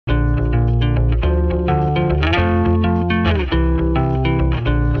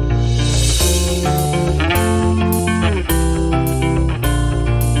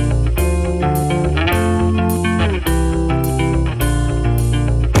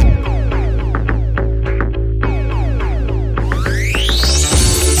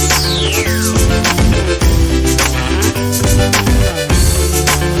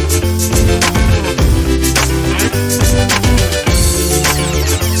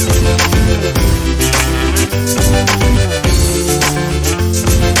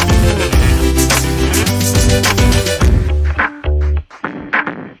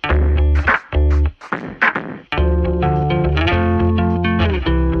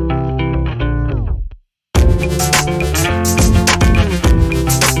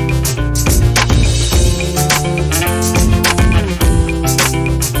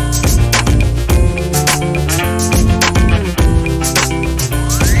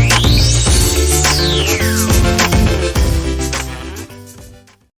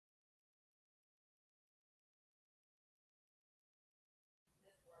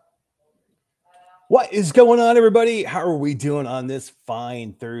What is going on, everybody? How are we doing on this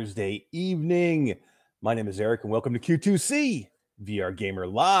fine Thursday evening? My name is Eric, and welcome to Q2C VR Gamer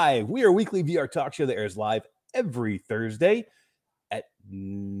Live. We are a weekly VR talk show that airs live every Thursday at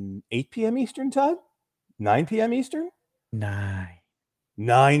 8 p.m. Eastern time, 9 p.m. Eastern,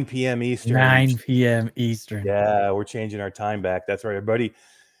 9 p.m. Eastern. 9 p.m. Eastern. Yeah, we're changing our time back. That's right, everybody.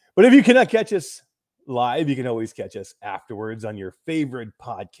 But if you cannot catch us live, you can always catch us afterwards on your favorite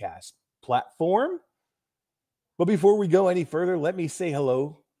podcast platform. But before we go any further, let me say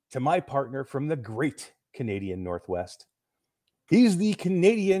hello to my partner from the great Canadian Northwest. He's the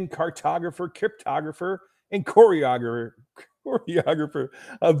Canadian cartographer, cryptographer, and choreographer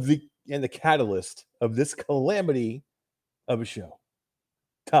of the catalyst of this calamity of a show.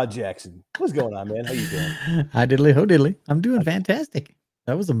 Todd Jackson. What's going on, man? How you doing? Hi diddly ho diddly. I'm doing fantastic.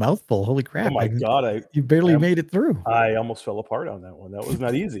 That was a mouthful. Holy crap. Oh my God. You barely made it through. I almost fell apart on that one. That was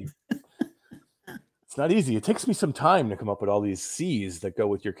not easy. It's not easy. It takes me some time to come up with all these C's that go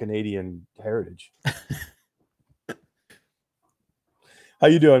with your Canadian heritage. How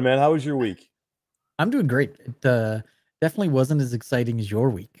you doing, man? How was your week? I'm doing great. It definitely wasn't as exciting as your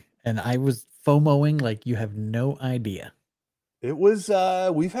week. And I was FOMOing like you have no idea. It was,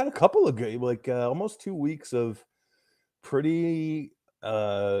 we've had a couple of good, almost 2 weeks of pretty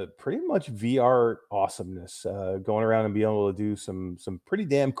much VR awesomeness, going around and being able to do some pretty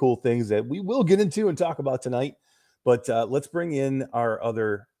damn cool things that we will get into and talk about tonight. But let's bring in our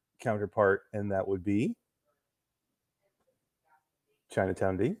other counterpart, and that would be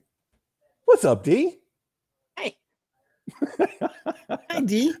Chinatown D. What's up, D? Hey. Hi,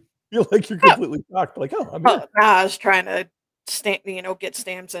 D. You're like you're completely shocked. Like, oh, I'm here. I was trying to get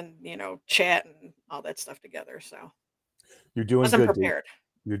stamps and chat and all that stuff together. So you're doing wasn't good. Prepared.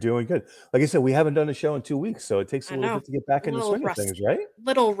 You're doing good. Like I said, we haven't done a show in 2 weeks, so it takes a little bit to get back in the swing of things, right?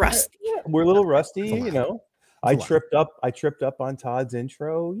 Little rusty. Yeah, we're a little rusty, I tripped up on Todd's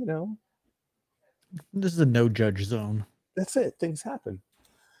intro, This is a no judge zone. That's it. Things happen.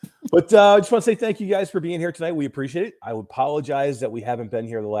 But I just want to say thank you guys for being here tonight. We appreciate it. I would apologize that we haven't been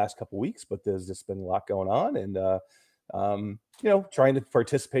here the last couple of weeks, but there's just been a lot going on, and trying to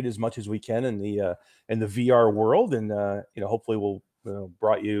participate as much as we can in the VR world, and hopefully we'll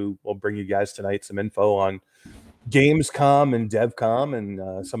bring you guys tonight some info on GamesCom and DevCom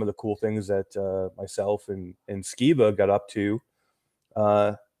and some of the cool things that myself and Skiba got up to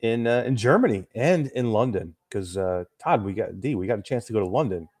in Germany and in London, because Todd, we got a chance to go to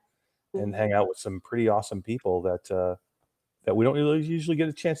London and hang out with some pretty awesome people that we don't really usually get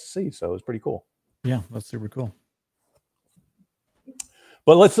a chance to see. So it was pretty cool. Yeah, that's super cool.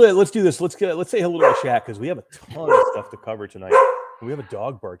 But let's do this. Let's say hello to the chat, because we have a ton of stuff to cover tonight. And we have a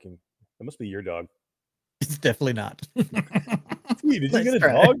dog barking. That must be your dog. It's definitely not. Did you get a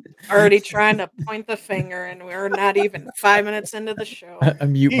dog? Already trying to point the finger, and we're not even 5 minutes into the show. I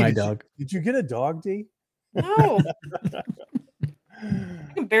mute my dog. Did you get a dog, D? No.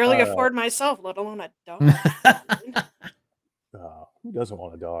 I can barely afford myself, let alone a dog. Who doesn't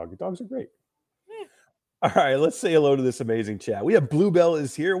want a dog? Dogs are great. All right, let's say hello to this amazing chat. We have Bluebell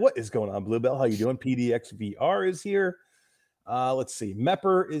is here. What is going on, Bluebell? How you doing? PDX VR is here. Let's see.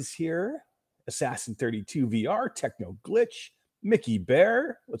 Mepper is here. Assassin 32 VR. Techno Glitch. Mickey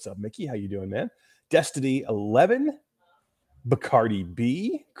Bear. What's up, Mickey? How you doing, man? Destiny 11. Bacardi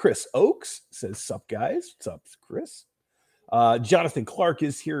B. Chris Oakes says, sup, guys. What's up, Chris? Jonathan Clark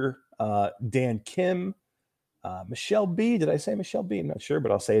is here. Dan Kim. Michelle B. Did I say Michelle B? I'm not sure,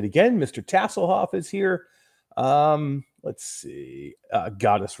 but I'll say it again. Mr. Tasselhoff is here. Let's see.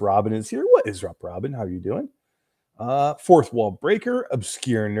 Goddess Robin is here. What is up, Robin? How are you doing? Fourth Wall Breaker,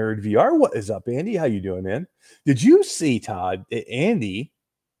 Obscure Nerd VR. What is up, Andy? How you doing, man? Did you see, Todd, Andy,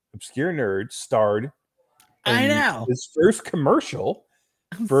 Obscure Nerd, starred I know his first commercial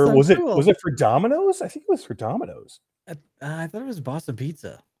for was it for Domino's? I think it was for Domino's. I thought it was Boston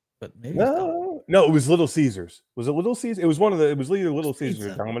Pizza, but maybe no, it was Little Caesars. Was it Little Caesars? It was it was either Little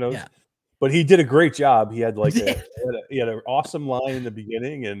Caesars or Domino's. Yeah. But he did a great job. He had he had an awesome line in the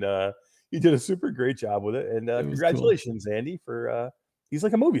beginning, and he did a super great job with it. And congratulations, cool. Andy, for he's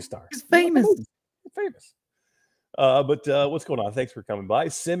like a movie star. He's famous. Famous. But what's going on? Thanks for coming by.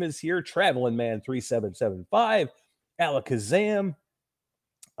 Sim is here. Traveling Man 3775. Alakazam.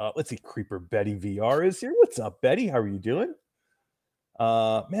 Let's see. Creeper Betty VR is here. What's up, Betty? How are you doing?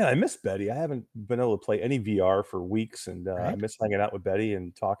 Man, I miss Betty. I haven't been able to play any VR for weeks, and I miss hanging out with Betty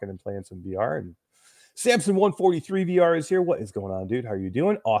and talking and playing some VR. And Samson 143 VR is here. What is going on, dude? How are you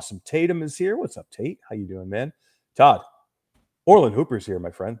doing? Awesome Tatum is here. What's up, Tate? How you doing, man? Todd. Orland Hooper's here,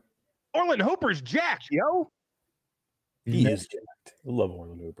 my friend. Orland Hooper's jacked, yo. He is jacked. I love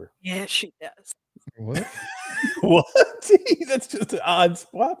Orland Hooper. Yeah, she does. What? What? That's just an odd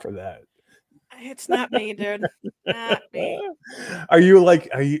spot for that. It's not me, dude. Not me. Are you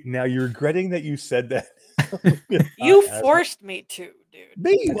now you're regretting that you said that? You forced me to, dude.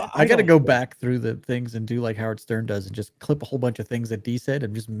 Me? I got to go back through the things and do like Howard Stern does and just clip a whole bunch of things that Dee said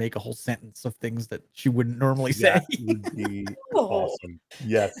and just make a whole sentence of things that she wouldn't normally say. That would be awesome.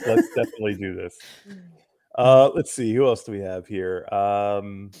 Yes, let's definitely do this. Let's see. Who else do we have here?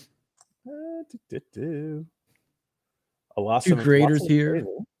 Two creators here.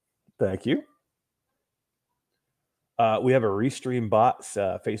 Thank you. We have a Restream Bots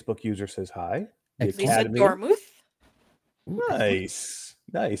Facebook user says hi. The Academy. Nice.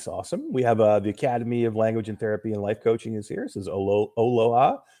 Awesome. We have the Academy of Language and Therapy and Life Coaching is here. It says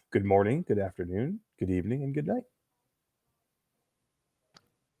aloha. Good morning, good afternoon, good evening, and good night.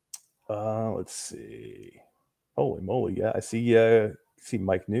 Let's see. Holy moly. Yeah, I see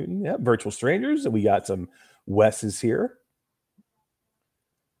Mike Newton. Yeah, Virtual Strangers. We got some Wes is here.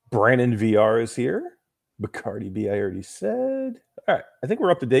 Brandon VR is here. Bacardi B, I already said. All right, I think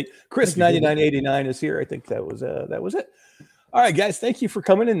we're up to date. Chris 9989 is here. I think that was it. All right, guys, thank you for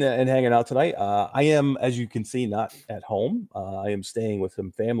coming in and hanging out tonight. I am, as you can see, not at home. I am staying with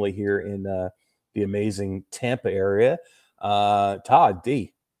some family here in the amazing Tampa area. Todd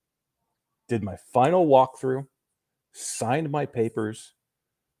D did my final walkthrough, signed my papers,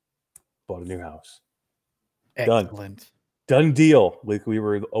 bought a new house. Excellent. Done deal. Like, we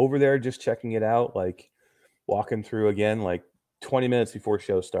were over there just checking it out, like walking through again, like 20 minutes before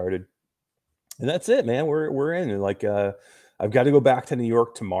show started. And that's it, man. We're in. And like I've got to go back to New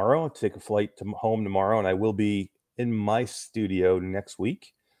York tomorrow, take a flight to home tomorrow, and I will be in my studio next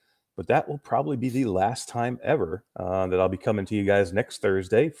week. But that will probably be the last time ever that I'll be coming to you guys next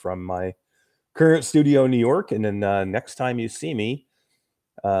Thursday from my current studio in New York. And then next time you see me,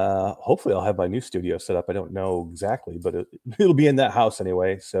 hopefully I'll have my new studio set up. I don't know exactly, but it'll be in that house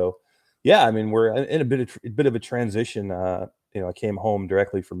anyway. So yeah, I mean, we're in a bit of a transition. I came home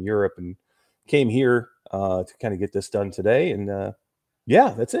directly from Europe and came here to kind of get this done today. And yeah,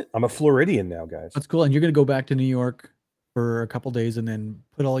 that's it. I'm a Floridian now, guys. That's cool. And you're going to go back to New York for a couple days and then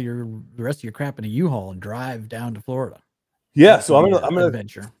put all the rest of your crap in a U-Haul and drive down to Florida. Yeah. So I'm gonna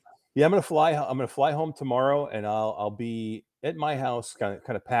adventure. Yeah, I'm gonna fly home tomorrow, and I'll be at my house kind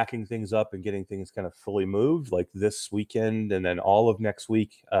of packing things up and getting things kind of fully moved, like this weekend and then all of next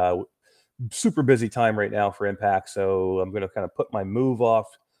week. Super busy time right now for Impact, so I'm gonna kind of put my move off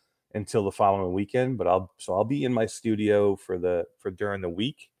until the following weekend. But I'll be in my studio for during the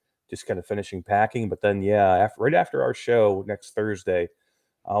week, just kind of finishing packing. But then right after our show next Thursday,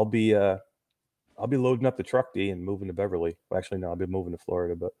 I'll be loading up the truck, D, and moving to Beverly. Well, actually, no, I'll be moving to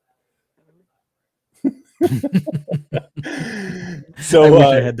Florida, but. So I wish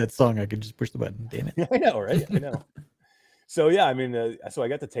I had that song. I could just push the button. Damn it! I know, right? I know. So yeah, I mean, so I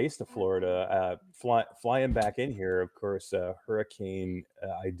got the taste of Florida. Flying back in here, of course. Hurricane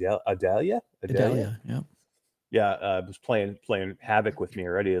Idalia. Yeah, was playing havoc with me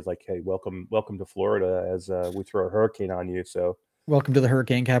already. It's like, hey, welcome to Florida as we throw a hurricane on you. So welcome to the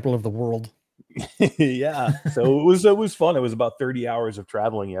hurricane capital of the world. Yeah. So it was fun. It was about 30 hours of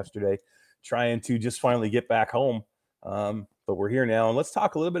traveling yesterday, trying to just finally get back home. But we're here now, and let's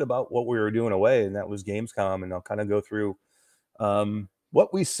talk a little bit about what we were doing away, and that was GamesCom. And I'll kind of go through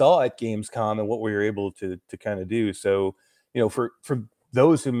what we saw at GamesCom and what we were able to kind of do. So, for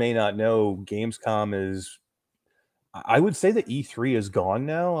those who may not know, GamesCom is, I would say that E3 is gone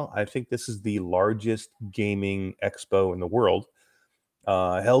now. I think this is the largest gaming expo in the world,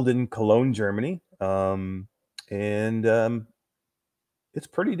 held in Cologne, Germany. And it's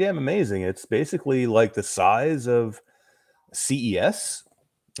pretty damn amazing. It's basically like the size of CES.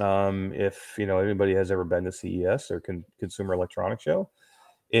 If anybody has ever been to CES or Consumer Electronics Show,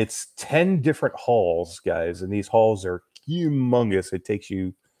 it's 10 different halls, guys, and these halls are humongous. It takes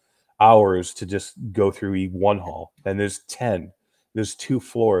you hours to just go through one hall, and there's 10. There's 2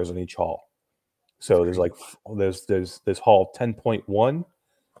 floors on each hall. So there's hall 10.1,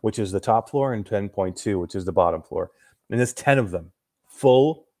 which is the top floor, and 10.2, which is the bottom floor, and there's 10 of them,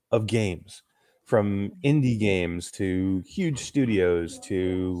 full of games, from indie games to huge studios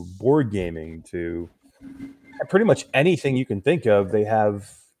to board gaming to pretty much anything you can think of. They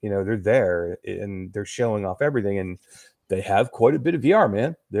have, they're there and they're showing off everything, and they have quite a bit of VR,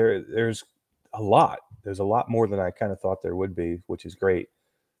 man. There's a lot. There's a lot more than I kind of thought there would be, which is great.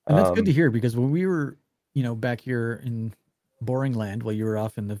 And that's good to hear, because when we were, back here in Boring Land, while you were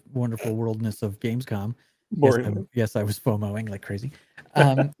off in the wonderful worldness of Gamescom, yes, I was FOMOing like crazy.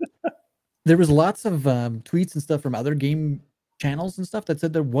 There was lots of tweets and stuff from other game channels and stuff that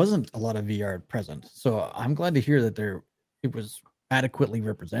said there wasn't a lot of VR present. So I'm glad to hear that it was adequately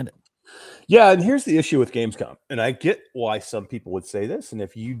represented. Yeah, and here's the issue with Gamescom, and I get why some people would say this, and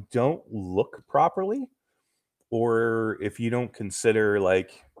if you don't look properly, or if you don't consider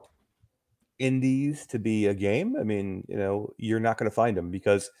like indies to be a game, I mean, you're not going to find them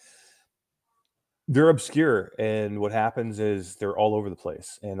because they're obscure, and what happens is they're all over the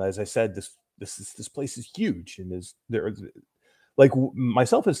place. And as I said, this place is huge, and is there like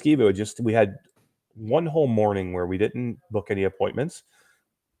myself and Skivo, we had one whole morning where we didn't book any appointments,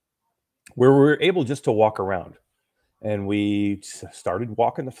 where we were able just to walk around, and we started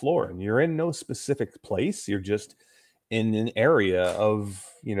walking the floor, and you're in no specific place, you're just in an area of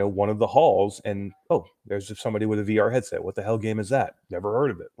one of the halls, and there's somebody with a VR headset. What the hell game is that? Never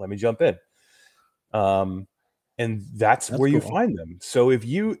heard of it. Let me jump in. And that's where you find them. So if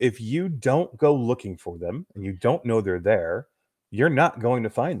you don't go looking for them and you don't know they're there, you're not going to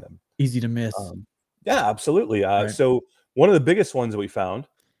find them. Easy to miss. Yeah, absolutely. Right. So one of the biggest ones that we found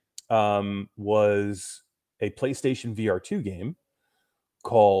was a PlayStation VR 2 game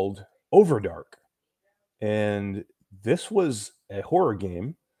called Overdark. And this was a horror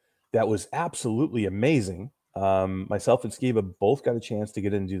game that was absolutely amazing. Myself and Skiba both got a chance to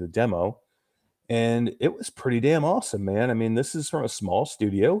get in and do the demo, and it was pretty damn awesome, man. I mean, this is from a small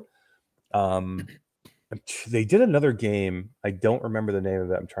studio. They did another game. I don't remember the name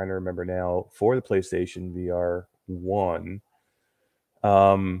of it. I'm trying to remember now, for the PlayStation VR 1.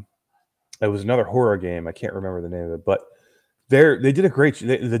 It was another horror game. I can't remember the name of it, but they did a great.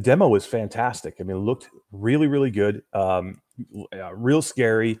 The demo was fantastic. I mean, it looked really, really good. Real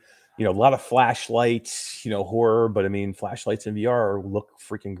scary. A lot of flashlights. Horror, but I mean, flashlights in VR look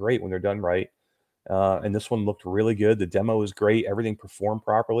freaking great when they're done right. And this one looked really good. The demo was great. Everything performed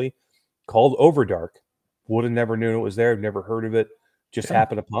properly. Called Overdark. Would have never known it was there. I've never heard of it. Just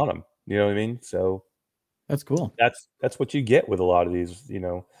happened upon them. You know what I mean? So that's cool. That's what you get with a lot of these.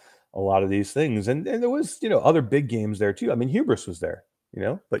 A lot of these things, and there was other big games there too. I mean, Hubris was there.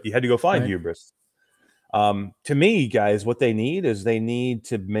 But you had to go find Hubris. To me, guys, what they need is they need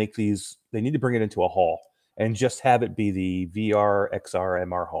to bring it into a hall and just have it be the VR, XR,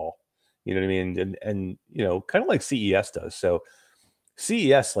 MR hall. You know what I mean? And kind of like CES does. So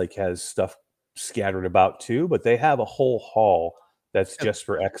CES has stuff scattered about too, but they have a whole hall that's just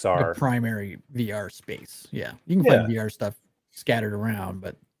for XR. The primary VR space. Yeah. You can find VR stuff scattered around,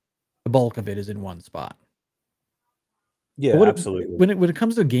 but the bulk of it is in one spot. Yeah, absolutely. When it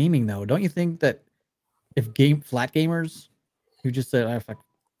comes to gaming, though, don't you think that if flat gamers who just said,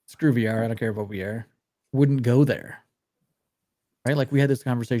 screw VR, I don't care about VR, wouldn't go there? Right? Like we had this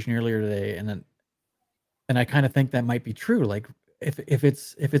conversation earlier today, and I kind of think that might be true. Like if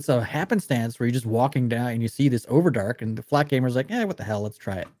it's a happenstance where you're just walking down and you see this Overdark, and the flat gamer's like, what the hell? Let's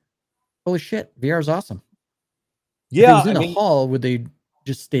try it. Holy shit, VR is awesome. Yeah, if it was in a hall, would they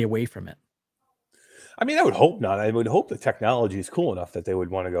just stay away from it? I mean, I would hope not. I would hope the technology is cool enough that they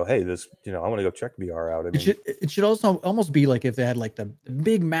would want to go, hey, this, I want to go check VR out. I mean, it should also almost be like if they had like the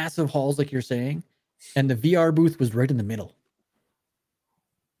big, massive halls, like you're saying, and the VR booth was right in the middle.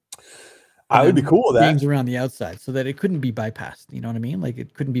 I would be cool with that. Games around the outside, so that it couldn't be bypassed. You know what I mean? Like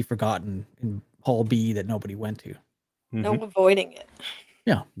it couldn't be forgotten in Hall B that nobody went to. No avoiding it.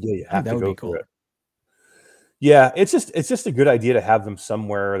 Yeah, you have to that would go be cool. for it. Yeah, it's just a good idea to have them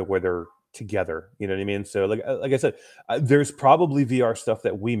somewhere where they're together. You know what I mean? So like I said, there's probably VR stuff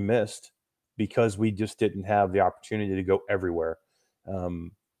that we missed because we just didn't have the opportunity to go everywhere.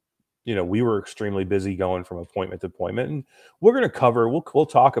 We were extremely busy going from appointment to appointment, and we're going to cover. We'll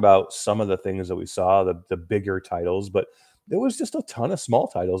talk about some of the things that we saw, the bigger titles, but there was just a ton of small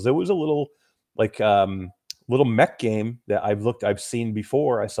titles. There was a little little mech game that I've seen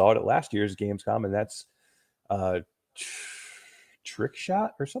before. I saw it at last year's Gamescom, and that's Trick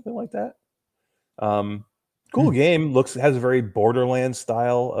Shot or something like that. Cool game. Has a very Borderlands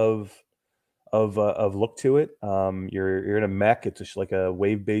style of look to it. You're in a mech. It's just like a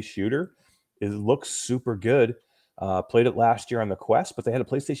wave-based shooter. It looks super good. Played it last year on the Quest, but they had a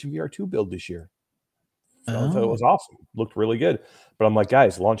PlayStation VR 2 build this year. So I thought it was awesome. Looked really good. But I'm like,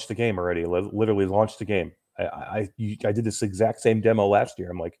 guys, launch the game already. Literally launch the game. I did this exact same demo last year.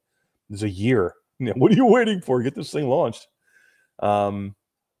 I'm like, there's a year. What are you waiting for? Get this thing launched.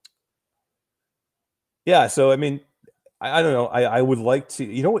 Yeah, so I mean, I don't know. I would like to,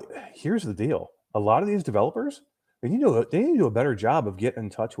 here's the deal. A lot of these developers, they need to do a better job of getting in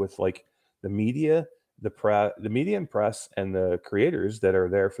touch with like the media, the media and press, and the creators that are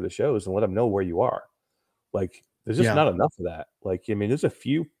there for the shows, and let them know where you are. Like, there's just not enough of that. Like, I mean, there's a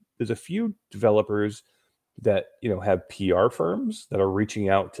few developers that have PR firms that are reaching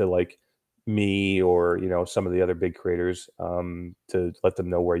out to like me or some of the other big creators to let them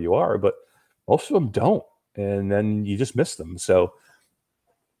know where you are, but most of them don't, and then you just miss them. So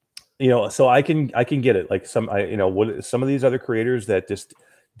so I can get it. Like some of these other creators that just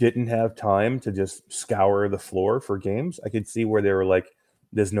didn't have time to just scour the floor for games, I could see where they were like,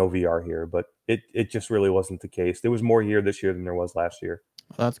 there's no VR here, but it just really wasn't the case. There was more here this year than there was last year.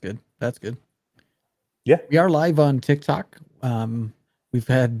 Well, that's good. That's good. Yeah. We are live on TikTok. We've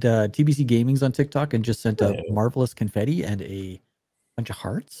had TBC Gaming's on TikTok and just sent a marvelous confetti and a bunch of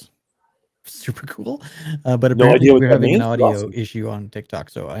hearts. Super cool. But apparently we're having an audio issue on TikTok,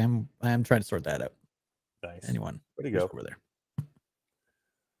 so I am trying to sort that out. Nice. Anyone? Where'd he go? Over there.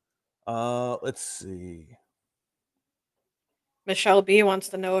 Let's see. Michelle B wants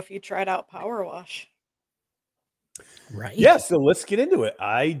to know if you tried out Power Wash. Right. Yeah, so let's get into it.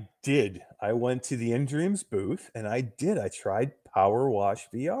 I did. I went to the InDreams booth and I tried Power Wash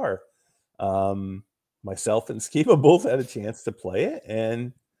VR. Myself and Skiba both had a chance to play it,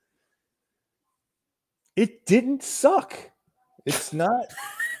 and it didn't suck. It's not.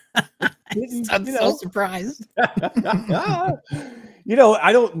 I'm so surprised. I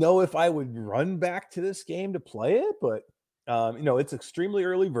don't know if I would run back to this game to play it, but it's extremely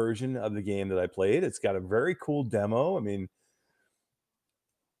early version of the game that I played. It's got a very cool demo. I mean,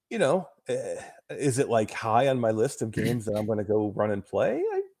 is it like high on my list of games that I'm going to go run and play?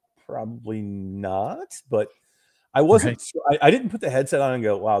 Probably not, but I wasn't. Right. I didn't put the headset on and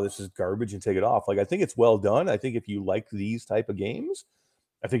go, "Wow, this is garbage," and take it off. Like, I think it's well done. I think if you like these type of games,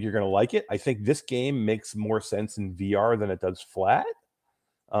 I think you're going to like it. I think this game makes more sense in VR than it does flat,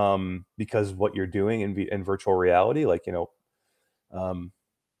 because what you're doing in virtual reality, like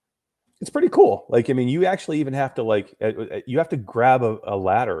it's pretty cool. Like, I mean, you actually even have to you have to grab a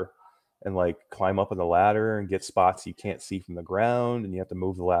ladder and like climb up on the ladder and get spots you can't see from the ground, and you have to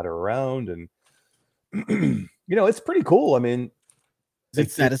move the ladder around, and it's pretty cool. I mean, is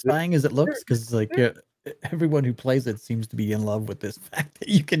it satisfying as it looks? Because like everyone who plays it seems to be in love with this fact that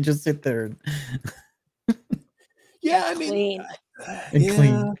you can just sit there and yeah, I mean,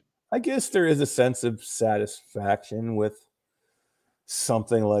 clean. I guess there is a sense of satisfaction with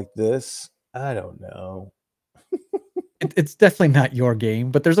something like this. I don't know. It's definitely not your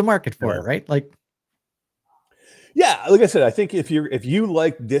game, but there's a market for it, right? Like, yeah, like I said, I think if you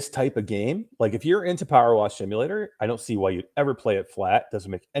like this type of game, like if you're into Power Wash Simulator, I don't see why you'd ever play it flat.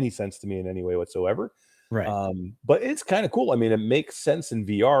 Doesn't make any sense to me in any way whatsoever. Right. But it's kind of cool. I mean, it makes sense in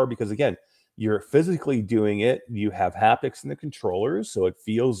VR because again, you're physically doing it. You have haptics in the controllers, so it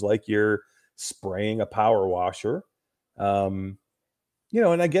feels like you're spraying a power washer. And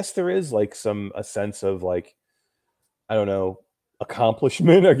I guess there is like a sense of like, I don't know,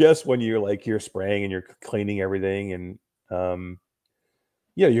 accomplishment, I guess, when you're spraying and you're cleaning everything, and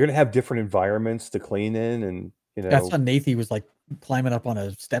you're gonna have different environments to clean in, and that's when Nathan was like climbing up on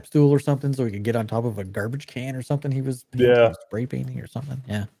a step stool or something so he could get on top of a garbage can or something. He was spray painting or something.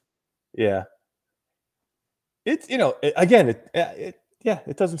 Yeah. It's again,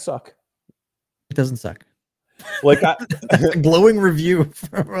 it doesn't suck. It doesn't suck. Like a glowing review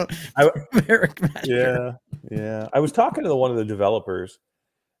from Eric. Yeah. I was talking to one of the developers,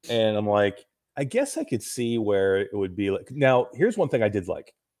 and I'm like, I guess I could see where it would be like. Now, here's one thing I did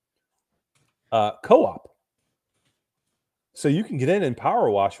like: co-op. So you can get in and power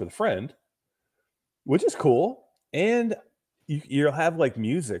wash with a friend, which is cool, and you'll have like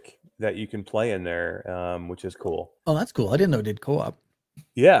music that you can play in there, which is cool. Oh, that's cool. I didn't know it did co-op.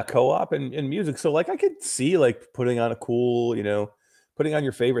 Yeah, co-op and music. So like I could see like putting on a cool, putting on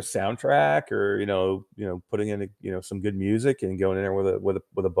your favorite soundtrack, or putting in some good music and going in there with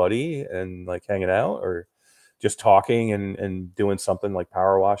a buddy and like hanging out, or just talking and doing something like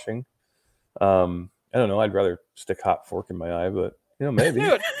power washing. I don't know. I'd rather stick hot fork in my eye, but maybe.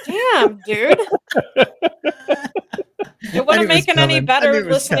 Dude, damn, dude. It wouldn't make it any better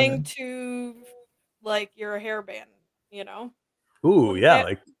listening to like your hairband, Ooh, yeah,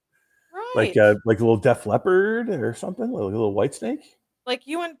 like a little Def Leppard or something, a little Whitesnake. Like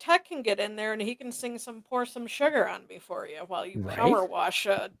you and Tech can get in there and he can sing Pour Some Sugar on Me for you while you power wash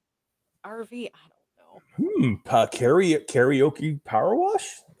a RV. I don't know. Karaoke power wash?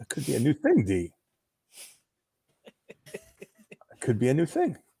 That could be a new thing, D. Could be a new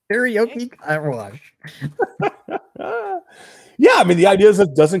thing. Karaoke power wash. Yeah, I mean the idea is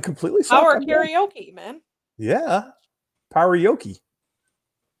it doesn't completely suck. Power karaoke, man. Yeah. Power yoki.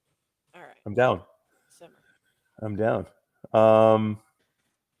 All right. I'm down. Simmer. I'm down.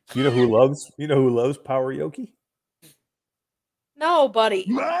 You know who loves power yoki? No, buddy.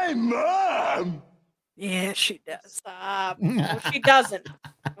 My mom. Yeah, she does. Stop. No, she doesn't.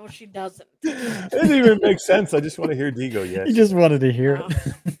 No, she doesn't. It doesn't even make sense. I just want to hear D go, yes. You just wanted to hear it.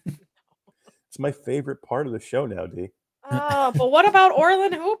 It's my favorite part of the show now, D. But what about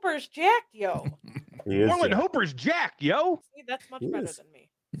Orlin Hooper's Jack, yo? Orlin Hooper's Jack, yo. See, that's much better than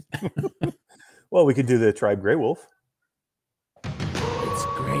me. Well, we could do the Tribe Grey Wolf. It's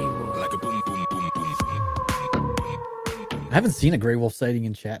Grey Wolf. Like a boom, boom, boom, boom, boom. I haven't seen a Grey Wolf sighting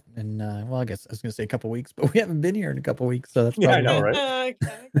in chat in, well, I guess I was going to say a couple weeks, but we haven't been here in a couple weeks, so that's I know, right?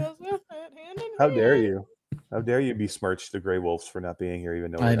 Goes with it, hand in How hand. dare you? How dare you besmirch the Grey Wolves for not being here,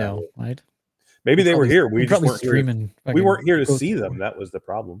 even though I know, right? Maybe they were here. We just weren't streaming. Here. We weren't here to see them. That was the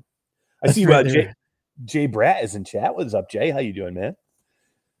problem. I see Jay Bratt is in chat. What's up, Jay? How you doing, man?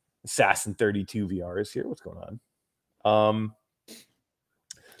 Assassin 32 VR is here. What's going on?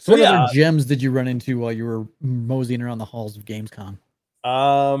 So what other gems did you run into while you were moseying around the halls of GamesCom?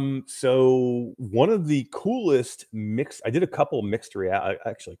 So one of the coolest I did a couple mixed reality,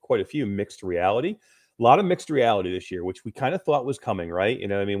 actually quite a few mixed reality. A lot of mixed reality this year, which we kind of thought was coming, right? You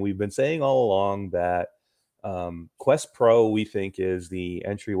know, I mean, we've been saying all along that Quest Pro, we think, is the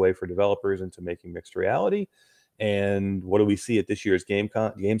entryway for developers into making mixed reality. And what do we see at this year's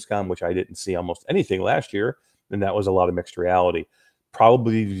Gamescom, which I didn't see almost anything last year, and that was a lot of mixed reality.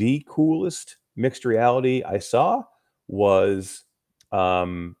 Probably the coolest mixed reality I saw was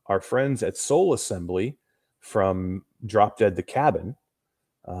our friends at Soul Assembly from Drop Dead the Cabin.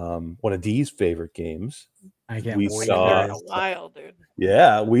 One of Dee's favorite games. I can't wait. Saw, a while, dude.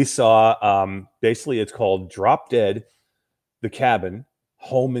 Yeah, we saw basically it's called Drop Dead the Cabin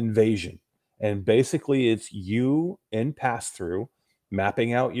Home Invasion. And basically it's you in pass-through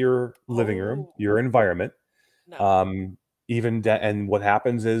mapping out your living room, your environment. No. And what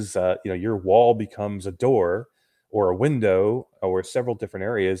happens is your wall becomes a door or a window or several different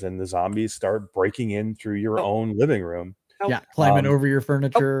areas, and the zombies start breaking in through your own living room. Yeah, climbing over your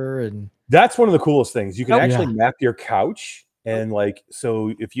furniture. And that's one of the coolest things. You can actually map your couch, and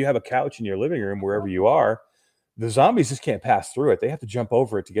so if you have a couch in your living room wherever you are, the zombies just can't pass through it. They have to jump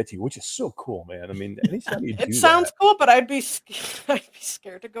over it to get to you, which is so cool, man. I mean, anytime you do it sounds cool, but I'd be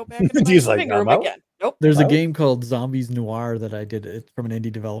scared to go back into my living room again. Nope. There's a game called Zombies Noir that I did. It's from an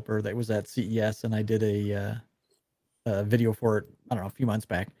indie developer that was at CES, and I did a video for it, I don't know, a few months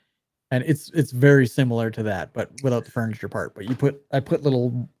back. And it's very similar to that, but without the furniture part. But I put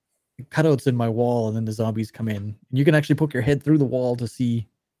little cutouts in my wall, and then the zombies come in. And you can actually poke your head through the wall to see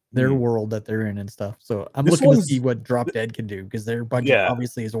their world that they're in and stuff. So I'm looking to see what Drop Dead can do, because their budget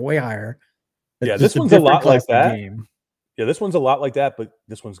obviously is way higher. Yeah, this one's a lot like that. Game. Yeah, this one's a lot like that, but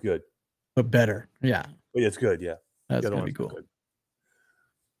this one's good. But better. Yeah. But it's good, yeah. That's gonna be cool. Good.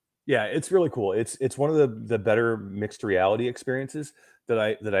 Yeah, it's really cool. It's one of the better mixed reality experiences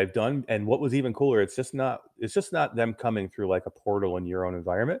that I've done. And what was even cooler, it's just not them coming through like a portal in your own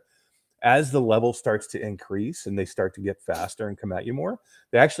environment. As the level starts to increase and they start to get faster and come at you more,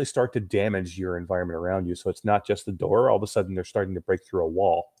 they actually start to damage your environment around you. So it's not just the door. All of a sudden, they're starting to break through a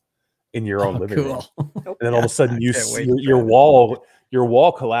wall in your own living room. And then all of a sudden, you see your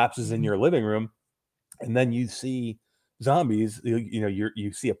wall collapses in your living room, and then you see zombies.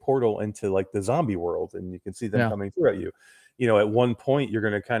 You see a portal into like the zombie world, and you can see them coming through at you. At one point, you're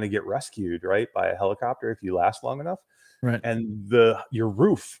going to kind of get rescued, right, by a helicopter if you last long enough. Right. And your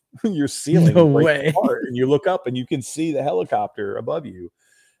roof, your ceiling breaks apart, and you look up and you can see the helicopter above you.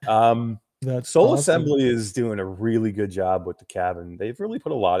 That's Soul awesome. Assembly is doing a really good job with the cabin. They've really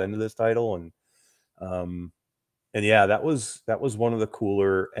put a lot into this title, and yeah, that was one of the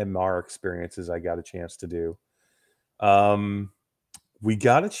cooler MR experiences I got a chance to do. We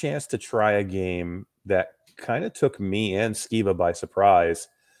got a chance to try a game that kind of took me and Skiva by surprise.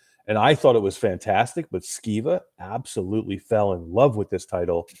 And I thought it was fantastic, but Skiva absolutely fell in love with this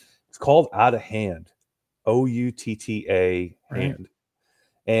title. It's called Out of Hand, OUTTA hand. Right.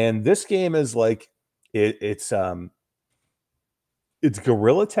 And this game is like it's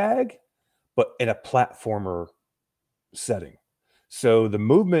Gorilla Tag, but in a platformer setting. So the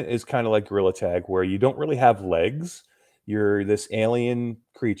movement is kind of like Gorilla Tag, where you don't really have legs. You're this alien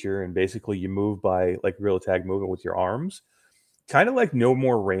creature, and basically you move by like Gorilla Tag movement with your arms. Kind of like No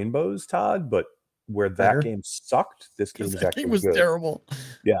More Rainbows, Todd, but where that game sucked, this game is actually was good. Terrible.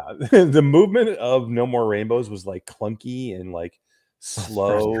 Yeah, the movement of No More Rainbows was like clunky and like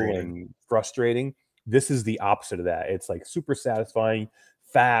slow and frustrating. This is the opposite of that. It's like super satisfying,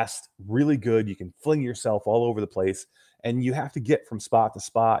 fast, really good. You can fling yourself all over the place, and you have to get from spot to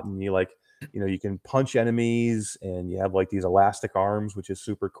spot. And you you can punch enemies, and you have like these elastic arms, which is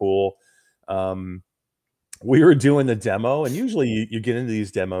super cool. We were doing the demo, and usually you get into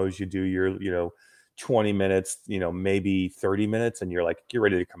these demos, you do your, 20 minutes, maybe 30 minutes, and you're like, you're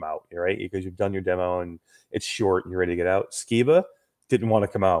ready to come out, right? Because you've done your demo and it's short and you're ready to get out. Skiba didn't want to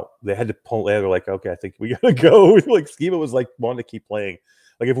come out. They had to pull. They were like, okay, I think we gotta go. Like Skiba was like wanting to keep playing.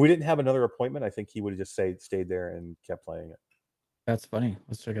 Like if we didn't have another appointment, I think he would have just stayed there and kept playing it. That's funny.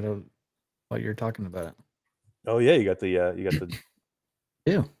 Let's check it out while you're talking about it. Oh yeah, you got the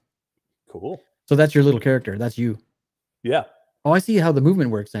Ew. Cool. So that's your little character. That's you. Yeah. Oh, I see how the movement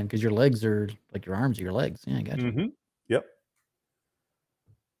works then, because your legs are like your arms are your legs. Yeah, I got you. Mm-hmm. Yep.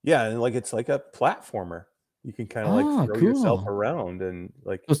 Yeah, and like it's like a platformer. You can kind of like throw yourself around and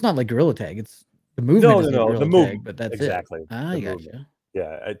like. So it's not like Gorilla Tag. It's the movement. No, the movement. Tag, but that's exactly. it. I got you.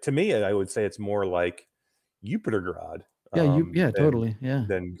 Yeah, to me, I would say it's more like Jupiter Grad. Yeah, totally. Yeah.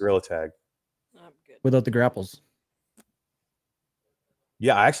 Than Gorilla Tag. I'm good. Without the grapples.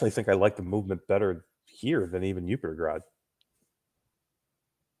 Yeah, I actually think I like the movement better here than even Jupiter Grad.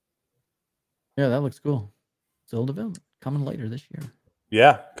 Yeah, that looks cool. Still developed. Coming later this year.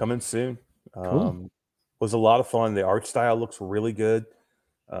 Yeah, coming soon. Cool. Was a lot of fun. The art style looks really good.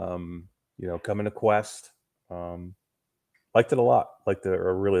 Coming to Quest. Liked it a lot. Liked it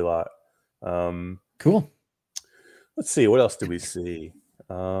a really lot. Cool. Let's see. What else do we see?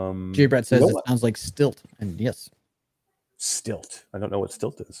 J. Brett says it sounds like Stilt. And yes. Stilt. I don't know what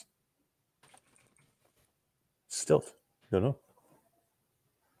Stilt is. Stilt. Don't know.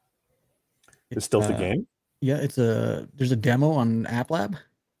 Is Stilt a game? Yeah, there's a demo on App Lab,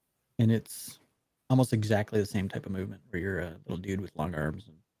 and it's almost exactly the same type of movement where you're a little dude with long arms.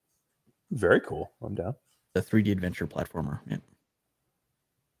 Very cool. I'm down. The 3D adventure platformer. Yeah.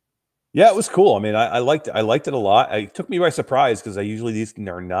 Yeah, it was cool. I mean, I liked it a lot. It took me by surprise because these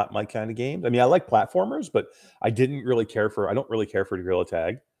are not my kind of games. I mean, I like platformers, but I don't really care for the Gorilla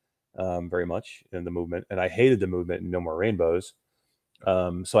Tag very much in the movement, and I hated the movement in No More Rainbows.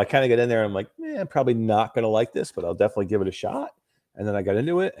 So I kind of get in there and I'm like, I'm probably not going to like this, but I'll definitely give it a shot. And then I got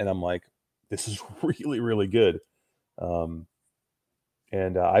into it and I'm like, this is really, really good. And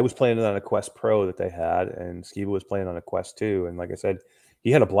I was playing it on a Quest Pro that they had, and Skiba was playing on a Quest 2. And like I said, he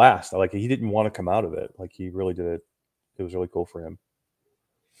had a blast. Like he didn't want to come out of it. Like he really did it. It was really cool for him.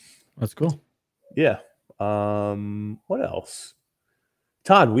 That's cool. Yeah. What else?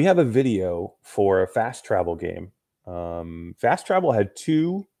 Todd, we have a video for a fast travel game. Fast Travel had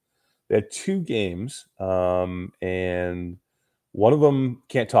two games, and one of them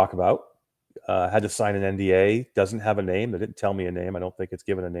can't talk about. Had to sign an NDA. Doesn't have a name. They didn't tell me a name. I don't think it's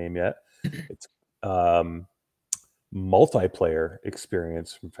given a name yet. It's multiplayer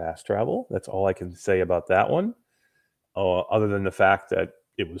experience from Fast Travel. That's all I can say about that one. Other than the fact that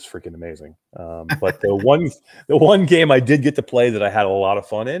it was freaking amazing. But the one game I did get to play that I had a lot of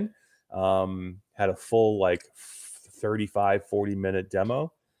fun in, had a full 35-40 minute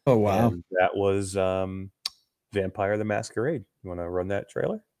demo. Oh wow. And that was Vampire the Masquerade. You want to run that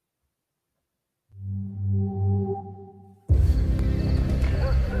trailer?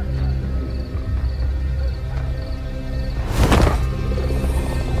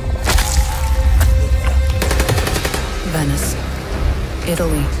 Venice,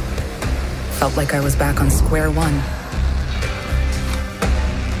 Italy. Felt like I was back on square one.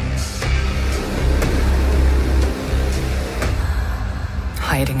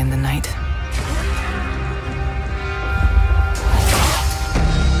 Hiding in the night.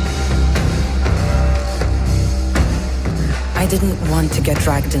 I didn't want to get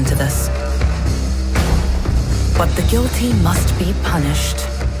dragged into this. But the guilty must be punished.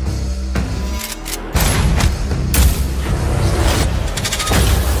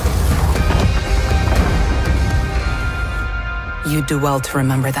 You'd do well to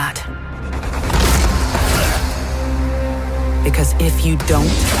remember that. Because if you don't,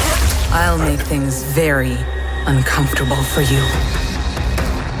 I'll make things very uncomfortable for you.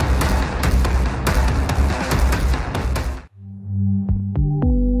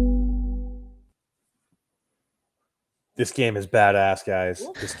 This game is badass, guys.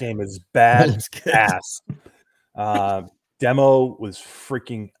 This game is badass. Demo was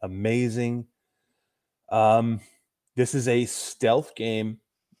freaking amazing. This is a stealth game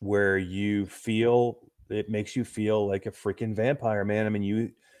where it makes you feel like a freaking vampire, man. I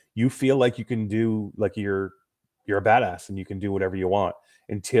mean, you feel like you can do, like you're a badass and you can do whatever you want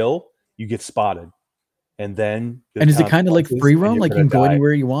until you get spotted. And then is it kind of like free roam, like you can go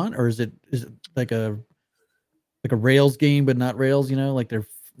anywhere you want, or is it like a Rails game but not Rails, like they're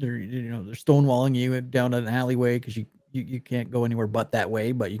stonewalling you down an alleyway because you can't go anywhere but that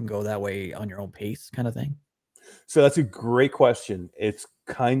way, but you can go that way on your own pace kind of thing? So that's a great question. It's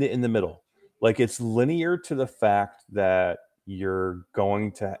kind of in the middle. Like it's linear to the fact that you're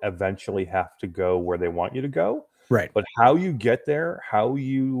going to eventually have to go where they want you to go. Right. But how you get there, how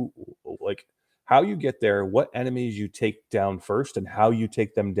you get there, what enemies you take down first and how you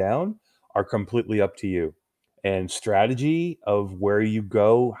take them down are completely up to you. And strategy of where you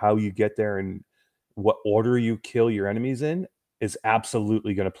go, how you get there, and what order you kill your enemies in is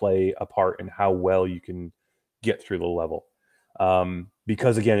absolutely going to play a part in how well you can get through the level.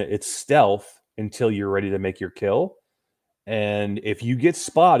 Because again, it's stealth until you're ready to make your kill. And if you get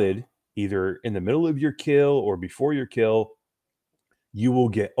spotted either in the middle of your kill or before your kill, you will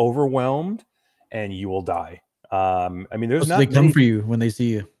get overwhelmed and you will die. I mean, there's not they many... come for you when they see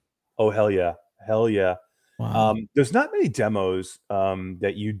you. Oh, hell yeah. Hell yeah. Wow. There's not many demos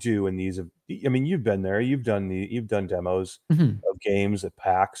that you do in these. I mean, you've been there. You've done demos of games at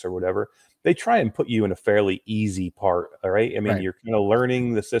PAX or whatever. They try and put you in a fairly easy part. All right. I mean, you're kind of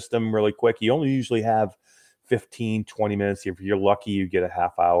learning the system really quick. You only usually have 15, 20 minutes. If you're lucky, you get a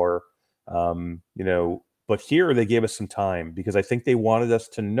half hour. But here they gave us some time because I think they wanted us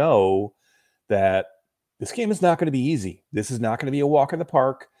to know that this game is not going to be easy. This is not going to be a walk in the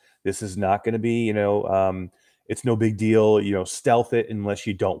park. This is not going to be, it's no big deal, stealth it unless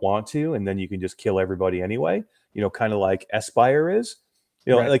you don't want to, and then you can just kill everybody anyway, kind of like Espire is.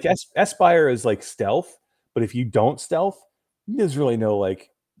 Like Espire is like stealth, but if you don't stealth, there's really no like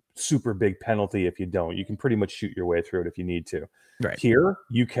super big penalty if you don't. You can pretty much shoot your way through it if you need to. Right. Here,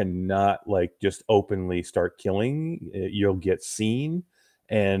 you cannot like just openly start killing. You'll get seen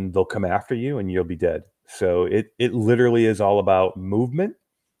and they'll come after you and you'll be dead. So it literally is all about movement,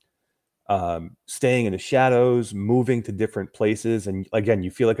 staying in the shadows, moving to different places. And again,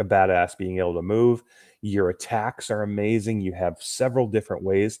 you feel like a badass being able to move. Your attacks are amazing. You have several different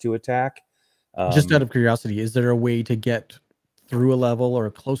ways to attack. Just out of curiosity, is there a way to get through a level or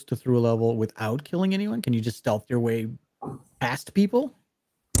close to through a level without killing anyone? Can you just stealth your way past people?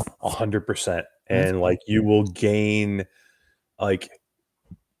 100%. And like you will gain like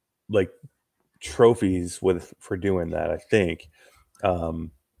trophies for doing that, I think.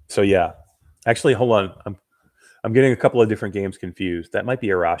 So yeah, actually, hold on. I'm getting a couple of different games confused. That might be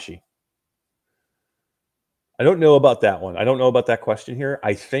Arashi. I don't know about that one. I don't know about that question here.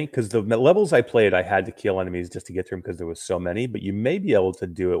 I think because the levels I played, I had to kill enemies just to get through them because there was so many, but you may be able to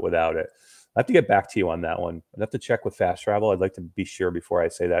do it without it. I have to get back to you on that one. I'd have to check with Fast Travel. I'd like to be sure before I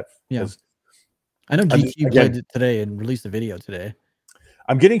say that. Yeah. I know GQ played it today and released a video today.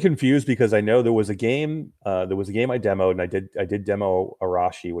 I'm getting confused because I know there was a game I demoed, and I did demo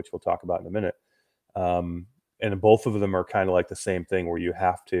Arashi, which we'll talk about in a minute. And both of them are kind of like the same thing where you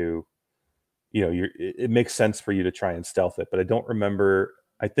have to, it makes sense for you to try and stealth it, but I don't remember.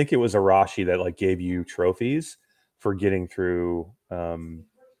 I think it was Arashi that like gave you trophies for getting through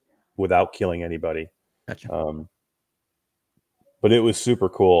without killing anybody. Gotcha. But it was super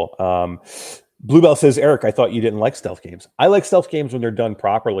cool. Bluebell says, Eric, I thought you didn't like stealth games. I like stealth games when they're done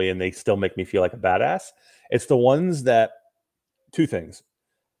properly and they still make me feel like a badass. It's the ones that, two things.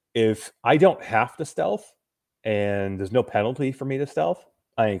 If I don't have to stealth and there's no penalty for me to stealth,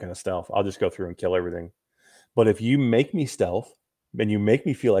 I ain't going to stealth. I'll just go through and kill everything. But if you make me stealth and you make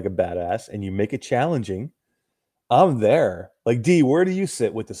me feel like a badass and you make it challenging, I'm there. Like, D, where do you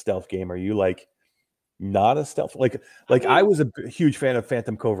sit with the stealth game? Are you like not a stealth? I was a huge fan of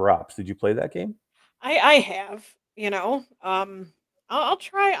Phantom Cover Ops. Did you play that game? I have, I'll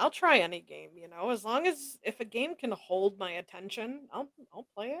try any game, as long as if a game can hold my attention, I'll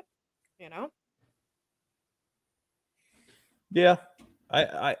play it, Yeah.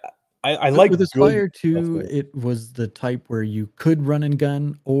 I like with Aspire 2, it was the type where you could run and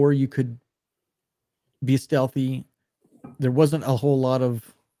gun or you could be stealthy. There wasn't a whole lot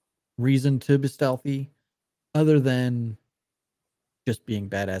of reason to be stealthy other than just being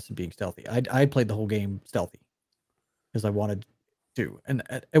badass and being stealthy. I played the whole game stealthy because I wanted to. And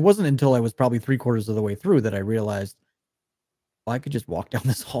it wasn't until I was probably 3/4 of the way through that I realized, well, I could just walk down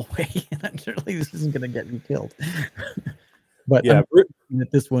this hallway and surely this isn't going to get me killed. But yeah,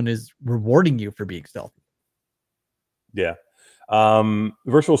 this one is rewarding you for being stealthy. Yeah.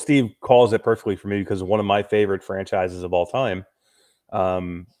 Virtual Steve calls it perfectly for me because one of my favorite franchises of all time,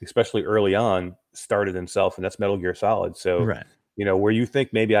 especially early on, started in stealth, and that's Metal Gear Solid. So, right. Where you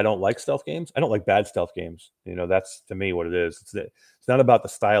think maybe I don't like stealth games, I don't like bad stealth games. That's to me what it is. It's not about the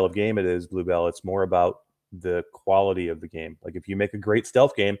style of game it is, Bluebell. It's more about the quality of the game. Like if you make a great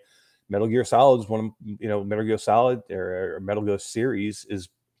stealth game, Metal Gear Solid is one of, Metal Gear Solid or Metal Gear series is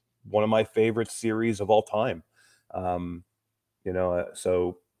one of my favorite series of all time. So,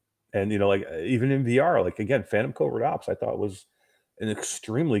 and like even in VR, like again, Phantom Covert Ops, I thought was an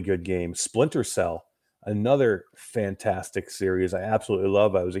extremely good game. Splinter Cell, another fantastic series I absolutely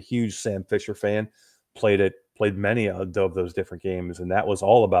love. I was a huge Sam Fisher fan, played many of those different games, and that was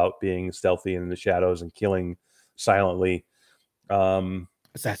all about being stealthy in the shadows and killing silently.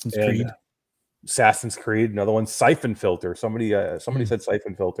 Assassin's Creed. Assassin's Creed, another one. Siphon Filter. Somebody said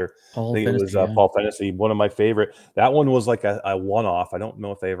Siphon Filter. Paul I think Fennessy, it was Paul Fennessy, one of my favorite. That one was like a one-off. I don't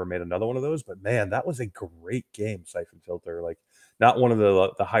know if they ever made another one of those, but man, that was a great game, Siphon Filter. Like, not one of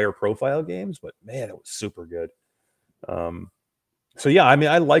the higher profile games, but man, it was super good. So yeah, I mean,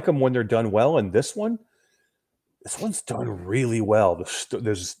 I like them when they're done well, and this one's done really well.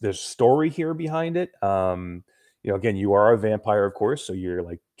 There's story here behind it. Again, you are a vampire, of course, so you're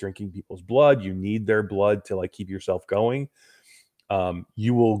like drinking people's blood. You need their blood to like keep yourself going.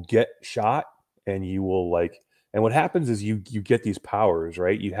 You will get shot, and you will and what happens is you get these powers,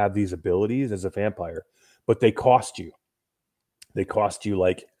 right? You have these abilities as a vampire, but they cost you. They cost you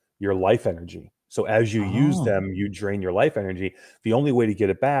like your life energy. So as you use them, you drain your life energy. The only way to get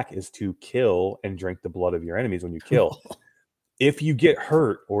it back is to kill and drink the blood of your enemies when you kill. If you get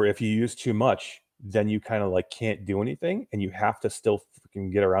hurt or if you use too much, then you kind of like can't do anything, and you have to still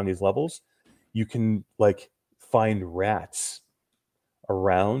freaking get around these levels. You can like find rats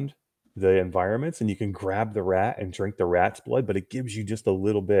around the environments, and you can grab the rat and drink the rat's blood, but it gives you just a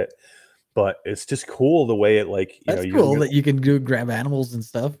little bit. But it's just cool the way it that's cool that you can grab animals and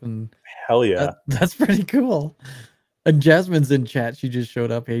stuff. And hell yeah, that's pretty cool. And Jasmine's in chat. She just showed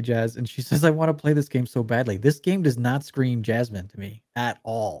up. Hey, Jazz. And she says, I want to play this game so badly. This game does not scream Jasmine to me at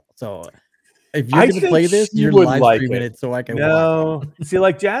all. So if you're going to play this, you're live streaming it so I can watch. See,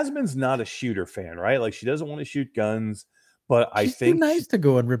 like Jasmine's not a shooter fan, right? Like she doesn't want to shoot guns, but I think it's nice to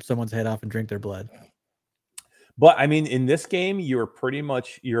go and rip someone's head off and drink their blood. But I mean, in this game, you're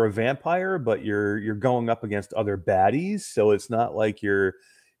a vampire, but you're going up against other baddies. So it's not like you're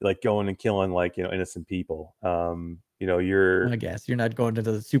like going and killing innocent people. I guess you're not going to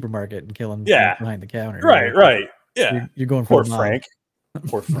the supermarket and killing behind the counter. Right. Yeah. You're going for Frank.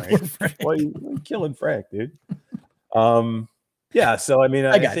 Poor Frank. Why are you killing Frank, dude? Yeah. So I mean,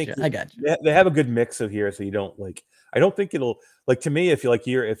 I got you. They have a good mix of here, so you don't like. I don't think it'll to me if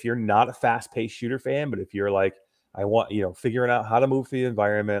you're not a fast-paced shooter fan, but if you're like, I want figuring out how to move through the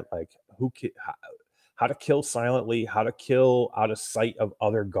environment, like how to kill silently, how to kill out of sight of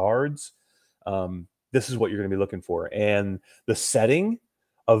other guards. This is what you're going to be looking for, and the setting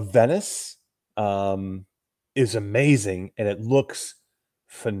of Venice is amazing, and it looks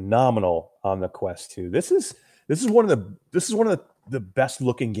phenomenal on the Quest 2. This is one of the best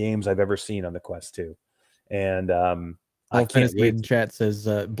looking games I've ever seen on the Quest 2. And I can't wait. In chat says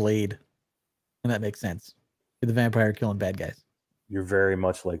Blade, and that makes sense. You're the vampire killing bad guys. You're very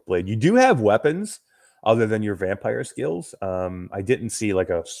much like Blade. You do have weapons other than your vampire skills. I didn't see like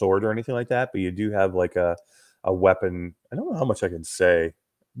a sword or anything like that, but you do have like a weapon. I don't know how much I can say.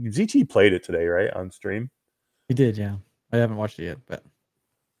 ZT played it today, right, on stream? He did, yeah. I haven't watched it yet, but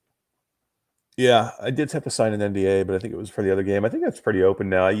yeah, I did have to sign an NDA, but I think it was for the other game. I think that's pretty open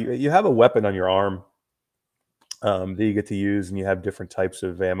now. You have a weapon on your arm that you get to use, and you have different types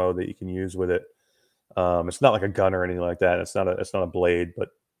of ammo that you can use with it. It's not like a gun or anything like that. It's not a blade, but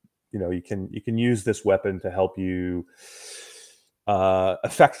you can use this weapon to help you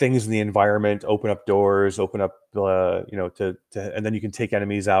affect things in the environment, open up doors, open up and then you can take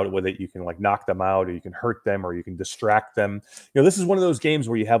enemies out with it. You can like knock them out, or you can hurt them, or you can distract them. This is one of those games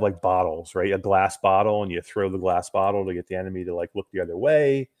where you have like bottles, right? A glass bottle, and you throw the glass bottle to get the enemy to like look the other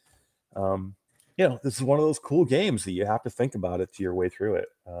way. This is one of those cool games that you have to think about it to your way through it.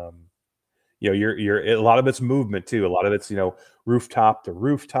 You're a lot of it's movement too. A lot of it's rooftop to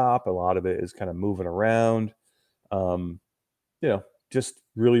rooftop. A lot of it is kind of moving around. Just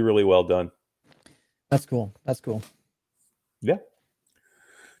really, really well done. That's cool. Yeah.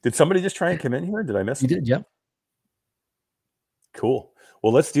 Did somebody just try and come in here? Did I miss it? You did, yep. Cool.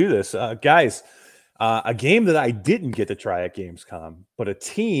 Well, let's do this. Guys, a game that I didn't get to try at Gamescom, but a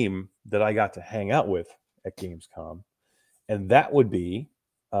team that I got to hang out with at Gamescom, and that would be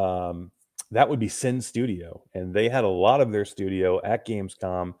Sinn Studio. And they had a lot of their studio at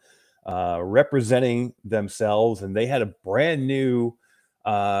Gamescom representing themselves, and they had a brand new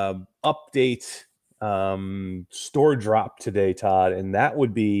update store drop today, Todd, and that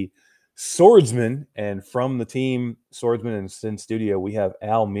would be Swordsman. And from the team Swordsman and Sinn Studio, we have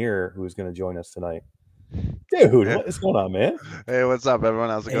Almir, who is going to join us tonight. Dude, what is going on, man? Hey, what's up, everyone?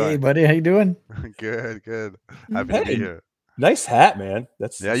 How's it going? Hey, buddy, how you doing? Good. Happy to be here. Nice hat, man.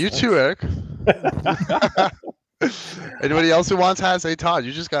 You too, Eric. Anybody else who wants hats? Hey, Todd,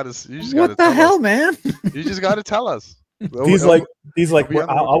 you just got to. What the hell, man? You just got to tell us. He's like,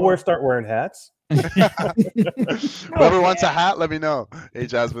 I'll start wearing hats. Whoever wants a hat, let me know. Hey,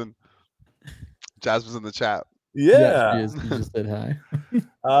 Jasmine. Jasmine's in the chat. Yeah. She is. She just said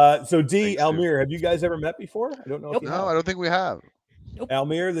hi. So D, Thanks, dude. Almir, have you guys ever met before? I don't know if you No, have. I don't think we have.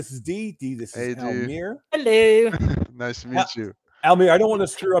 Almir, this is D. D, this Hey, is D. Almir. Hello. Nice to meet you. Almir, I don't want to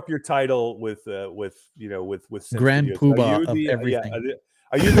screw up your title with Sinn Grand Studios. Poobah of everything.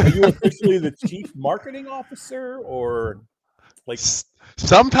 Are you officially the chief marketing officer, or like?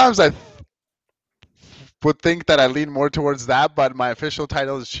 Sometimes I would think that I lean more towards that, but my official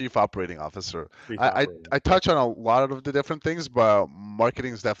title is chief operating officer. I touch on a lot of the different things, but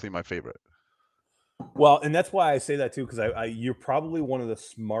marketing is definitely my favorite. Well, and that's why I say that too, because you're probably one of the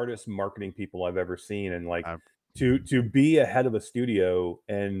smartest marketing people I've ever seen, and like to be a head of a studio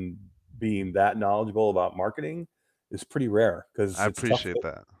and being that knowledgeable about marketing is pretty rare. Because I appreciate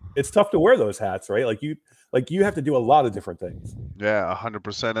that. It's tough to wear those hats, right? Like you have to do a lot of different things. Yeah,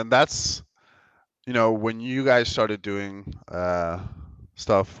 100%, and that's, you know, when you guys started doing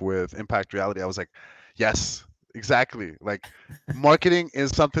stuff with Impact Reality, I was like, yes, exactly. Like, marketing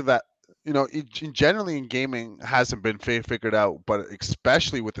is something that, you know, generally in gaming hasn't been figured out, but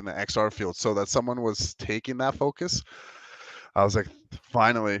especially within the XR field. So that someone was taking that focus, I was like,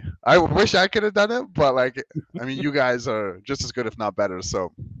 finally. I wish I could have done it, but like, I mean, you guys are just as good, if not better.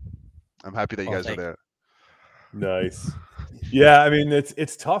 So I'm happy that you guys are there. Nice. Yeah, I mean,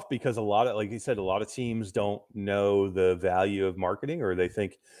 it's tough because a lot of, like you said, a lot of teams don't know the value of marketing, or they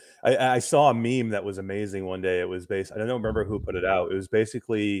think. I saw a meme that was amazing one day. It was based, I don't remember who put it out. It was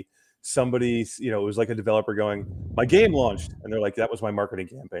basically somebody's, you know, it was like a developer going, "My game launched," and they're like, "That was my marketing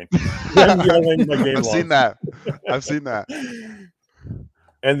campaign." Yelling, "My game I've seen that. I've seen that.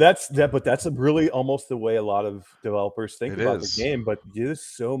 And that's really almost the way a lot of developers think about the game. But there's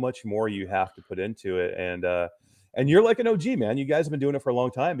so much more you have to put into it, and you're like an OG, man. You guys have been doing it for a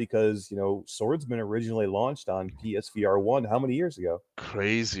long time, because, you know, Swordsman originally launched on PSVR 1 how many years ago?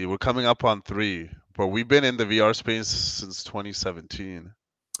 Crazy. We're coming up on 3, but we've been in the VR space since 2017.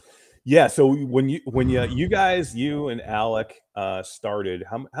 Yeah. So when you guys, you and Alec started,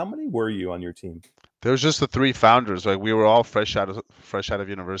 how many were you on your team? There was just the 3 founders. Like, we were all fresh out of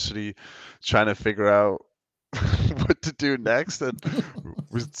university, trying to figure out what to do next, and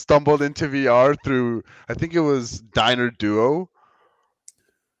we stumbled into VR through, I think it was Diner Duo,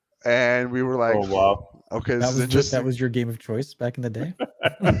 and we were like, "Oh wow, okay, this is interesting." That was your game of choice back in the day.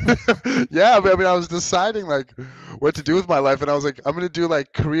 Yeah, I mean, I was deciding like what to do with my life, and I was like, I'm gonna do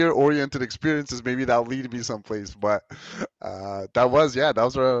like career-oriented experiences. Maybe that'll lead me someplace. But that was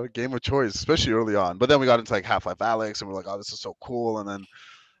our game of choice, especially early on. But then we got into like Half-Life Alyx, and we're like, oh, this is so cool. And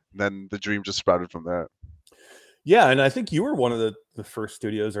then the dream just sprouted from there. Yeah, and I think you were one of the first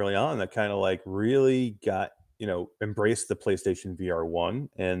studios early on that kind of like really got, you know, embraced the PlayStation VR 1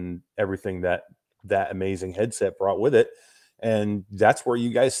 and everything that amazing headset brought with it. And that's where you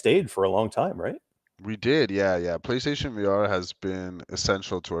guys stayed for a long time, right? We did, yeah. PlayStation VR has been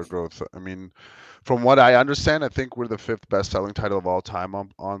essential to our growth. I mean, from what I understand, I think we're the 5th best-selling title of all time on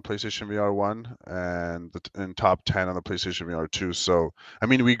PlayStation VR 1, and in top 10 on the PlayStation VR 2. So, I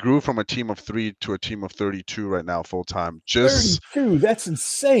mean, we grew from a team of 3 to a team of 32 right now, full-time. 32? That's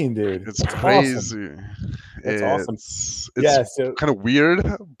insane, dude. It's crazy. Awesome. That's awesome. It's kind of weird,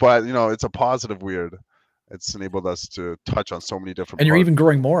 but, you know, it's a positive weird. It's enabled us to touch on so many different. And you're even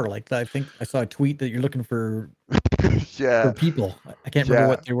growing more. Like, I think I saw a tweet that you're looking for for people. I can't remember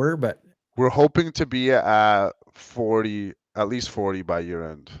what they were, but we're hoping to be at 40, at least 40 by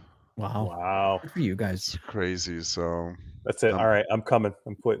year end. Wow. Good for you guys. It's crazy. So that's it. All right, I'm coming.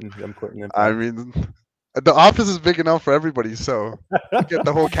 I'm quitting. Impact. I mean, the office is big enough for everybody, so get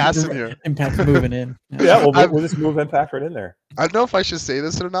the whole cast in here. Impact's moving in. Yeah, we'll just move Impact right in there. I don't know if I should say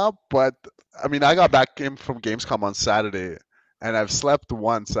this or not, but I mean, I got back in from Gamescom on Saturday, and I've slept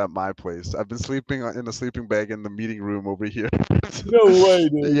once at my place. I've been sleeping in a sleeping bag in the meeting room over here. No way,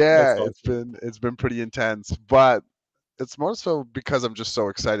 dude. Yeah, it's been pretty intense, but it's more so because I'm just so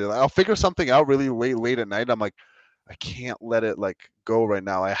excited. I'll figure something out really late at night. I'm like, I can't let it like go right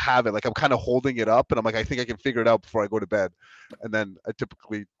now. I have it. Like, I'm kind of holding it up, and I'm like, I think I can figure it out before I go to bed. And then I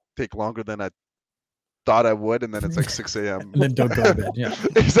typically take longer than I thought I would, and then it's like 6 a.m. And then don't go to bed. Yeah.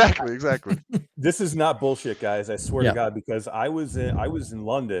 Exactly. This is not bullshit, guys. I swear to God, because I was in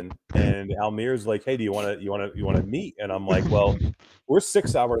London, and Almir's like, "Hey, do you want to meet?" And I'm like, "Well, we're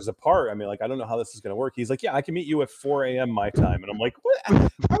 6 hours apart. I mean, like, I don't know how this is going to work." He's like, "Yeah, I can meet you at 4 a.m. my time." And I'm like, "What? How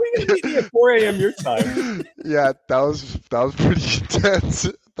are we going to meet me at 4 a.m. your time?" Yeah, that was pretty intense.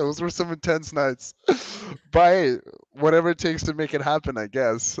 Those were some intense nights. But hey, whatever it takes to make it happen, I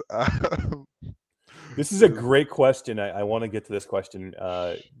guess. This is a great question. I want to get to this question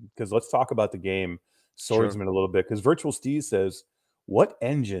because let's talk about the game Swordsman a little bit. Because Virtual Steve says, "What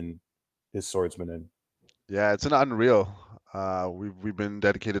engine is Swordsman in?" Yeah, it's an Unreal. We've been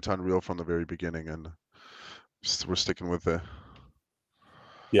dedicated to Unreal from the very beginning, and we're sticking with it.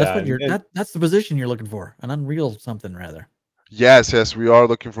 Yeah, that's what you're. That's the position you're looking for. An Unreal something rather. Yes, we are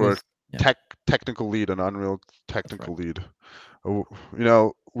looking for a technical lead, an Unreal technical lead. You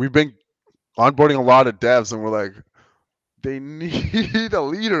know, we've been onboarding a lot of devs, and we're like, they need a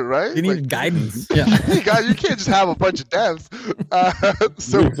leader, right? They need guidance. Yeah, you can't just have a bunch of devs.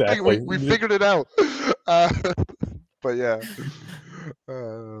 So we figured it out. But yeah,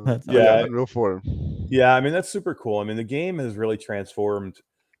 Unreal 4. Yeah, I mean that's super cool. I mean the game has really transformed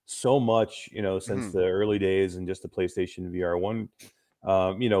so much, you know, since the early days and just the PlayStation VR 1.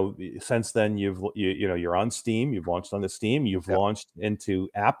 You know, since then you're on Steam. You've launched on the Steam. You've launched into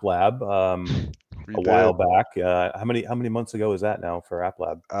App Lab a while back. How many months ago is that now for App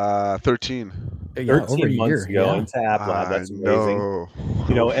Lab? 13. 13 months ago into App Lab. That's amazing.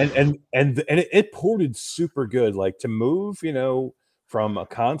 You know, and it ported super good. Like to move, you know, from a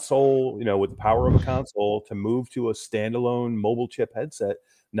console, you know, with the power of a console to move to a standalone mobile chip headset,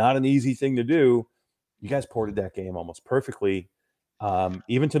 not an easy thing to do. You guys ported that game almost perfectly,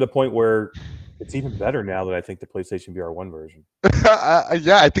 even to the point where it's even better now than I think the PlayStation VR 1 version.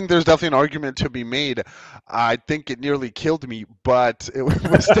 Yeah, I think there's definitely an argument to be made. I think it nearly killed me, but it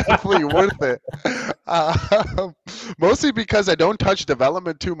was definitely worth it. Mostly because I don't touch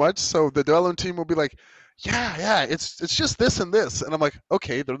development too much, so the development team will be like, yeah, it's just this and this, and I'm like,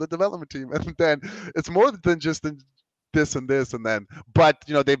 okay, they're the development team, and then it's more than just this and this, and then, but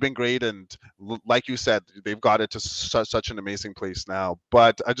you know, they've been great, and like you said, they've got it to such an amazing place now.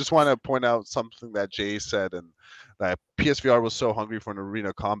 But I just want to point out something that Jay said, and that PSVR was so hungry for an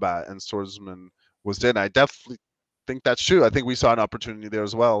arena combat, and Swordsman was in. I definitely think that's true. I think we saw an opportunity there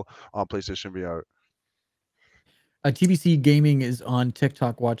as well on PlayStation VR. TBC Gaming is on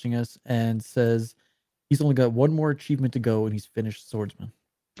TikTok watching us and says he's only got one more achievement to go and he's finished Swordsman.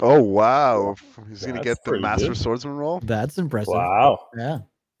 Oh wow! He's gonna get the Master Swordsman role. That's impressive. Wow! Yeah,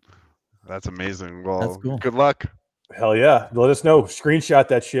 that's amazing. Well, that's cool. Good luck. Hell yeah! Let us know. Screenshot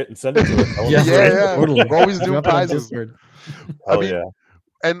that shit and send it to us. Yeah. Totally. We're always doing prizes. I mean,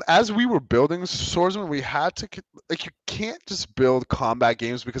 and as we were building Swordsman, we had to, like, you can't just build combat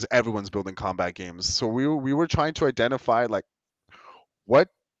games because everyone's building combat games. So we were trying to identify, like, what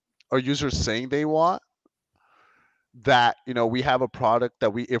are users saying they want, that, you know, we have a product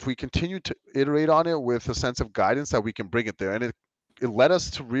that if we continue to iterate on it with a sense of guidance, that we can bring it there. And it led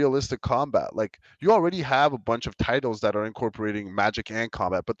us to realistic combat. Like, you already have a bunch of titles that are incorporating magic and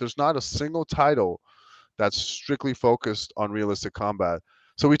combat, but there's not a single title that's strictly focused on realistic combat.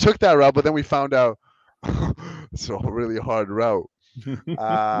 So we took that route, but then we found out it's a really hard route.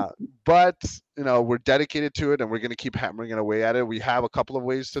 But you know, we're dedicated to it, and we're going to keep hammering it away at it. We have a couple of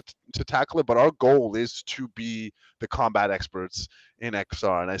ways to tackle it, but our goal is to be the combat experts in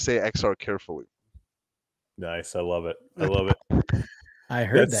XR, and I say XR carefully. Nice. I love it. I love it. I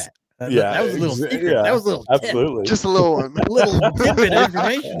heard that. Yeah, that was a little secret. Yeah, that was a little absolutely tip. Just a little tidbit of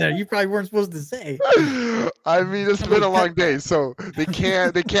information there you probably weren't supposed to say. I mean, it's been a long day, so they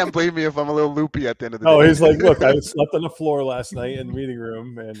can't blame me if I'm a little loopy at the end of the day. Oh, he's like, look, I slept on the floor last night in the meeting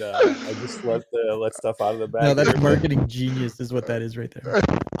room, and I just let stuff out of the bag. No, that's marketing genius, is what that is right there.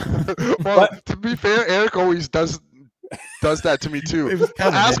 Well, to be fair, Eric always does that to me too.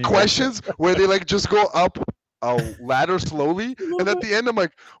 Ask questions where they like just go up a ladder slowly, and at the end I'm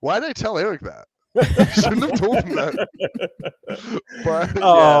like, why did I tell Eric that? I shouldn't have told him that.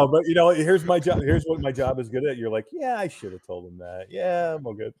 But you know, here's my job. Here's what my job is good at. You're like, yeah, I should have told him that. Yeah, I'm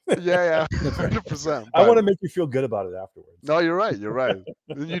all good. Yeah, 100%. I want to make you feel good about it afterwards. No, you're right.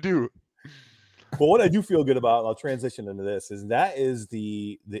 You do. But what I do feel good about, and I'll transition into this, is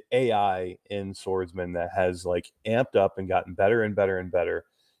the AI in Swordsman that has like amped up and gotten better and better and better.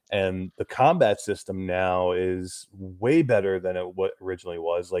 And the combat system now is way better than what originally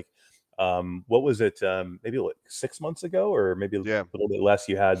was. Like, what was it? Maybe like 6 months ago, or maybe a little bit less.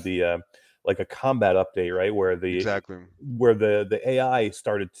 You had the like a combat update, right? Where the AI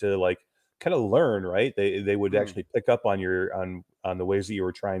started to like kind of learn, right? They would actually pick up on on the ways that you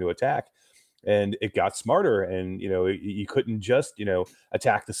were trying to attack, and it got smarter. And you know, you couldn't just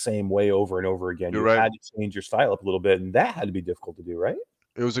attack the same way over and over again. You had to change your style up a little bit, and that had to be difficult to do, right?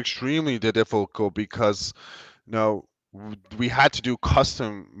 It was extremely difficult because, we had to do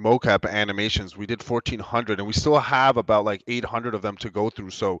custom mocap animations. We did 1,400, and we still have about like 800 of them to go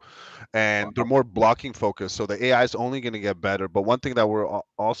through. So, and they're more blocking focused. So the AI is only going to get better. But one thing that we're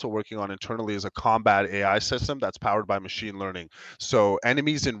also working on internally is a combat AI system that's powered by machine learning. So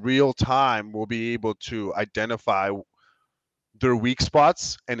enemies in real time will be able to identify their weak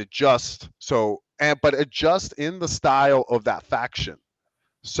spots and adjust. But adjust in the style of that faction.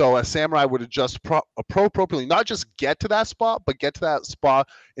 So a samurai would adjust appropriately, not just get to that spot, but get to that spot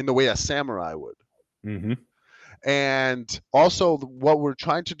in the way a samurai would. Mm-hmm. And also, what we're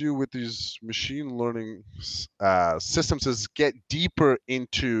trying to do with these machine learning systems is get deeper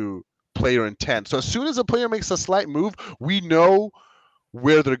into player intent. So as soon as a player makes a slight move, we know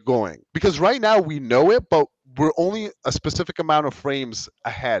where they're going. Because right now we know it, but we're only a specific amount of frames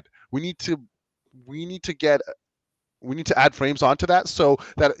ahead. We need to add frames onto that, so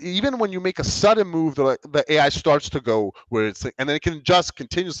that even when you make a sudden move, the AI starts to go where it's, and then it can adjust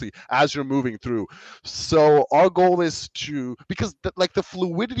continuously as you're moving through. So our goal is to, because the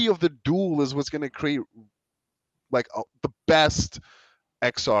fluidity of the duel is what's going to create like the best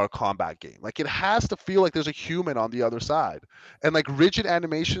XR combat game. Like, it has to feel like there's a human on the other side, and like rigid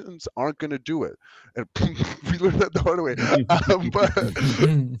animations aren't going to do it. And we learned that the hard way.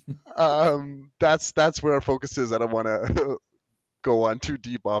 That's where our focus is. I don't want to go on too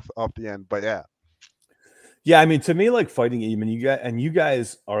deep off the end, but yeah. I mean, to me, like fighting, even you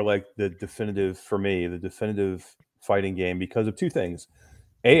guys are like the definitive fighting game because of two things.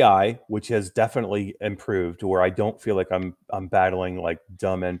 AI, which has definitely improved, where I don't feel like I'm battling like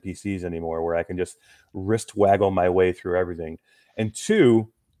dumb NPCs anymore, where I can just wrist waggle my way through everything. And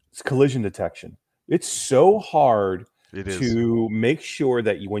two, it's collision detection. It's so hard to make sure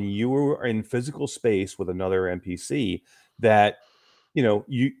that when you are in physical space with another NPC, that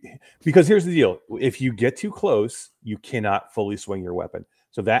because here's the deal: if you get too close, you cannot fully swing your weapon.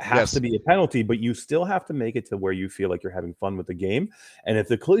 So that has to be a penalty, but you still have to make it to where you feel like you're having fun with the game. And if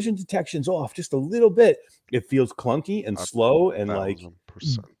the collision detection's off just a little bit, it feels clunky and slow and 1,000%.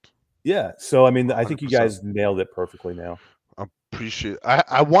 Yeah. So I mean, 100%. I think you 100%. guys nailed it perfectly now. Appreciate.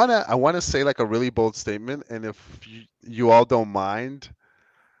 I wanna say like a really bold statement, and if you all don't mind,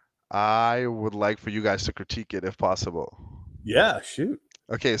 I would like for you guys to critique it if possible. Yeah, shoot.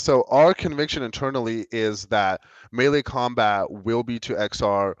 Okay, so our conviction internally is that melee combat will be to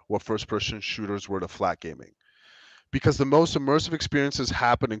XR what first-person shooters were to flat gaming, because the most immersive experiences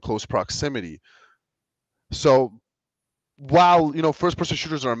happen in close proximity. So while first-person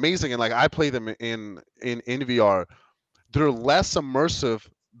shooters are amazing, and like I play them in VR, they're less immersive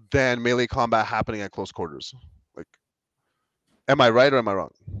than melee combat happening at close quarters. Like, am I right or am I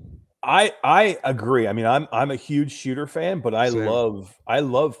wrong? I agree. I mean, I'm a huge shooter fan, but I love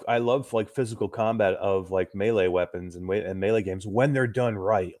like physical combat of like melee weapons and melee games when they're done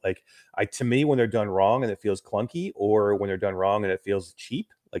right. Like, to me, when they're done wrong and it feels clunky, or when they're done wrong and it feels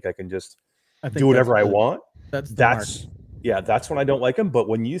cheap, like I can just do whatever I want. That's when I don't like them. But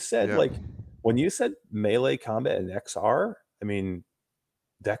when you said when you said melee combat and XR, I mean,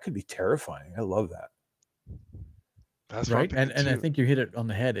 that could be terrifying. I love that. That's right. And I think you hit it on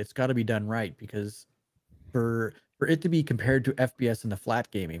the head. It's got to be done right, because for it to be compared to FPS in the flat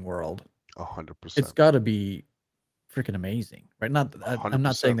gaming world, 100%, it's got to be freaking amazing, right? I'm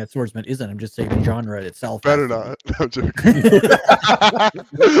not saying that Swordsman isn't. I'm just saying the genre itself. Better not. I'm joking.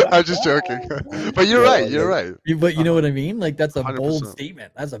 I'm just joking. But you're right. You're right. But you know what I mean? Like, that's a 100%. Bold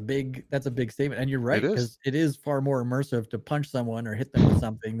statement. That's a big statement. And you're right, because it is far more immersive to punch someone or hit them with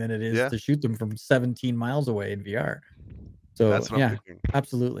something than it is to shoot them from 17 miles away in VR. So that's what I'm thinking.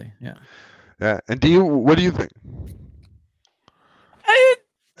 Absolutely. Yeah. Yeah. And what do you think?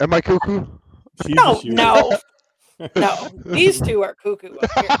 Am I cuckoo? No. No, these two are cuckoo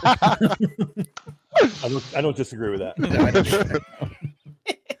up here. I don't disagree with that.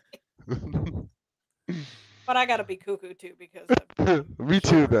 But I gotta be cuckoo too, because me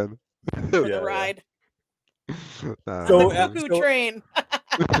too then. For the ride. So the cuckoo train.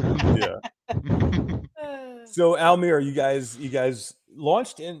 So Almir, you guys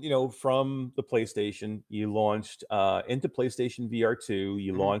launched in from the PlayStation. You launched into PlayStation VR 2.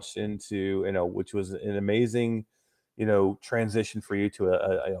 You launched into which was an amazing transition for you to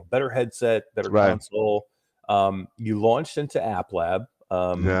a better headset, better console. You launched into App Lab,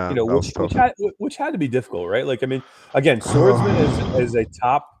 which had to be difficult, right? Like, I mean, again, Swordsman is a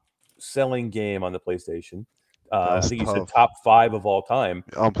top selling game on the PlayStation. I think you said top 5 of all time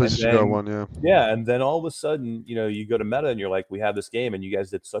on PlayStation VR 1. Yeah, and then all of a sudden, you go to Meta and you're like, we have this game, and you guys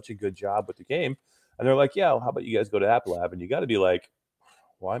did such a good job with the game, and they're like, yeah, well, how about you guys go to App Lab? And you got to be like,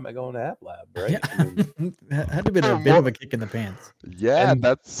 why am I going to App Lab, right? Yeah. I mean, Had to be a bit of a kick in the pants. Yeah, And-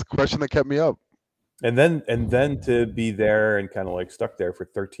 that's the question that kept me up. and then to be there and kind of like stuck there for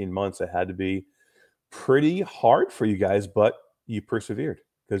 13 months, it had to be pretty hard for you guys, but you persevered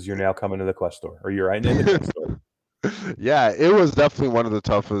because you're now coming to the Quest store, or you're right in the Quest store. Yeah, it was definitely one of the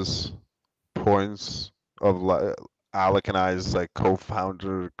toughest points of Alec and I's like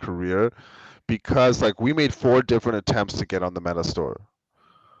co-founder career, because like we made 4 different attempts to get on the Meta store,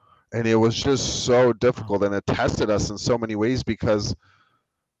 and it was just so difficult, and it tested us in so many ways, because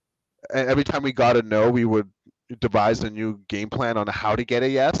every time we got a no, we would devise a new game plan on how to get a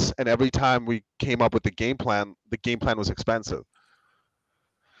yes, and every time we came up with the game plan was expensive.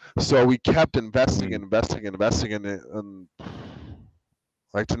 So we kept investing in it, and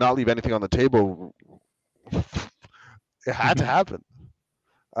like to not leave anything on the table. It had to happen.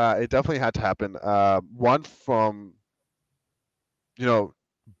 It definitely had to happen. One from,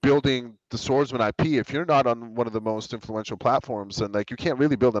 building the Swordsman IP. If you're not on one of the most influential platforms, then like you can't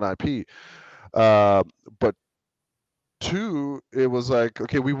really build an IP. But 2, it was like,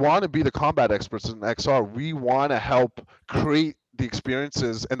 okay, we want to be the combat experts in XR. We want to help create the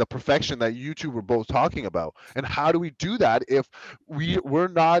experiences and the perfection that you two were both talking about. And how do we do that if we're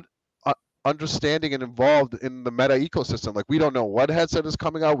not understanding and involved in the Meta ecosystem? Like, we don't know what headset is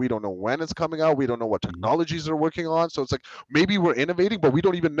coming out, we don't know when it's coming out, we don't know what technologies they're working on. So it's like, maybe we're innovating, but we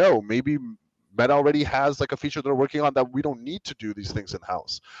don't even know. Maybe Meta already has like a feature they're working on that we don't need to do these things in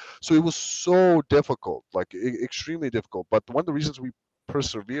house. So it was so difficult, like extremely difficult. But one of the reasons we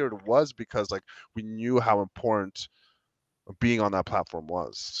persevered was because like we knew how important being on that platform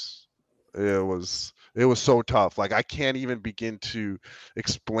was. It was so tough. Like, I can't even begin to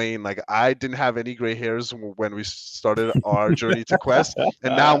explain. Like, I didn't have any gray hairs when we started our journey to Quest,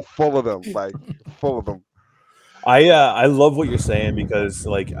 and now I'm full of them. Like, full of them. I love what you're saying, because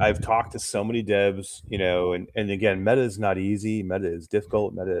like I've talked to so many devs, and again, Meta is not easy. Meta is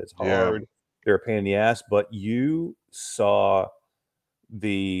difficult. Meta is hard. Yeah. They're a pain in the ass, but you saw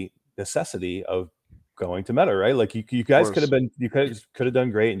the necessity of going to Meta, right? Like you guys could have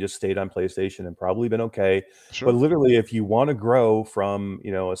done great and just stayed on PlayStation and probably been okay. Sure. But literally, if you want to grow from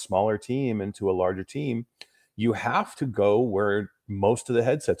a smaller team into a larger team, you have to go where most of the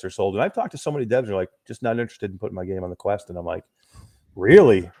headsets are sold. And I've talked to so many devs who are like, just not interested in putting my game on the Quest. And I'm like,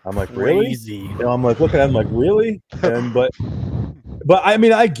 really? I'm like, really? Crazy. I'm like, looking at them like, really? And but I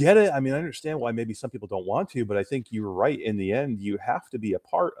mean, I get it. I mean, I understand why maybe some people don't want to, but I think you're right. In the end, you have to be a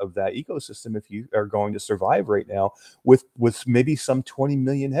part of that ecosystem if you are going to survive right now with maybe some 20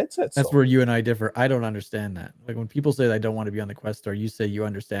 million headsets. That's where you and I differ. I don't understand that. Like, when people say I don't want to be on the Quest store, you say you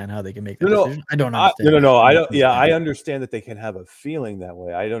understand how they can make that decision. I don't understand. No. I don't. Yeah, I understand that they can have a feeling that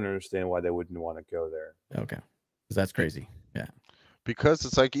way. I don't understand why they wouldn't want to go there. Okay, because that's crazy. Yeah, because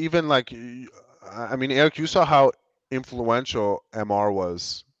it's like, even like, I mean, Eric, you saw how influential MR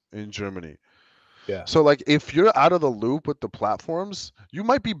was in Germany. Yeah. So like, if you're out of the loop with the platforms, you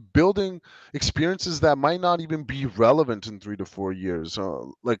might be building experiences that might not even be relevant in 3 to 4 years.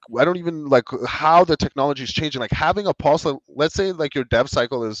 Like, I don't even like how the technology is changing. Like, having a pulse, let's say like your dev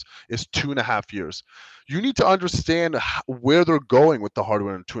cycle is 2.5 years. You need to understand where they're going with the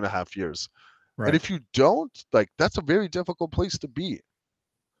hardware in 2.5 years. Right. And if you don't, like, that's a very difficult place to be.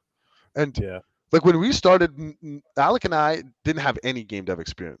 And yeah. Like, when we started, Alec and I didn't have any game dev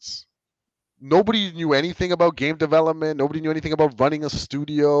experience. Nobody knew anything about game development. Nobody knew anything about running a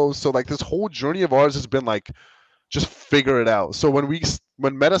studio. So like, this whole journey of ours has been like, just figure it out. So when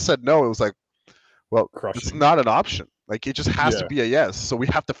Meta said no, it was like, well, it's not an option. Like, it just has to be a yes. So we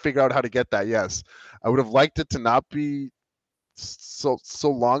have to figure out how to get that yes. I would have liked it to not be so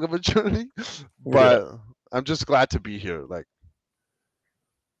long of a journey, but I'm just glad to be here. Like,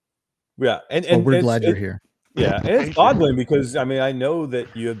 yeah, and we're glad you're here. Yeah, and it's boggling because I mean, I know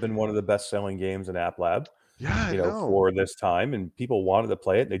that you have been one of the best-selling games in App Lab. Yeah, I know. For this time, and people wanted to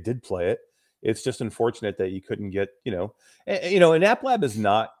play it. They did play it. It's just unfortunate that you couldn't get, and App Lab is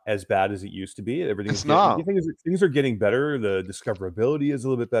not as bad as it used to be. Everything's not. Things are getting better. The discoverability is a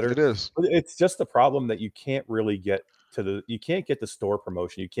little bit better. It is. But it's just the problem that you can't really get you can't get the store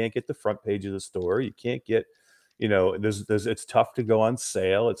promotion. You can't get the front page of the store. You can't get. It's tough to go on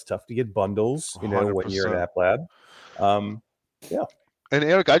sale. It's tough to get bundles, 100%. When you're in App Lab. Yeah. And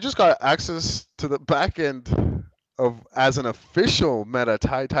Eric, I just got access to the back end as an official Meta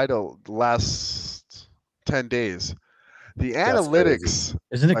title the last 10 days. The analytics.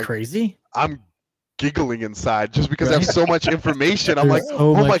 Isn't it crazy? I'm giggling inside just because I have so much information. I'm like,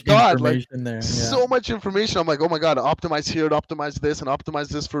 oh my God, like so much information. I'm like, oh my God, optimize here, optimize this, and optimize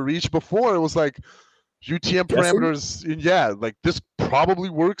this for reach. Before it was like, UTM Guessing? parameters. And yeah, like this probably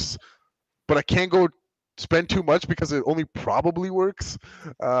works, but I can't go spend too much because it only probably works.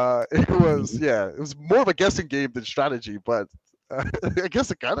 It was it was more of a guessing game than strategy, but I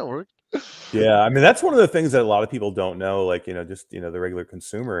guess it kind of worked. Yeah, I mean that's one of the things that a lot of people don't know. Like just the regular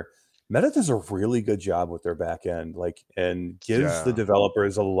consumer. Meta does a really good job with their back end, like, and gives the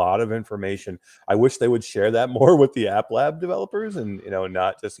developers a lot of information. I wish they would share that more with the App Lab developers, and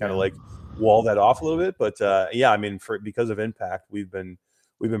not just kind of like wall that off a little bit. But yeah, I mean, because of Impact, we've been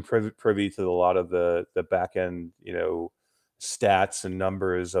privy to a lot of the back end, stats and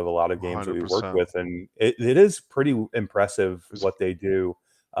numbers of a lot of games that we work 100%. with, and it is pretty impressive what they do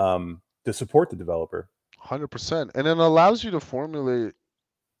to support the developer. 100%, and it allows you to formulate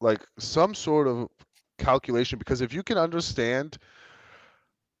like some sort of calculation, because if you can understand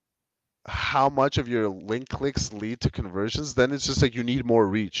how much of your link clicks lead to conversions, then it's just like you need more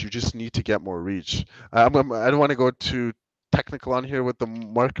reach. You just need to get more reach. I don't want to go too technical on here with the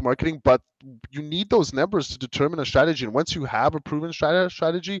marketing, but you need those numbers to determine a strategy. And once you have a proven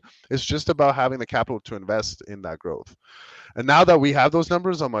strategy, it's just about having the capital to invest in that growth. And now that we have those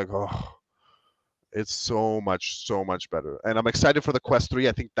numbers, I'm like, oh, it's so much better. And I'm excited for the Quest 3.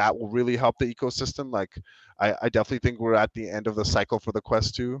 I think that will really help the ecosystem. Like, I definitely think we're at the end of the cycle for the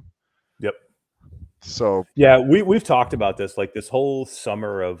Quest 2. Yep. So yeah, we've talked about this. Like this whole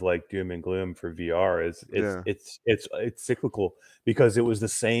summer of like doom and gloom for VR is it's cyclical, because it was the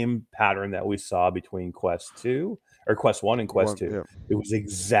same pattern that we saw between Quest 2 or Quest 1 and Quest 2. Yeah. It was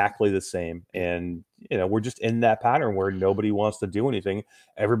exactly the same, and we're just in that pattern where nobody wants to do anything.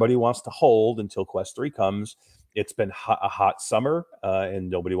 Everybody wants to hold until Quest 3 comes. It's been a hot summer, and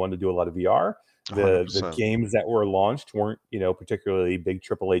nobody wanted to do a lot of VR. The games that were launched weren't particularly big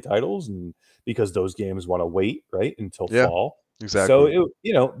AAA titles, and because those games want to wait right until fall. Exactly.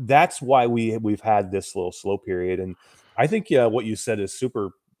 So that's why we've had this little slow period. And I think what you said is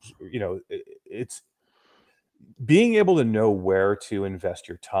super. It's being able to know where to invest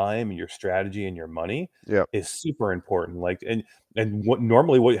your time and your strategy and your money is super important. Like and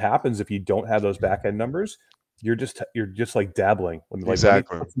what happens if you don't have those back end numbers? You're just like dabbling. Like, let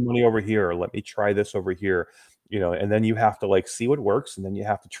me put some money over here, or let me try this over here, and then you have to like see what works, and then you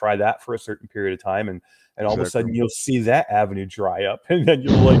have to try that for a certain period of time, and all of a sudden you'll see that avenue dry up, and then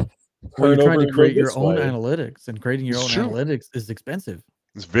you'll like you're trying to create your own analytics, and creating your own analytics is expensive.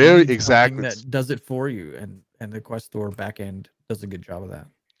 It's very exactly that does it for you, and the Quest Store backend does a good job of that.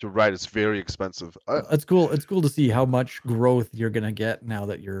 You're right. It's very expensive. It's cool. It's cool to see how much growth you're gonna get now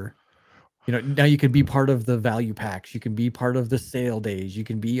that you're. Now you can be part of the value packs. You can be part of the sale days. You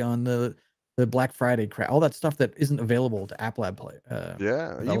can be on the Black Friday crap. All that stuff that isn't available to App Lab play.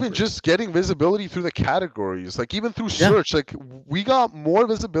 Even just getting visibility through the categories, like even through search. Like we got more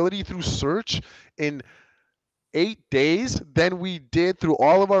visibility through search in 8 days than we did through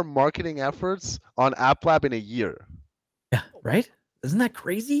all of our marketing efforts on App Lab in a year. Yeah, right? Isn't that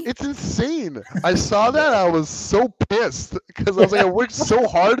crazy? It's insane. I saw that. I was so pissed because I was like, I worked so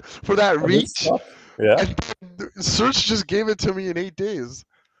hard for that reach. Yeah. And search just gave it to me in 8 days.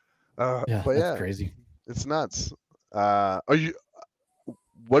 That's crazy. It's nuts. What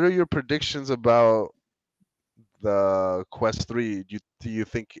are your predictions about the Quest 3? Do you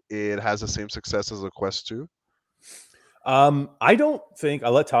think it has the same success as the Quest 2? I don't think.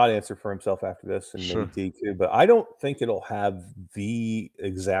 I'll let Todd answer for himself after this, and maybe D too. But I don't think it'll have the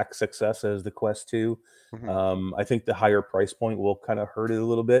exact success as the Quest 2. I think the higher price point will kind of hurt it a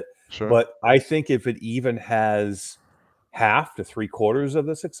little bit. But I think if it even has half to 3/4 of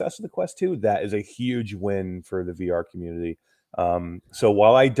the success of the Quest 2, that is a huge win for the VR community. So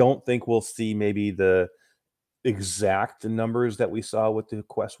while I don't think we'll see maybe the exact numbers that we saw with the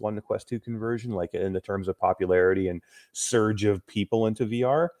Quest 1 to Quest 2 conversion, like in the terms of popularity and surge of people into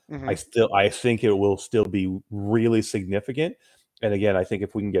VR, I think it will still be really significant. And again, I think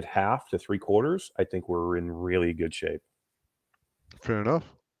if we can get half to 3/4, I think we're in really good shape. Fair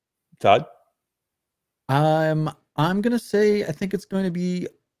enough. Todd? I'm gonna say I think it's going to be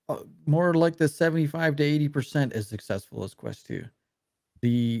more like the 75 to 80% as successful as Quest 2.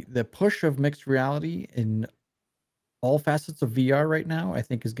 The push of mixed reality in all facets of VR right now, I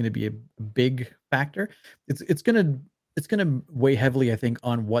think, is going to be a big factor. It's going to weigh heavily, I think,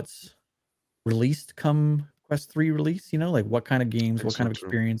 on what's released come Quest 3 release. Like what kind of games, what kind of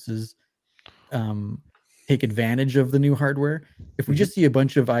experiences take advantage of the new hardware. If we just see a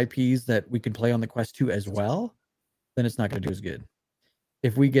bunch of IPs that we can play on the Quest 2 as well, then it's not going to do as good.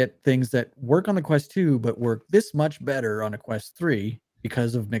 If we get things that work on the Quest 2 but work this much better on a Quest 3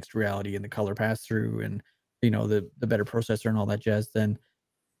 because of mixed reality and the color pass through and the better processor and all that jazz, then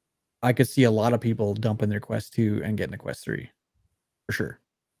I could see a lot of people dumping their Quest 2 and getting a Quest 3 for sure.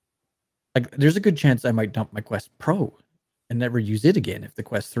 Like, there's a good chance I might dump my Quest Pro and never use it again if the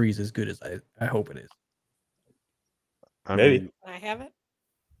Quest 3 is as good as I hope it is. Maybe. Can I have it?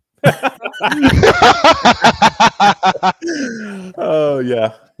 Oh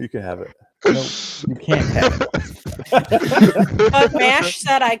yeah, you can have it. No, you can't have it. But Mash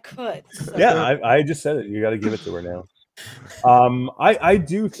said I could. So. Yeah, I just said it. You got to give it to her now. I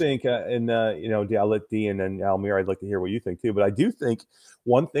do think, and you know, I'll let D and then Almir, I'd like to hear what you think too. But I do think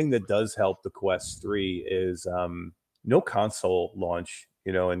one thing that does help the Quest 3 is no console launch.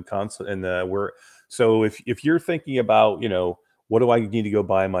 You know, and console, and we're so if you're thinking about, you know, what do I need to go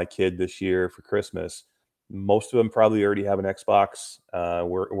buy my kid this year for Christmas? Most of them probably already have an Xbox.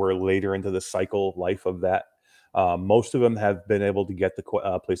 We're later into the cycle life of that. Most of them have been able to get the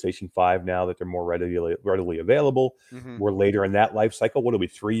PlayStation 5 now that they're more readily available. Mm-hmm. We're later in that life cycle. What are we,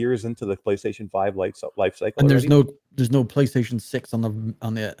 3 years into the PlayStation 5 life cycle? And already? there's no PlayStation 6 on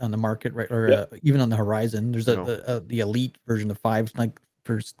the market, right? Or even on the horizon. There's the Elite version of 5 like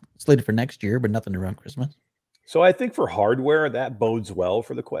slated for next year, but nothing around Christmas. So I think for hardware, that bodes well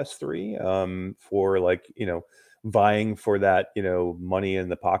for the Quest 3, for, like, you know, vying for that, you know, money in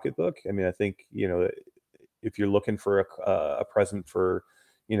the pocketbook. I mean, I think, you know, if you're looking for a present for,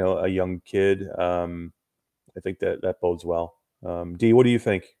 you know, a young kid, I think that bodes well. D, what do you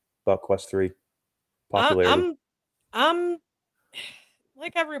think about Quest 3 popularity? I'm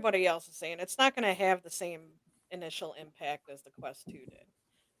like everybody else is saying, it's not going to have the same initial impact as the Quest 2 did.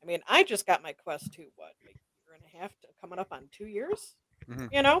 I mean, I just got my Quest 2, what, like a year and a half, coming up on 2 years,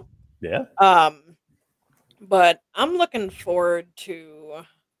 you know? Yeah. But I'm looking forward to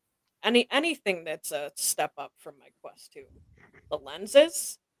anything that's a step up from my Quest 2. The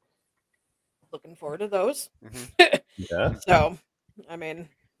lenses, looking forward to those. Yeah. So, I mean,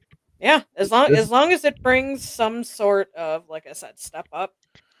 yeah, as long as it brings some sort of, like I said, step up,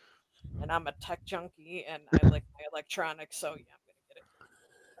 and I'm a tech junkie and I like my electronics, so yeah, I'm gonna get it.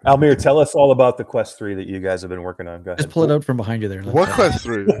 Almir, tell us all about the Quest 3 that you guys have been working on. Go ahead. Just pull it out from behind you there. What Quest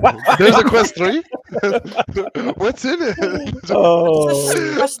 3? There's a Quest 3? What's in it?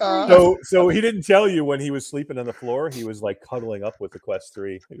 Oh, so he didn't tell you when he was sleeping on the floor. He was like cuddling up with the Quest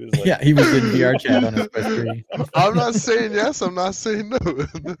 3. He was like, yeah, he was in VR chat on his Quest 3. I'm not saying yes. I'm not saying no.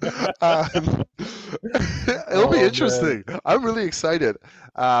 It'll be interesting. Man. I'm really excited.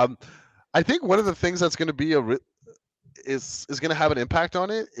 I think one of the things that's going to be is going to have an impact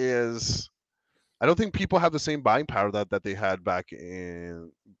on it is I don't think people have the same buying power that they had back in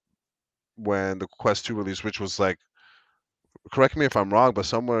when the Quest 2 released, which was like, correct me if I'm wrong, but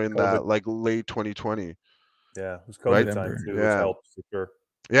somewhere in that like late 2020. Yeah, it was COVID time too. Yeah, helped for sure.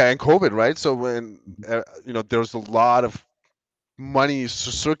 Yeah, and COVID, right? So when you know, there was a lot of money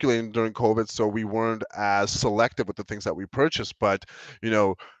circulating during COVID, so we weren't as selective with the things that we purchased. But you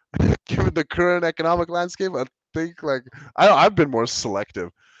know, given the current economic landscape, I think like I've been more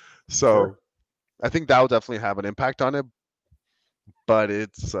selective. So I think that will definitely have an impact on it. But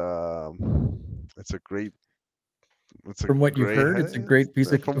it's a great. From what you've heard, it's a great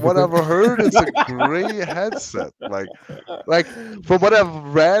piece of. From what I've heard, it's a great headset. Like from what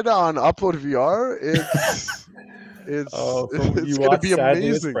I've read on Upload VR, it's gonna be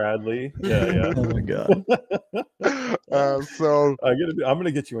amazing. Bradley. Yeah. Oh my god. So I'm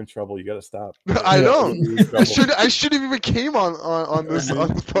gonna get you in trouble. You gotta stop. I know. I should have even came on this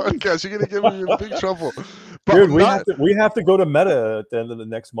podcast. You're gonna get me in big trouble. But dude, we have to go to Meta at the end of the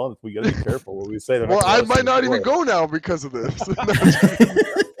next month. We gotta be careful what we say. Well, I might not even go now because of this.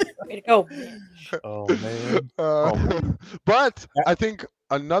 Way to go. Oh man. But I think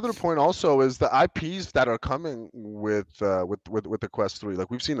another point also is the IPs that are coming with the Quest 3.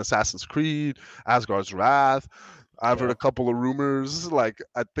 Like we've seen Assassin's Creed, Asgard's Wrath. I've heard a couple of rumors. Like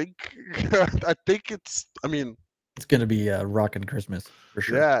I think it's. I mean, it's gonna be a rockin' Christmas for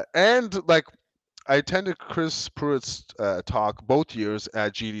sure. Yeah, and like I attended Chris Pruitt's talk both years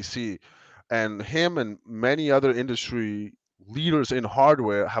at GDC, and him and many other industry leaders in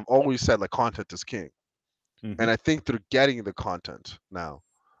hardware have always said like content is king. And I think they're getting the content now.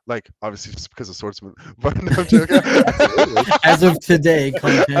 Like obviously just because of Swordsman, but no, I'm joking. As of today,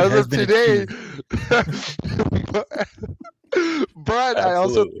 content as has of been today. But I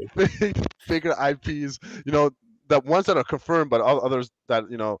also think bigger IPs, you know, the ones that are confirmed, but others that,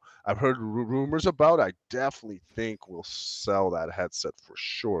 you know, I've heard rumors about, I definitely think will sell that headset for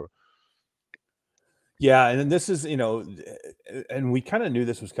sure. Yeah, and this is, you know, and we kind of knew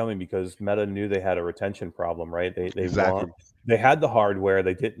this was coming because Meta knew they had a retention problem, right? They had the hardware.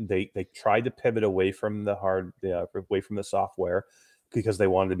 They tried to pivot away from the software, because they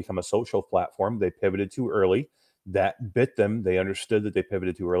wanted to become a social platform. They pivoted too early. That bit them. They understood that they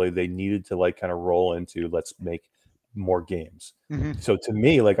pivoted too early. They needed to like kind of roll into let's make more games. So to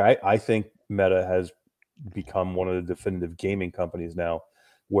me, like I think Meta has become one of the definitive gaming companies now,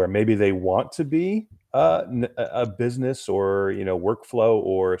 where maybe they want to be a business or workflow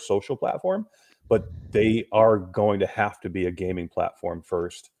or social platform, but they are going to have to be a gaming platform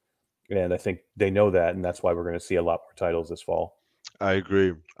first. And I think they know that, and that's why we're going to see a lot more titles this fall. I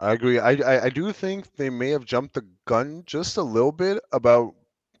agree. I do think they may have jumped the gun just a little bit about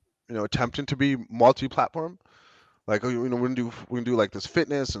attempting to be multi-platform. Like, we're gonna do like this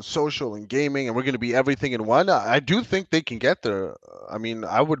fitness and social and gaming, and we're gonna be everything in one. I do think they can get there. I mean,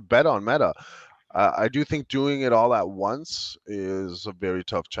 I would bet on Meta. I do think doing it all at once is a very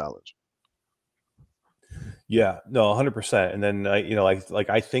tough challenge. Yeah, no, 100%. And then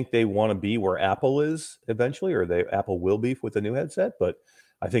I think they want to be where Apple is eventually, or Apple will be with the new headset. But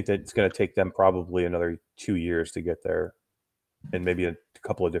I think that it's going to take them probably another 2 years to get there, and maybe a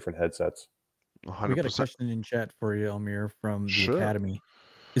couple of different headsets. 100%. We got a question in chat for you, Almir, from the Academy.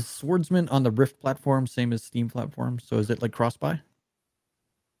 Is Swordsman on the Rift platform same as Steam platform? So is it like cross-buy?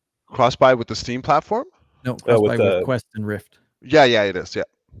 Cross-buy with the Steam platform? No, cross-buy with Quest and Rift. Yeah, it is. Yeah.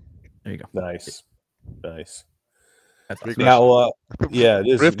 There you go. Nice. That's awesome. Now, yeah, it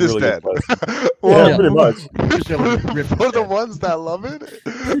is. Rift is really dead. Well, yeah, pretty much. For the ones that love it,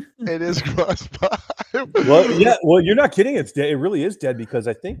 it is cross-buy. Well, you're not kidding. It's dead. It really is dead, because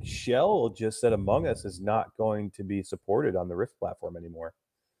I think Shell just said Among Us is not going to be supported on the Rift platform anymore.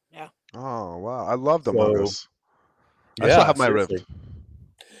 Yeah. Oh wow, I loved Among Us. I Yeah, still have my Rift.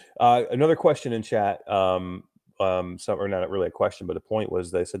 Another question in chat. Or not really a question, but a point was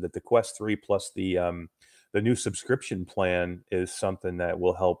they said that the Quest 3 plus the new subscription plan is something that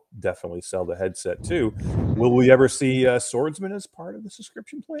will help definitely sell the headset too. Will we ever see Swordsman as part of the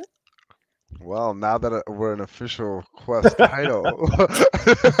subscription plan? Well, now that we're an official Quest title, I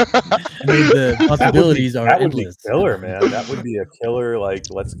mean, the possibilities are endless. That would be killer, man. That would be a killer. Like,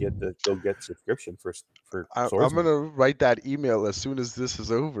 let's go get subscription for Swordsman. I'm gonna write that email as soon as this is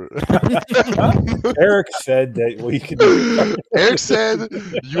over. Eric said that we could. Eric said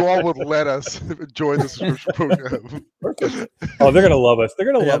you all would let us join the subscription program. Oh, they're gonna love us.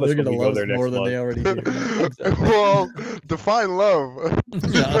 They're gonna love us. They're gonna love us more than they already do. Exactly. Well, define love.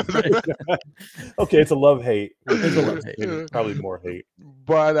 Yeah, right. Okay, it's a love-hate. It's a love-hate. Probably more hate.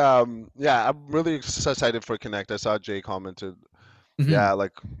 But yeah, I'm really excited for Connect. I saw Jay commented. Yeah,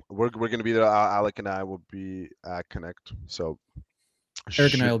 like we're gonna be there. Alec and I will be at Connect. So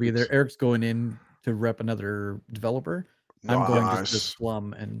Eric and I will be there. Eric's going in to rep another developer. I'm going just to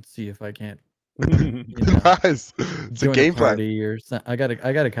slum and see if I can't. Nice. It's a game plan. Or I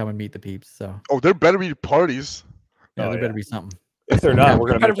gotta come and meet the peeps. So. Oh, there better be parties. Yeah, there better be something. If they're not,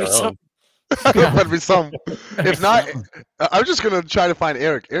 we're gonna make our own. There better be some. If not, I'm just gonna try to find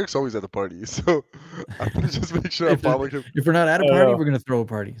Eric. Eric's always at the party, so I'm gonna just make sure I follow him. If we're not at a party, we're gonna throw a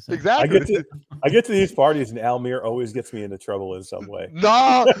party. So. Exactly. I get to these parties, and Almir always gets me into trouble in some way.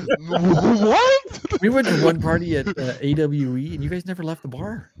 Nah, what? We went to one party at AWE, and you guys never left the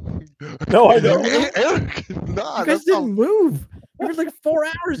bar. No, I don't. Eric, nah, you guys didn't move. It was like 4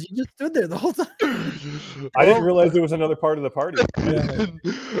 hours. You just stood there the whole time. I didn't realize there was another part of the party.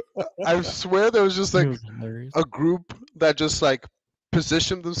 I swear there was just like a group that just like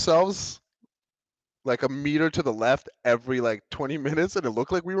positioned themselves like a meter to the left every like 20 minutes, and it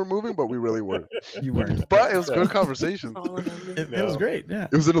looked like we were moving, but we really weren't. You weren't. But it was good conversation. It was great. Yeah.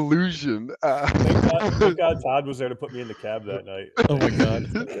 It was an illusion. Thank God Todd was there to put me in the cab that night. Oh my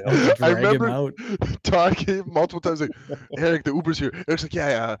God. I remember talking multiple times like, Eric, the Uber's here. Eric's like,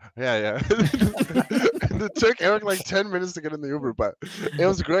 yeah. And it took Eric like 10 minutes to get in the Uber, but it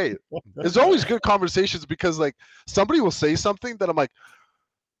was great. It's always good conversations because like somebody will say something that I'm like,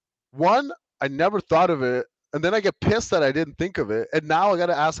 one, I never thought of it, and then I get pissed that I didn't think of it, and now I got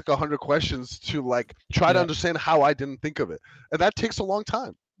to ask like 100 questions to like try to understand how I didn't think of it, and that takes a long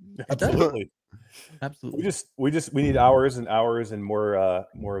time. Absolutely. We need hours and hours and more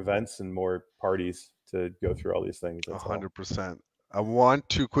events and more parties to go through all these things. 100%. I want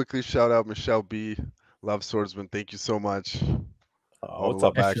to quickly shout out Michelle B. Love Swordsman. Thank you so much. What's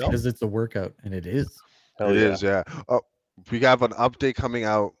up, Michelle? Because it's a workout, and it is. It is, yeah. We have an update coming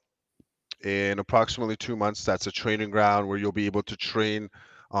out in approximately 2 months. That's a training ground where you'll be able to train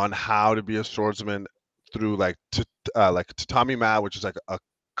on how to be a swordsman through like tatami mat, which is like a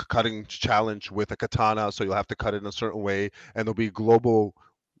cutting challenge with a katana. So you'll have to cut it in a certain way, and there'll be global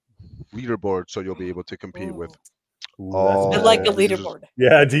leaderboard, so you'll be able to compete with. I like the leaderboard.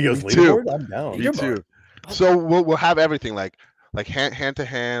 Yeah, Digo's leaderboard. I'm down. Me too. So we'll have everything like like hand to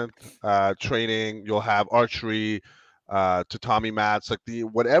hand training. You'll have archery, tatami mats, like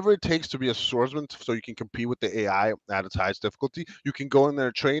whatever it takes to be a swordsman, so you can compete with the AI at its highest difficulty. You can go in there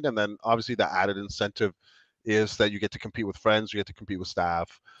and train, and then obviously the added incentive is that you get to compete with friends, you get to compete with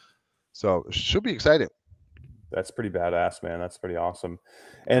staff. So it should be exciting. That's pretty badass, man. That's pretty awesome.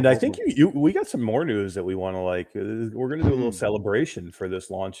 And I think we got some more news that we want to we're going to do a little celebration for this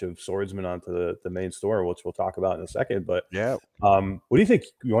launch of Swordsman onto the main store, which we'll talk about in a second. But yeah, what do you think?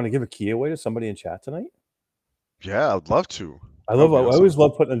 You want to give a key away to somebody in chat tonight? Yeah, I'd love to. I always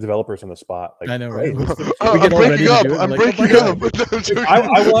love putting the developers on the spot. Like, I know, right? I'm breaking up. I'm breaking up.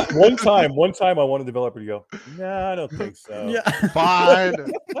 I want one time I want a developer to go, nah, I don't think so. Yeah. Fine.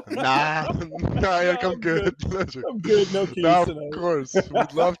 Nah, I'm good. I'm good. No keys no, tonight. Of course.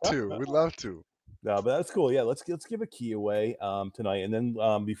 We'd love to. No, but that's cool. Yeah, let's give a key away tonight. And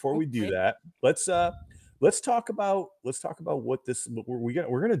then before we do that, let's talk about what this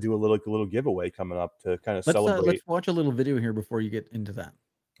we're gonna do a little giveaway coming up to kind of celebrate. Let's watch a little video here before you get into that.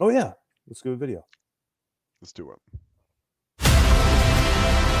 Oh yeah, let's do a video. Let's do it.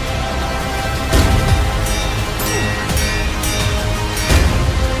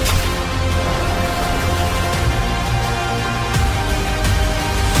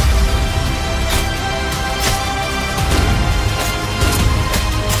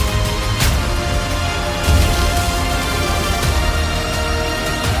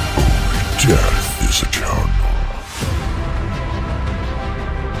 Death is eternal.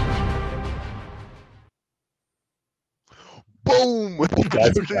 Boom!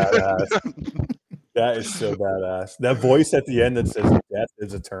 That's badass. That is so badass. That voice at the end that says "Death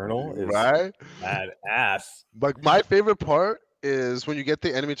is eternal" is right. Badass. Like my favorite part is when you get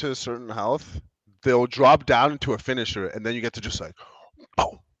the enemy to a certain health, they'll drop down into a finisher, and then you get to just like,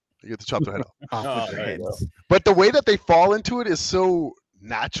 boom! You get to chop their head off. But the way that they fall into it is so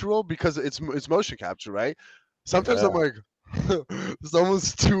natural because it's motion capture, right? Sometimes I'm like, it's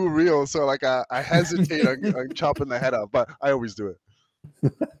almost too real, so like I hesitate on chopping the head off, but I always do it.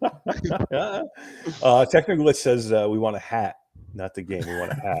 Technical Glitch says we want a hat, not the game. We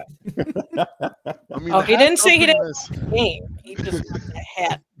want a hat. I mean, he didn't say he didn't want the game. He just wants a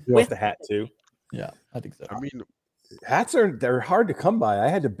hat. You want the hat too? Yeah, I think so. I mean, hats they're hard to come by. I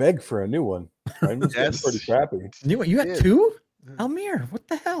had to beg for a new one. Right? It's pretty crappy. You had two? Almir, what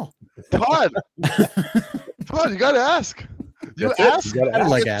the hell? Todd, you gotta ask. You ask.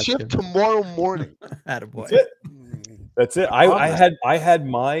 I get shipped tomorrow morning. Attaboy. That's it. I had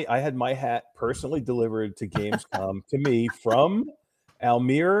my hat personally delivered to GamesCom to me from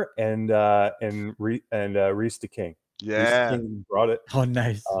Almir and Reese the King. Yeah, Reese King brought it. Oh,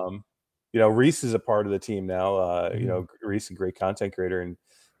 nice. Reese is a part of the team now. Reese, a great content creator, and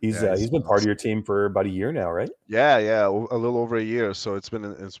he's been part of your team for about a year now, right? Yeah, a little over a year. So it's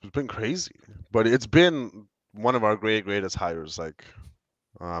been crazy, but it's been one of our greatest hires. Like,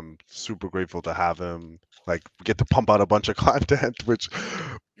 I'm super grateful to have him. Like, get to pump out a bunch of content, which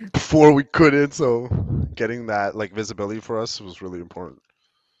before we couldn't. So getting that like visibility for us was really important.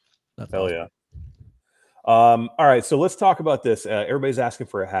 Hell yeah. All right, so let's talk about this. Everybody's asking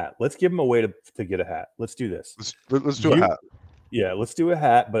for a hat. Let's give them a way to get a hat. Let's do this. Let's do a hat. Yeah, let's do a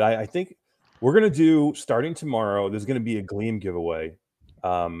hat. But I think we're gonna do, starting tomorrow, there's gonna be a Gleam giveaway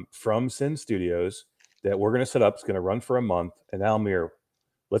from Sinn Studios that we're gonna set up. It's gonna run for a month. And Almir,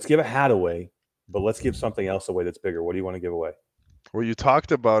 let's give a hat away, but let's give something else away that's bigger. What do you want to give away? Well, you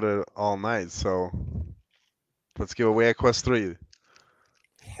talked about it all night, so let's give away a Quest 3.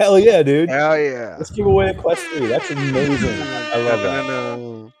 Hell yeah, dude. Hell yeah. Let's give away a Quest 3. That's amazing. I love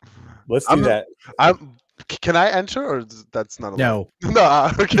that. Let's do that. Can I enter, or that's not allowed? No.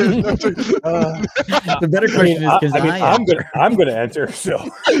 No. Okay. The better question is, because I'm gonna enter. So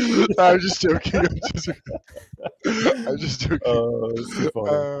I'm just joking.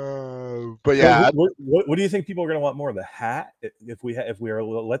 But yeah. So what do you think people are gonna want more? The hat? If we are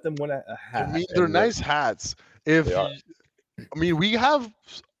let them win a hat. I mean, they're nice hats. We have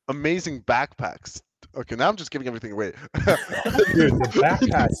amazing backpacks. Okay, now I'm just giving everything away. Dude, the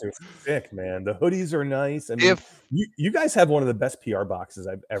backpacks are sick, man. The hoodies are nice. I mean, you guys have one of the best PR boxes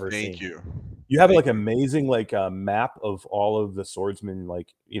I've ever seen. Thank you. You have like amazing map of all of the swordsmen,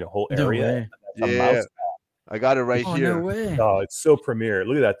 whole area. Yeah, I got it right here. No way. Oh, it's so premiere.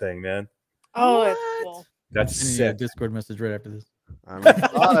 Look at that thing, man. Oh, it's cool. That's sick. Discord message right after this.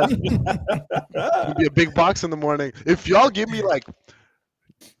 It'll be a big box in the morning. If y'all give me like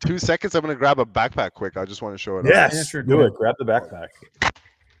 2 seconds, I'm gonna grab a backpack quick. I just want to show it. Yes, yeah, sure, do it. Grab the backpack.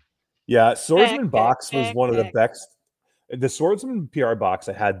 Yeah, Swordsman box was one of the best. The Swordsman PR box.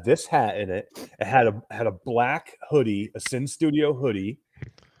 I had this hat in it. It had a black hoodie, a Sinn Studio hoodie.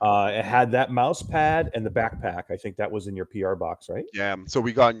 It had that mouse pad and the backpack. I think that was in your PR box, right? Yeah. So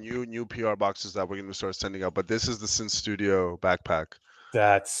we got new PR boxes that we're going to start sending out. But this is the Sinn Studio backpack.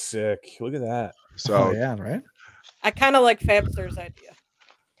 That's sick. Look at that. So yeah, right. I kind of like Fabster's idea.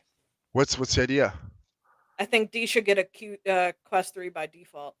 What's the idea? I think D should get a Quest 3 by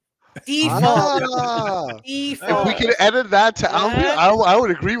default. Default. If we can edit that to Almir, I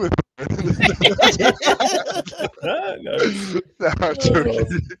would agree with her.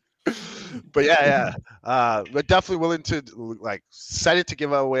 But yeah. But definitely willing to like excited to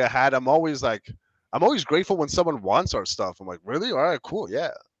give away a hat. I'm always grateful when someone wants our stuff. I'm like, really? All right, cool,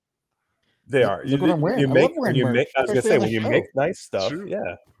 yeah. They are. Look what I'm wearing. I was gonna say when you make nice stuff,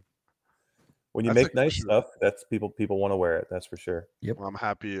 yeah. When you make nice stuff, that's people want to wear it. That's for sure. Yep. Well, I'm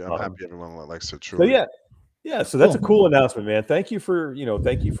happy everyone likes it. True. So yeah. So that's a cool announcement, man. Thank you for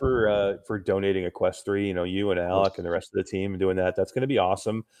donating a Quest 3. You and Alec and the rest of the team doing that. That's going to be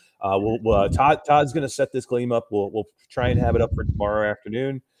awesome. Todd's going to set this game up. We'll try and have it up for tomorrow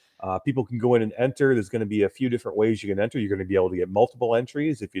afternoon. People can go in and enter. There's going to be a few different ways you can enter. You're going to be able to get multiple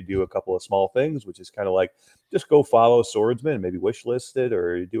entries if you do a couple of small things, which is kind of like just go follow Swordsman and maybe wish list it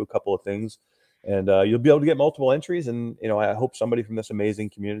or do a couple of things. And you'll be able to get multiple entries. And, I hope somebody from this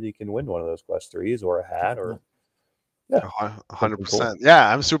amazing community can win one of those Quest 3s or a hat or. Yeah, 100%.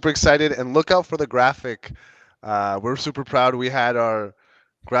 Yeah, I'm super excited. And look out for the graphic. We're super proud. We had our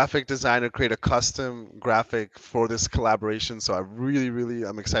graphic designer create a custom graphic for this collaboration. So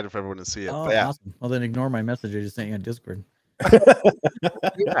I'm excited for everyone to see it. Oh, but yeah. Awesome. Well, then ignore my message I just sent you on Discord.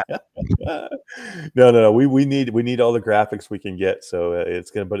 No. We need all the graphics we can get. So it's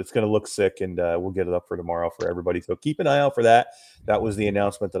gonna look sick, and we'll get it up for tomorrow for everybody. So keep an eye out for that. That was the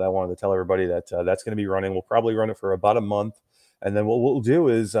announcement that I wanted to tell everybody that that's going to be running. We'll probably run it for about a month, and then what we'll do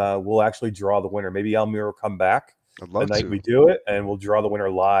is we'll actually draw the winner. Maybe Almir will come back the night we do it, and we'll draw the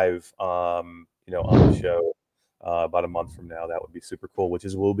winner live. On the show. About a month from now. That would be super cool,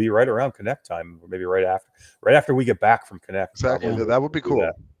 we'll be right around Connect time, or maybe right after we get back from Connect. Exactly. That would be cool.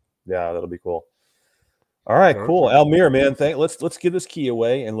 Yeah, that'll be cool. All right, cool. Almir, man, let's give this key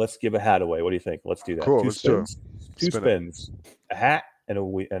away and let's give a hat away. What do you think? Let's do that. Cool. Two spins, a hat and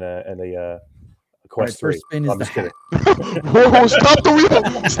a Quest 3. First spin is the hat. Whoa, stop the wheel.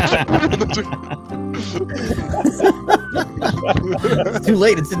 It's too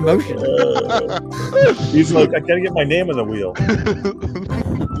late. It's in motion. He's like, I gotta get my name on the wheel.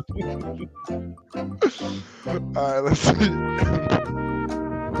 All right, let's see.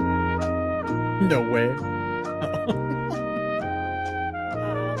 No way.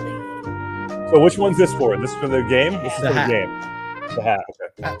 So which one's this for? This is for the game? This is for the game. The hat.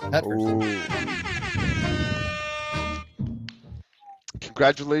 Okay.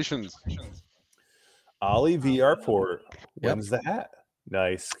 Congratulations. Ollie VR Port wins the hat.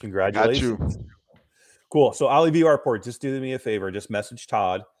 Nice. Congratulations. Cool. So Ollie VR Port, just do me a favor. Just message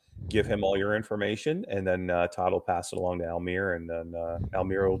Todd. Give him all your information, and then Todd will pass it along to Almir, and then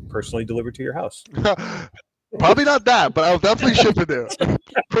Almir will personally deliver to your house. Probably not that, but I'll definitely ship it there.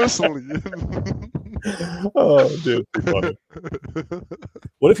 Personally. Oh, dude. Funny.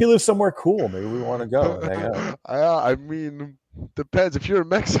 What if you live somewhere cool? Maybe we want to go and hang out. I mean, depends. If you're in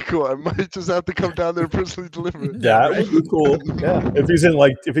Mexico, I might just have to come down there and personally deliver it. That would be cool. Yeah. If he's in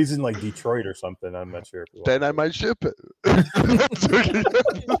like Detroit or something, I'm not sure. Then I might ship it. Not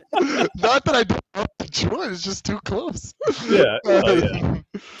that I don't love Detroit, it's just too close. Yeah.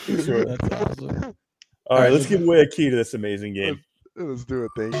 Sure. That's awesome. All right, let's give away a key to this amazing game. Let's do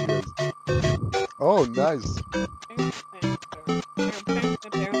it. Thank you. Oh, nice.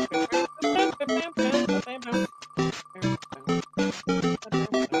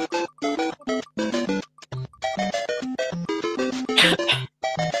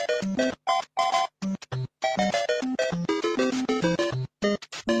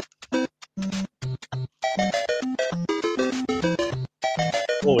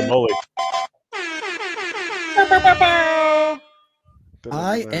 Holy moly.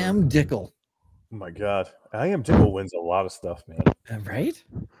 I am Dickel. Oh my god. I am Dickel wins a lot of stuff, man. Right?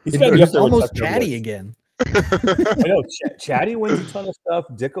 He's got to be up there with almost Techno chatty Glitch. Again. I know. Chatty wins a ton of stuff.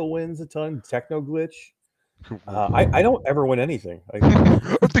 Dickel wins a ton. Techno Glitch. I don't ever win anything. I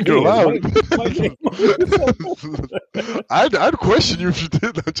think you're allowed. I'd question you if you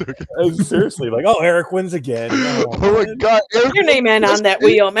did that. Seriously, like, oh, Eric wins again. Oh my god, Eric, your name in on that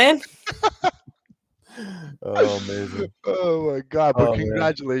wheel, man. Oh, amazing. Oh my god! But Oh, man.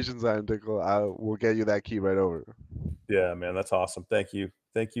 congratulations, Antical. We'll get you that key right over. Yeah, man, that's awesome. Thank you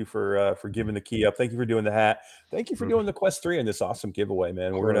for giving the key up. Thank you for doing the hat. Thank you for doing the Quest 3 and this awesome giveaway,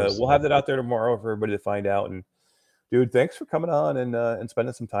 man. We'll have that out there tomorrow for everybody to find out. And dude, thanks for coming on and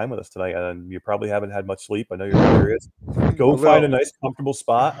spending some time with us tonight. And you probably haven't had much sleep. I know you're curious. Go find a nice, comfortable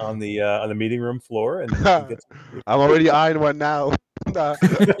spot on the meeting room floor and get some sleep. I'm already eyeing one now.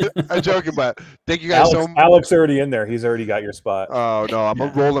 I'm joking, but thank you guys so much. Alex already in there. He's already got your spot. Oh no, I'm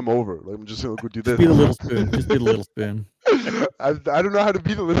gonna roll him over. I'm just gonna go do this. Be the little spoon. Just be the little spoon. I don't know how to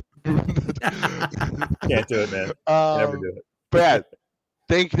be the little spoon. Can't do it, man. Never do it. But yeah,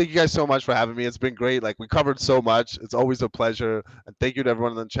 thank you guys so much for having me. It's been great. Like we covered so much. It's always a pleasure. And thank you to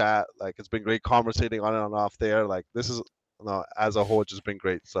everyone in the chat. Like it's been great conversating on and off there. Like this is as a whole, it's just been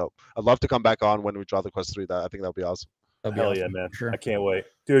great. So I'd love to come back on when we draw the Quest 3. I think that'll be awesome. Hell yeah, man. Sure. I can't wait.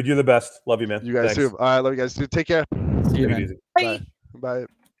 Dude, you're the best. Love you, man. You guys too. All right, love you guys too. Take care. See you, man. Bye. Bye.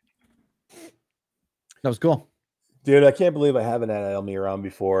 That was cool. Dude, I can't believe I haven't had Almir on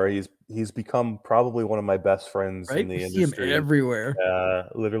before. He's become probably one of my best friends in the industry. See him everywhere.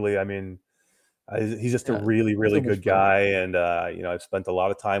 Literally, I mean, he's just a really, really good guy. And, I've spent a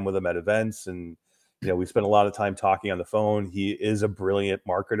lot of time with him at events and, we spent a lot of time talking on the phone. He is a brilliant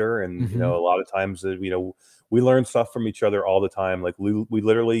marketer. And, a lot of times, we learn stuff from each other all the time. Like we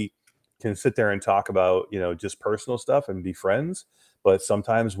literally can sit there and talk about, just personal stuff and be friends. But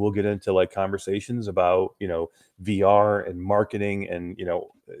sometimes we'll get into like conversations about, VR and marketing and,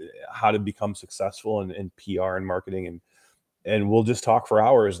 how to become successful in PR and marketing. And we'll just talk for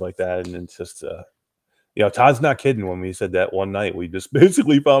hours like that. And it's just, Todd's not kidding when we said that one night. We just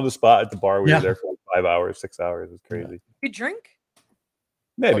basically found a spot at the bar. We were there for like 5 hours, 6 hours. It was crazy. You drink?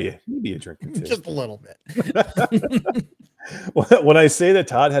 Maybe a drink or two. Just a little bit. When I say that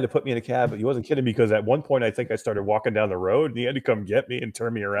Todd had to put me in a cab, he wasn't kidding, because at one point I think I started walking down the road and he had to come get me and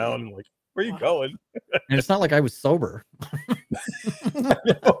turn me around. And like, where are you going? And it's not like I was sober.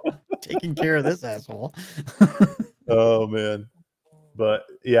 Taking care of this asshole. Oh man. But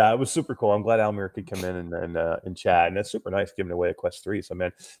yeah, it was super cool. I'm glad Almir could come in and chat. And that's super nice giving away a Quest 3. So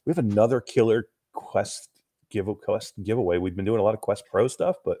man, we have another killer Quest giveaway. We've been doing a lot of Quest Pro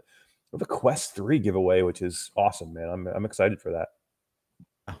stuff, but we have a Quest 3 giveaway, which is awesome, man. I'm excited for that.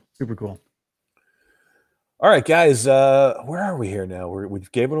 Oh, super cool. All right, guys, where are we here now?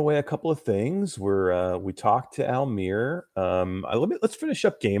 We've given away a couple of things. We talked to Almir. Let's finish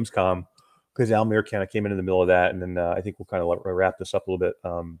up Gamescom, because Almir kind of came in the middle of that, and then I think we'll kind of wrap this up a little bit.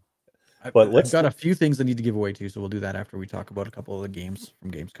 I've got a few things I need to give away too, so we'll do that after we talk about a couple of the games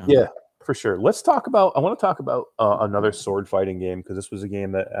from Gamescom. Yeah, for sure. I want to talk about another sword fighting game, because this was a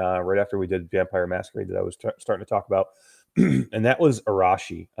game that right after we did Vampire Masquerade that I was starting to talk about, and that was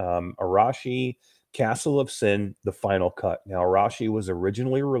Arashi. Arashi Castle of Sin, the final cut. Now, Arashi was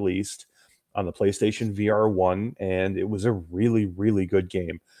originally released on the PlayStation VR 1, and it was a really, really good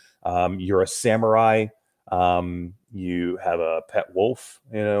game. You're a samurai. You have a pet wolf,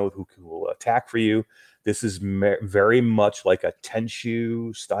 who will attack for you. This is very much like a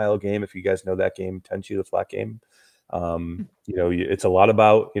Tenchu style game. If you guys know that game, Tenchu, the flat game. It's a lot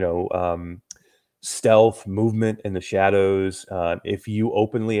about, stealth, movement in the shadows. If you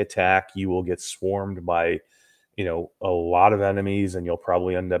openly attack, you will get swarmed by, a lot of enemies, and you'll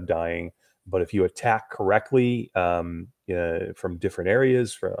probably end up dying. But if you attack correctly, from different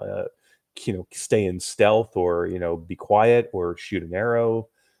areas, stay in stealth, or be quiet, or shoot an arrow,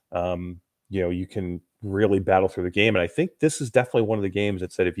 you can really battle through the game. And I think this is definitely one of the games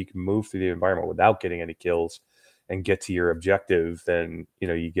that said if you can move through the environment without getting any kills and get to your objective, then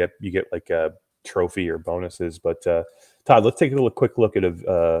you get like a trophy or bonuses. But Todd, let's take a quick look at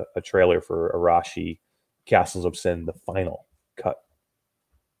a trailer for Arashi Castles of Sin, the final cut.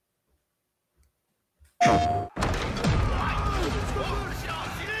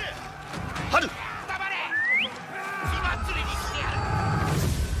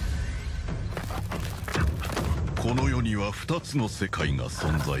この世には2つの世界が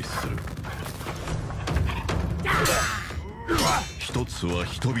存在する。一つは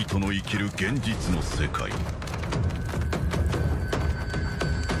人々の生きる現実の世界。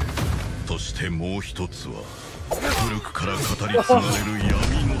そしてもう一つは古くから語り継がれる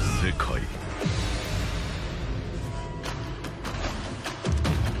闇の世界。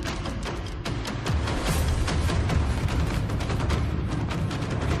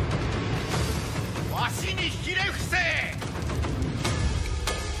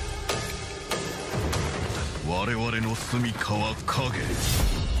我々の住みかは影。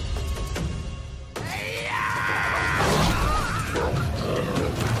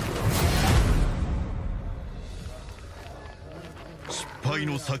い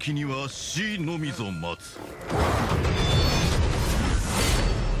の先には死のみぞ待つ。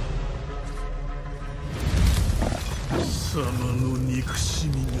貴様の憎し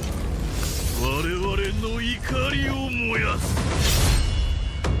みが我々の怒りを燃やす。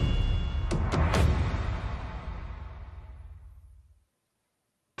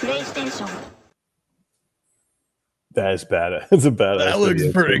PlayStation. That is bad. It's a badass. That looks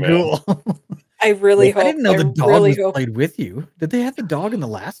video pretty too, man. cool. I really hope. I didn't know the dog really was hope. played with you. Did they have the dog in the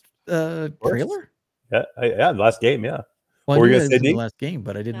last trailer? Yeah, yeah, last game, yeah. Well, What were I you knew gonna it say, was in the Nate? last game,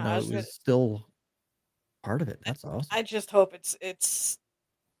 but I didn't No, I know was it gonna- was still part of it. That's awesome. I just hope it's a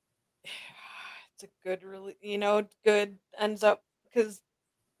good, really, good ends up because,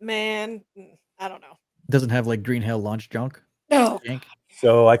 man, I don't know. Doesn't have like Green Hell launch junk. No, Jank.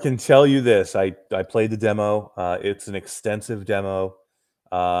 So I can tell you this: I played the demo. It's an extensive demo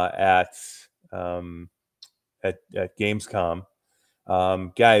at Gamescom.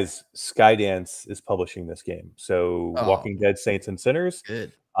 Guys, Skydance is publishing this game. So Oh. Walking Dead Saints and Sinners.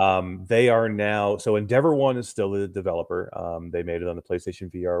 Good. They are now, so Endeavor One is still the developer. They made it on the PlayStation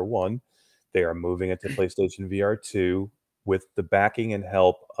VR 1. They are moving it to PlayStation VR 2 with the backing and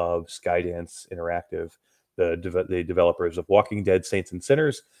help of Skydance Interactive, the developers of Walking Dead Saints and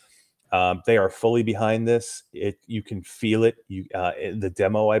Sinners. They are fully behind this. You can feel it. The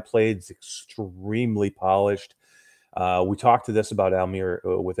demo I played is extremely polished. We talked to this about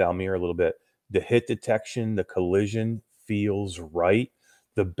with Almir a little bit. The hit detection, the collision feels right.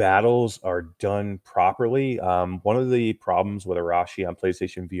 The battles are done properly. One of the problems with Arashi on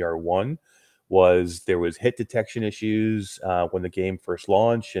PlayStation VR 1 was there was hit detection issues when the game first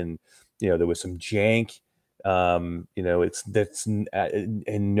launched, and there was some jank. That's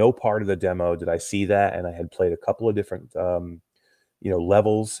in no part of the demo did I see that, and I had played a couple of different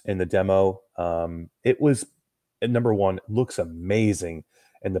levels in the demo. It was number one, looks amazing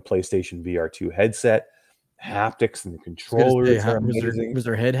in the PlayStation VR 2 headset. Haptics and the controllers are amazing. Was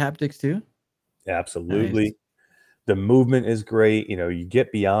there head haptics too? Absolutely. Nice. The movement is great. You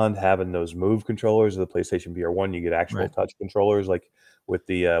get beyond having those move controllers of the PlayStation VR 1. You get actual touch controllers like with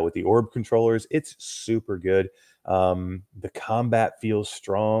the orb controllers. It's super good. The combat feels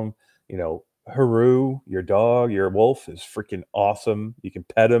strong. Haru, your dog, your wolf is freaking awesome. You can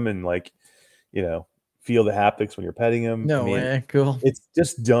pet him and feel the haptics when you're petting him. No way. Cool. It's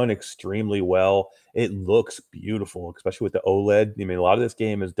just done extremely well. It looks beautiful, especially with the OLED. A lot of this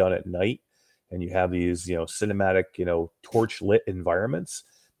game is done at night, and you have these, cinematic, torch lit environments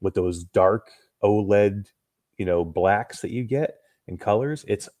with those dark OLED, blacks that you get and colors.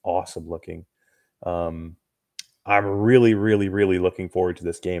 It's awesome looking. I'm really, really, really looking forward to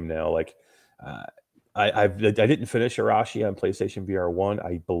this game now. I didn't finish Arashi on PlayStation VR 1.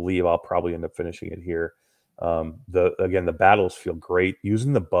 I believe I'll probably end up finishing it here. The battles feel great.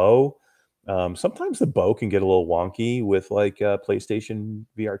 Using the bow, sometimes the bow can get a little wonky with PlayStation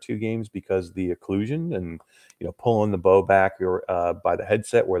VR 2 games because the occlusion and pulling the bow back by the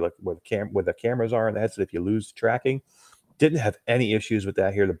headset where the cameras are in the headset if you lose tracking. Didn't have any issues with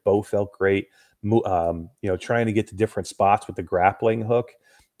that here. The bow felt great. Trying to get to different spots with the grappling hook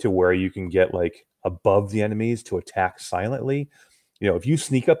to where you can get above the enemies to attack silently. If you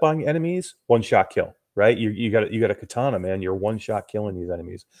sneak up on enemies, one shot kill, right? You got a katana, man. You're one shot killing these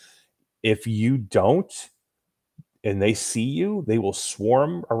enemies. If you don't, and they see you, they will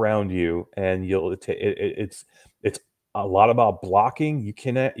swarm around you, and it's a lot about blocking. You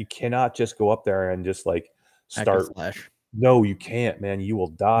cannot just go up there and just start. No, you can't, man. You will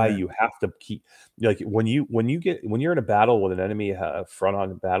die. Yeah. You have to keep when you're in a battle with an enemy, front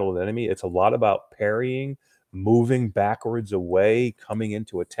on battle with an enemy. It's a lot about parrying, moving backwards away, coming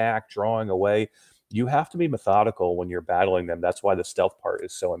into attack, drawing away. You have to be methodical when you're battling them. That's why the stealth part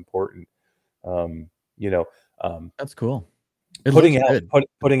is so important. That's cool.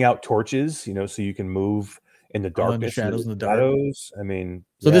 Putting out torches, so you can move in the darkness, in the shadows, in the dark. shadows. I mean,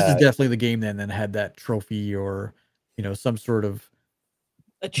 this is definitely the game then that had that trophy or some sort of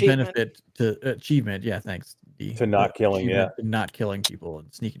benefit to achievement. Yeah, thanks. To not killing, not killing people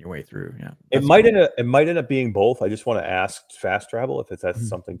and sneaking your way through. Yeah, it might end up being both. I just want to ask Fast Travel if that's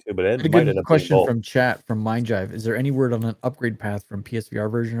something too. But it might end up question being both. from chat from Mindjive. Is there any word on an upgrade path from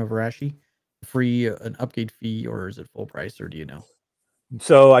PSVR version of Arashi? Free an upgrade fee, or is it full price, or do you know?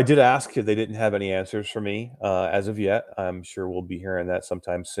 So I did ask if they didn't have any answers for me as of yet. I'm sure we'll be hearing that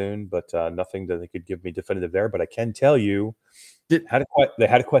sometime soon, but nothing that they could give me definitive there. But I can tell you, they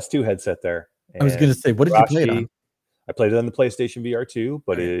had a Quest 2 headset there. I was going to say, what did you play it on? I played it on the PlayStation VR 2,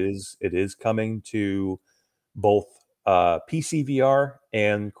 but it is coming to both PC VR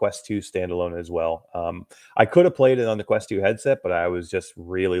and Quest 2 standalone as well. I could have played it on the Quest 2 headset, but I was just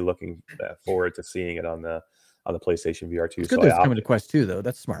really looking forward to seeing it on the PlayStation VR 2. It's good So that it's coming to Quest 2 though.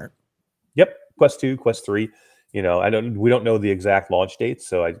 That's smart. Yep, Quest 2, Quest 3. You know, we don't know the exact launch dates,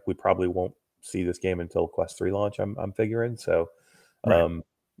 so we probably won't see this game until Quest 3 launch. I'm figuring. So, Right.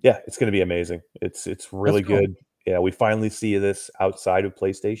 yeah, it's going to be amazing. It's really cool. good. Yeah, we finally see this outside of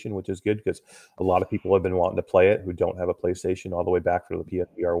PlayStation, which is good because a lot of people have been wanting to play it who don't have a PlayStation all the way back for the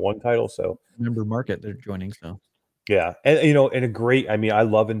PSVR 1 title. So, Member market they're joining. So, yeah, and you know, and a great. I mean, I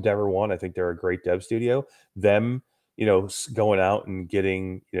love Endeavor One. I think they're a great dev studio. Them, you know, going out and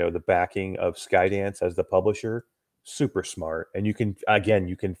getting, you know, the backing of Skydance as the publisher, super smart. And you can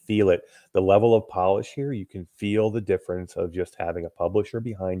feel it. The level of polish here, you can feel the difference of just having a publisher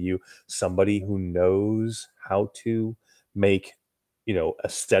behind you, somebody who knows how to make, you know,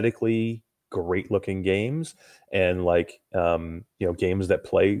 aesthetically great looking games and like you know, games that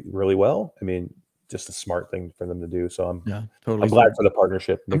play really well. I mean, just a smart thing for them to do. So I'm totally. I'm glad for the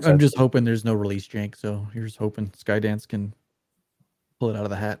partnership. I'm just hoping there's no release jank. So you're just hoping Skydance can pull it out of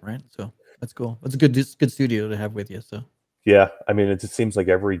the hat, right? So that's cool. That's a good studio to have with you. So yeah, I mean, it seems like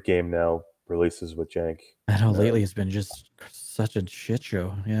every game now releases with jank. I know lately it's been just such a shit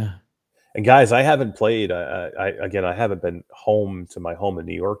show. Yeah. And guys, I haven't played. I haven't been home to my home in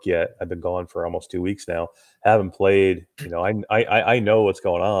New York yet. I've been gone for almost 2 weeks now. Haven't played. You know, I know what's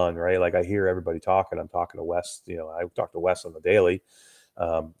going on, right? Like I hear everybody talking. I'm talking to Wes. You know, I talk to Wes on the daily.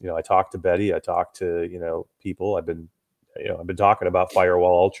 You know, I talk to Betty. I talk to, you know, people. I've been talking about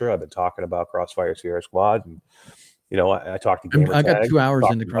Firewall Ultra. I've been talking about Crossfire Sierra Squad, and you know, I talked to Gamer. I got 2 hours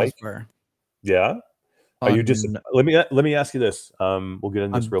into Crossfire. Yeah. Are you just? Let me ask you this. We'll get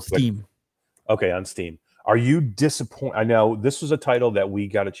into this real quick. Steam. Okay, on Steam. Are you disappointed? I know this was a title that we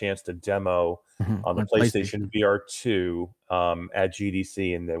got a chance to demo on the PlayStation VR 2 at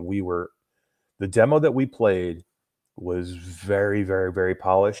GDC, and then the demo that we played was very, very, very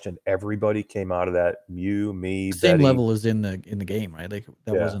polished, and everybody came out of that. Me, same Betty, level as in the game, right? Like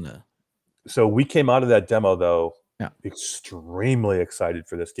that wasn't a. So we came out of that demo though, extremely excited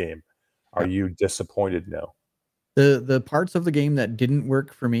for this game. Are you disappointed now? The parts of the game that didn't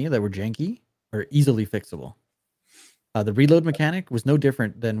work for me that were janky are easily fixable. The reload mechanic was no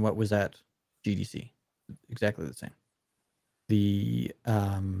different than what was at GDC. Exactly the same. The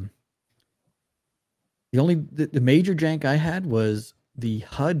major jank I had was the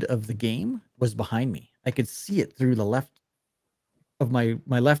HUD of the game was behind me. I could see it through the left of my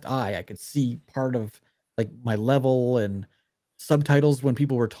left eye. I could see part of like my level and subtitles when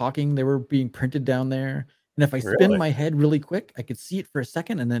people were talking. They were being printed down there. And if I spin my head really quick, I could see it for a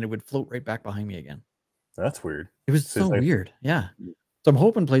second and then it would float right back behind me again. That's weird. It was so weird. Yeah. So I'm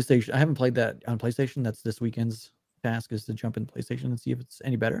hoping PlayStation. I haven't played that on PlayStation. That's this weekend's task, is to jump in PlayStation and see if it's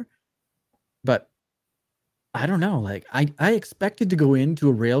any better. But I don't know. Like I expected to go into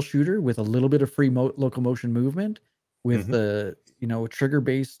a rail shooter with a little bit of free locomotion movement with the, you know,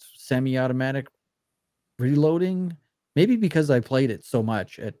 trigger-based semi-automatic reloading. Maybe because I played it so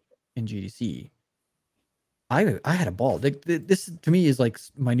much in GDC. I had a ball. This to me is like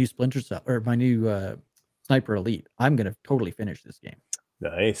my new Splinter Cell or my new Sniper Elite. I'm gonna totally finish this game.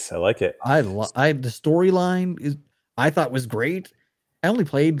 Nice, I like it. The storyline I thought was great. I only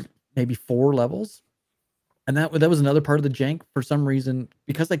played maybe 4 levels, and that was another part of the jank for some reason,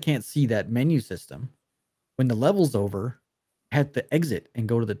 because I can't see that menu system. When the level's over, I had to exit and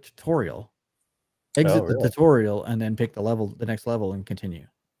go to the tutorial. Exit the tutorial and then pick the next level and continue.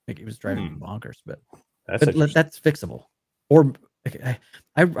 Like it was driving me bonkers, but that's fixable. Or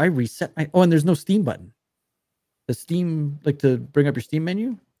I reset my. Oh, and there's no Steam button. The Steam, like to bring up your Steam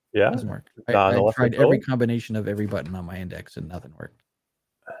menu, doesn't work. I tried every combination of every button on my index and nothing worked.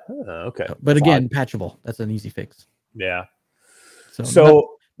 Okay, but again, patchable. That's an easy fix. Yeah.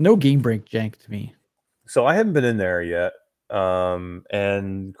 So no game break jank to me. So I haven't been in there yet.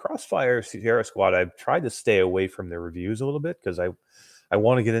 And Crossfire Sierra Squad, I've tried to stay away from the reviews a little bit because I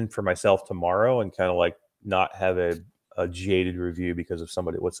want to get in for myself tomorrow and kind of like not have a jaded review because of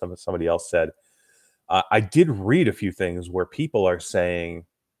what somebody else said. I did read a few things where people are saying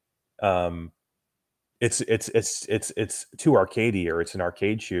it's too arcadey, or it's an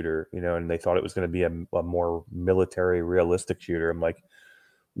arcade shooter, you know, and they thought it was going to be a more military realistic shooter. I'm like,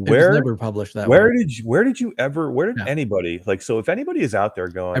 where never published that. Where did anybody, like, so if anybody is out there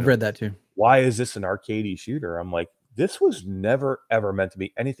going, I've read that too, why is this an arcadey shooter? I'm like, this was never ever meant to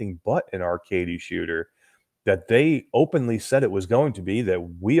be anything but an arcadey shooter that they openly said it was going to be, that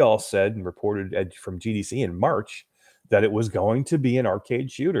we all said and reported from GDC in March that it was going to be an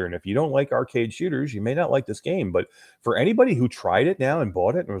arcade shooter. And if you don't like arcade shooters, you may not like this game. But for anybody who tried it now and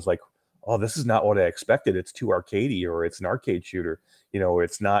bought it and was like, oh, this is not what I expected. It's too arcadey, or it's an arcade shooter.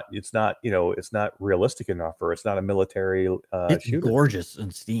 It's not realistic enough, or it's not a military It's shooter. gorgeous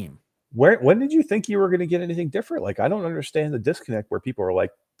in Steam. When did you think you were going to get anything different? Like, I don't understand the disconnect where people are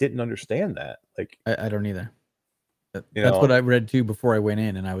like, didn't understand that. Like, I don't either. That's what I read too before I went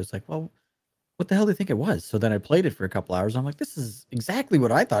in, and I was like, well, what the hell do you think it was? So then I played it for a couple hours. I'm like, this is exactly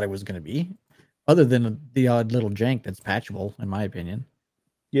what I thought it was going to be, other than the odd little jank that's patchable, in my opinion.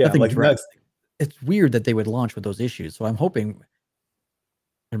 Yeah, nothing like drastic. It's weird that they would launch with those issues. So I'm hoping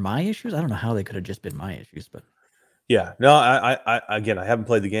they're my issues. I don't know how they could have just been my issues, but yeah, no, I again, I haven't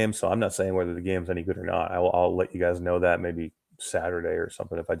played the game, so I'm not saying whether the game's any good or not. I'll let you guys know that maybe Saturday or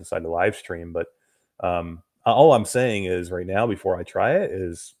something if I decide to live stream. But all I'm saying is right now, before I try it,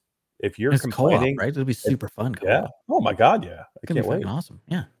 is if you're it's complaining, co-op, right? It'll be super fun. Yeah. Oh my god, yeah. I can't wait. Awesome.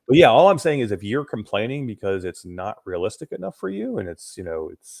 Yeah. But yeah, all I'm saying is if you're complaining because it's not realistic enough for you and it's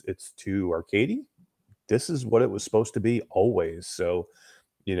it's too arcadey, this is what it was supposed to be always. So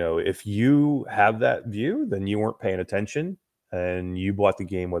if you have that view, then you weren't paying attention and you bought the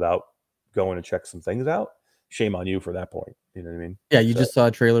game without going to check some things out. Shame on you for that point. You know what I mean? Yeah, you just saw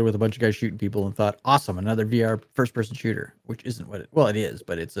a trailer with a bunch of guys shooting people and thought, awesome, another VR first-person shooter, which isn't what it is,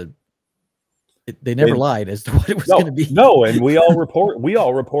 but they never lied as to what it was going to be. No, and we all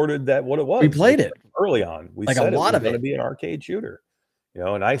reported that what it was. We played it early on. We like said a lot it was of going to be an arcade shooter.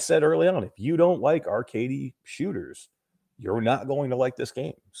 And I said early on, if you don't like arcadey shooters, you're not going to like this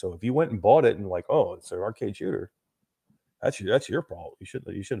game. So if you went and bought it and like, oh, it's an arcade shooter, that's your fault. You should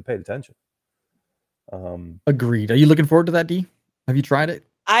have paid attention. Agreed. Are you looking forward to that, D? Have you tried it?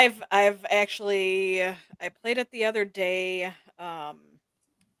 I've actually I played it the other day,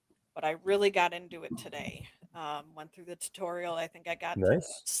 but I really got into it today. Went through the tutorial. I think I got to the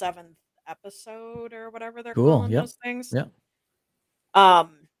 7th episode or whatever they're calling those things. Yeah.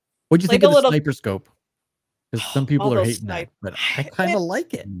 What'd you think of the sniper scope? Because some people are hating that, but I kind of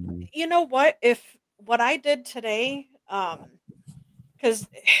like it. You know what? What I did today, because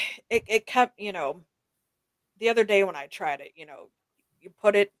it kept, the other day when I tried it, you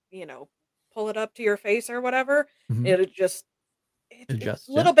put it, pull it up to your face or whatever, it's a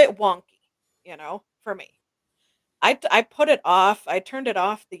little bit wonky, for me. I put it off. I turned it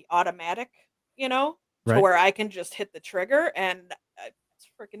off the automatic, to where I can just hit the trigger, and it's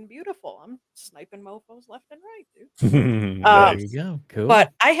freaking beautiful. I'm sniping mofos left and right, dude. There you go. Cool.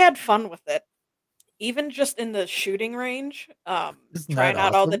 But I had fun with it. Even just in the shooting range, trying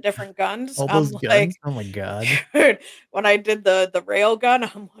out all the different guns. All those guns? Oh my god. Dude, when I did the rail gun,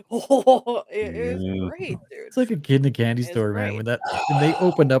 I'm like, oh, it is great, dude. It's like a kid in a candy store, man. When they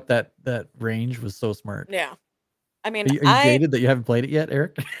opened up that range was so smart. Yeah. I mean, are you jaded that you haven't played it yet,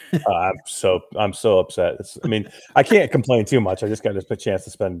 Eric? I'm so upset. I can't complain too much. I just got a chance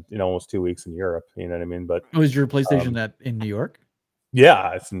to spend almost 2 weeks in Europe. You know what I mean? But was your PlayStation in New York?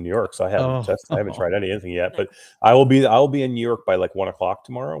 Yeah, it's in New York, so I haven't tried anything yet. But I will be in New York by like 1:00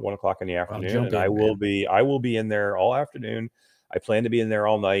 tomorrow, 1:00 in the afternoon, and I will be in there all afternoon. I plan to be in there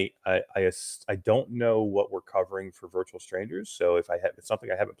all night. I don't know what we're covering for Virtual Strangers, so if it's something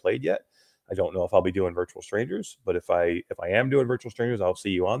I haven't played yet, I don't know if I'll be doing Virtual Strangers. But if I am doing Virtual Strangers, I'll see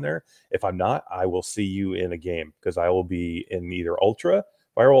you on there. If I'm not, I will see you in a game because I will be in either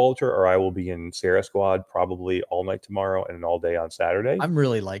Viral Ultra, or I will be in Sierra Squad probably all night tomorrow and all day on Saturday. I'm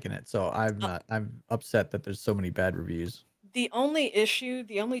really liking it, so I'm upset that there's so many bad reviews. The only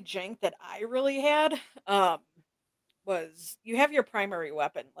jank that I really had was you have your primary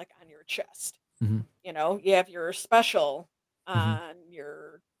weapon like on your chest. You have your special on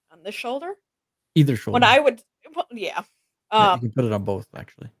the shoulder. Either shoulder. When I would, yeah. You can put it on both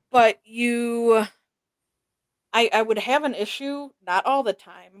actually. But I would have an issue, not all the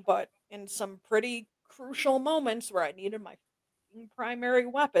time, but in some pretty crucial moments where I needed my primary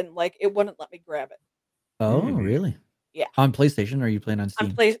weapon, like it wouldn't let me grab it. Oh, really? Yeah. On PlayStation, or are you playing on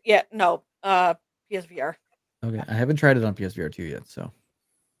Steam? No, PSVR. Okay, I haven't tried it on PSVR 2 yet, so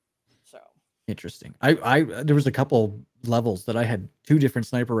interesting. There was a couple levels that I had 2 different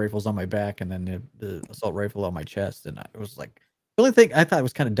sniper rifles on my back and then the assault rifle on my chest, and I was like, the only thing I thought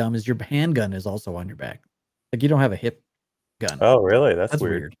was kind of dumb is your handgun is also on your back. Like you don't have a hip gun. Oh, really? That's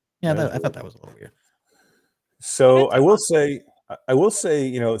weird. Yeah, I thought that was a little weird. So I will say,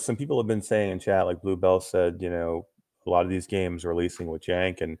 some people have been saying in chat, like Bluebell said, a lot of these games are releasing with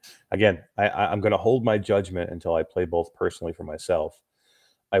jank. And again, I'm going to hold my judgment until I play both personally for myself.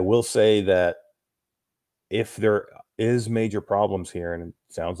 I will say that if there is major problems here, and it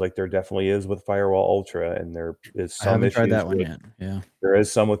sounds like there definitely is with Firewall Ultra, and there is I some haven't issues tried that one with, yet. Yeah. there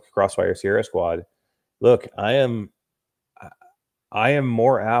is some with Crossfire Sierra Squad. Look, I am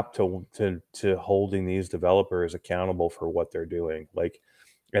more apt to holding these developers accountable for what they're doing. Like,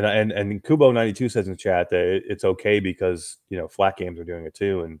 and Kubo92 says in the chat that it's okay because, you know, flat games are doing it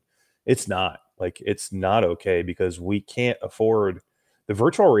too, and it's not. Like, it's not okay because we can't afford, the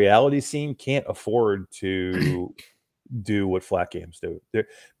virtual reality scene can't afford to do what flat games do.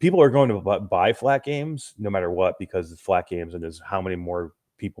 People are going to buy flat games no matter what because it's flat games, and there's how many more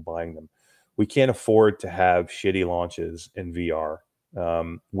people buying them. We can't afford to have shitty launches in VR.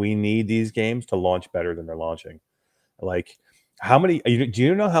 We need these games to launch better than they're launching. Like, how many? Do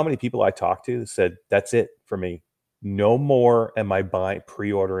you know how many people I talked to that said that's it for me? No more am I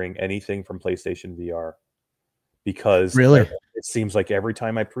pre-ordering anything from PlayStation VR because Really? it seems like every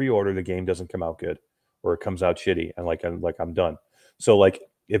time I pre-order, the game doesn't come out good or it comes out shitty, and I'm done. So like,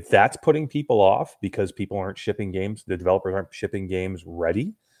 if that's putting people off because people aren't shipping games, the developers aren't shipping games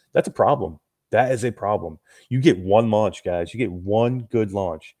ready, that's a problem. That is a problem. You get one launch, guys. You get one good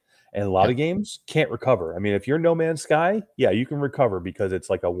launch. And a lot of games can't recover. I mean, if you're No Man's Sky, yeah, you can recover because it's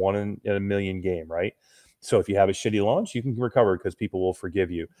like a 1 in a million game, right? So if you have a shitty launch, you can recover because people will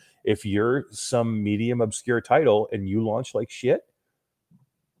forgive you. If you're some medium obscure title and you launch like shit,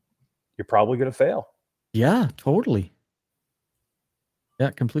 you're probably going to fail. Yeah, totally.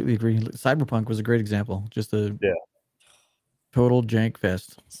 Yeah, completely agree. Cyberpunk was a great example. Just a total jank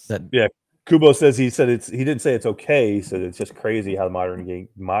fest. That Kubo says he didn't say it's okay. He said it's just crazy how modern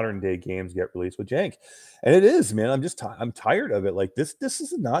day games get released with jank, and it is, man. I'm tired of it. Like, this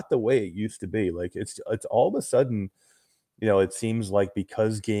is not the way it used to be. Like, it's all of a sudden, you know, it seems like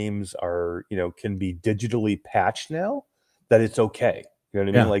because games are, you know, can be digitally patched now, that it's okay. You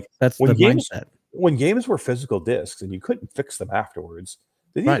know what I mean? Like, that's the mindset. When games were physical discs and you couldn't fix them afterwards,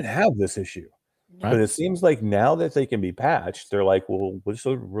 they didn't have this issue. But it seems like now that they can be patched, they're like, well, we'll just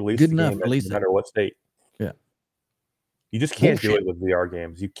release the game no matter what state. Yeah. You just can't do it with VR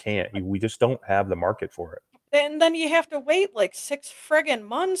games. You can't. We just don't have the market for it. And then you have to wait like 6 friggin'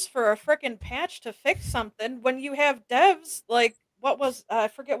 months for a friggin' patch to fix something when you have devs like, what was, I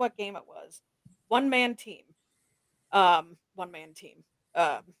forget what game it was. One man team.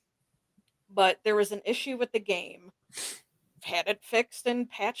 But there was an issue with the game. Had it fixed and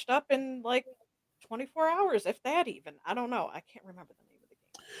patched up in like 24 hours, if that even. I don't know. I can't remember the name of the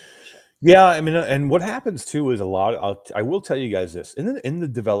game. Shit. Yeah, I mean, and what happens too is I will tell you guys this. In the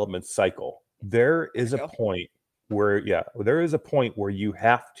development cycle, there is a point where you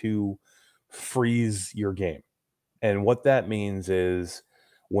have to freeze your game. And what that means is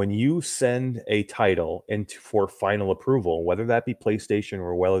when you send a title for final approval, whether that be PlayStation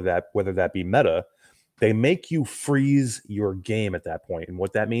or whether that be Meta, they make you freeze your game at that point. And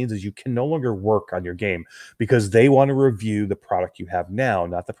what that means is you can no longer work on your game because they want to review the product you have now,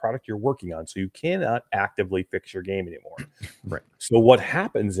 not the product you're working on. So you cannot actively fix your game anymore. Right. So what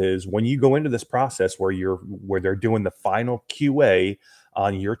happens is when you go into this process where they're doing the final QA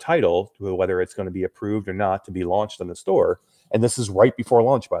on your title, whether it's going to be approved or not to be launched in the store, and this is right before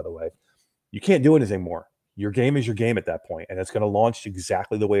launch, by the way, you can't do anything more. Your game is your game at that point, and it's going to launch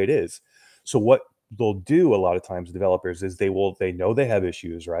exactly the way it is. So what they'll do a lot of times, developers, is they know they have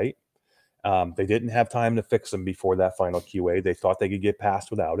issues, right? They didn't have time to fix them before that final QA. They thought they could get past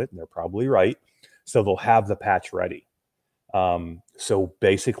without it, and they're probably right. So they'll have the patch ready. So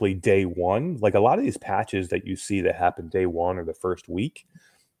basically day one, like a lot of these patches that you see that happen day one or the first week,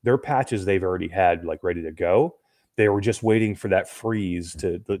 they're patches they've already had like ready to go. They were just waiting for that freeze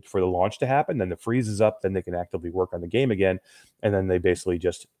for the launch to happen. Then the freeze is up, then they can actively work on the game again. And then they basically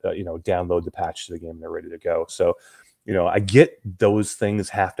just, download the patch to the game and they're ready to go. So, I get those things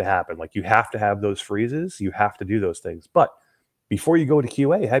have to happen. Like, you have to have those freezes. You have to do those things. But before you go to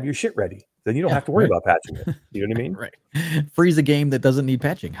QA, have your shit ready. Then you don't have to worry about patching it. You know what I mean? Right. Freeze a game that doesn't need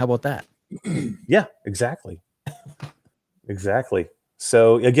patching. How about that? Yeah, exactly. Exactly.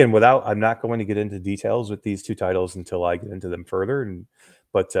 So again, I'm not going to get into details with these two titles until I get into them further.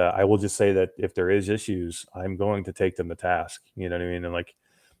 But I will just say that if there is issues, I'm going to take them to task. You know what I mean?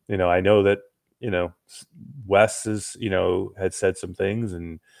 And I know that, Wes had said some things,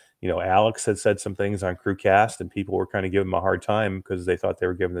 and, Alex had said some things on Crewcast, and people were kind of giving him a hard time because they thought they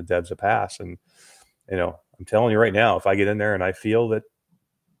were giving the devs a pass. And, I'm telling you right now, if I get in there and I feel that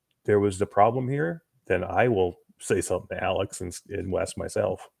there was the problem here, then I will say something to Alex and Wes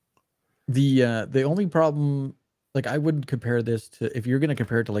myself. The only problem, like, I wouldn't compare this to, if you're going to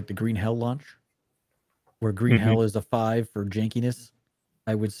compare it to like the Green Hell launch, where Green Hell is a 5 for jankiness,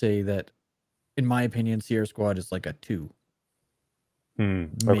 I would say that in my opinion, Sierra Squad is like a 2. Maybe.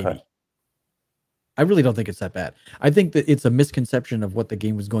 Okay. I really don't think it's that bad. I think that it's a misconception of what the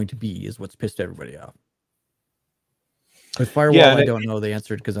game was going to be is what's pissed everybody off. With Firewall, I don't know the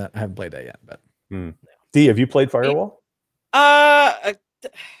answer because I haven't played that yet. But D, have you played Firewall? Not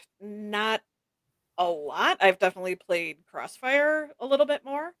a lot. I've definitely played Crossfire a little bit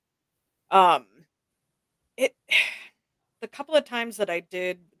more. The couple of times that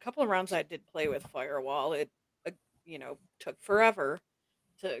a couple of rounds I did play with Firewall, it took forever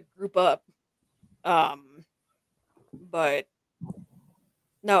to group up. But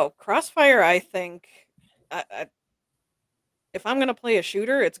no, Crossfire, I think if I'm gonna play a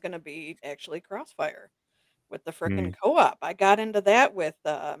shooter, it's gonna be actually Crossfire with the frickin' co-op. I got into that with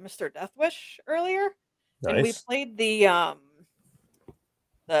Mr. Deathwish earlier, and we played the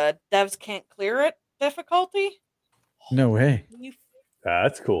devs can't clear it difficulty. No way.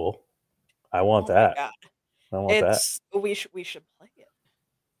 That's cool. I want that. My God. I want that. We should play it.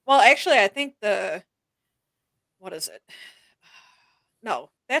 Well, actually, I think what is it? No,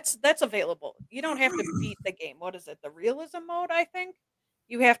 that's available. You don't have to beat the game. What is it? The realism mode, I think.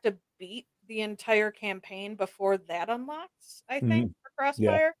 You have to beat the entire campaign before that unlocks, I think, for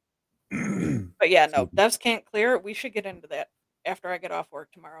Crossfire. Yeah. But yeah, no, devs can't clear it. We should get into that after I get off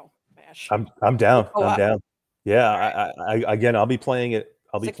work tomorrow. Mash. I'm down. I'm down. Yeah, right. Again, I'll be playing it.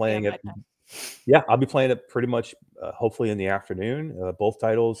 I'll be playing it. Yeah, I'll be playing it pretty much hopefully in the afternoon. Both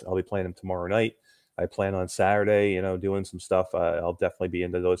titles. I'll be playing them tomorrow night. I plan on Saturday, doing some stuff. I'll definitely be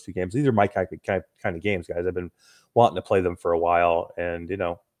into those 2 games. These are my kind of games, guys. I've been wanting to play them for a while, and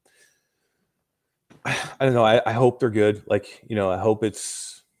I don't know. I hope they're good. Like, I hope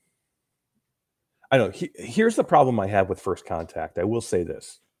it's. I don't know. Here's the problem I have with First Contact. I will say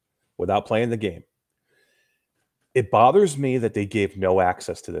this, without playing the game. It bothers me that they gave no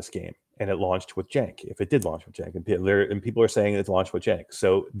access to this game and it launched with jank. If it did launch with jank, and people are saying it's launched with jank,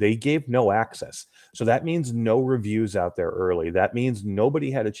 so they gave no access. So that means no reviews out there early. That means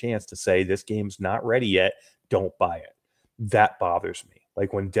nobody had a chance to say this game's not ready yet. Don't buy it. That bothers me.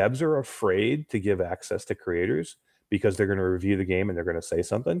 Like when devs are afraid to give access to creators because they're going to review the game and they're going to say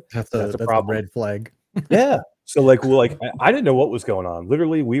something. That's a problem. A red flag. Yeah. So I didn't know what was going on.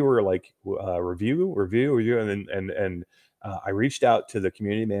 Literally, we were like review, and I reached out to the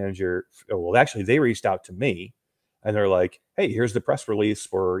community manager. Well, actually, they reached out to me, and they're like, "Hey, here's the press release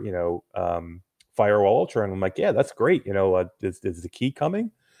for Firewall Ultra," and I'm like, "Yeah, that's great. Is the key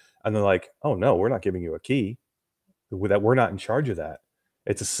coming?" And they're like, "Oh no, we're not giving you a key. We're not in charge of that.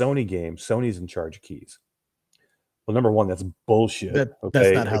 It's a Sony game. Sony's in charge of keys." Well, number one, that's bullshit.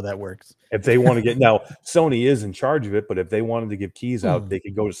 That's not how that works. If they want to get now, Sony is in charge of it, but if they wanted to give keys out, they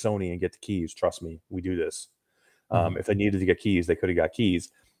could go to Sony and get the keys. Trust me, we do this. If they needed to get keys, they could have got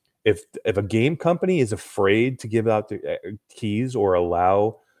keys. If a game company is afraid to give out the keys or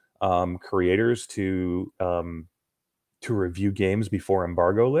allow creators to review games before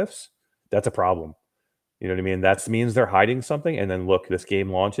embargo lifts, that's a problem. You know what I mean? That means they're hiding something. And then look, this game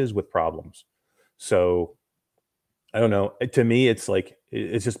launches with problems. So I don't know. To me, it's like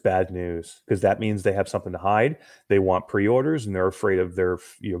it's just bad news because that means they have something to hide. They want pre-orders and they're afraid of their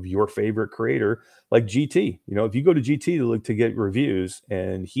your favorite creator like GT. If you go to GT to get reviews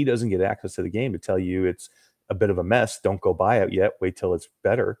and he doesn't get access to the game to tell you it's a bit of a mess, don't go buy it yet. Wait till it's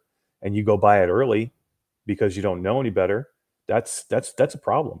better, and you go buy it early because you don't know any better. That's a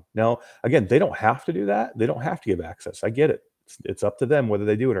problem. Now, again, they don't have to do that. They don't have to give access. I get it. It's up to them whether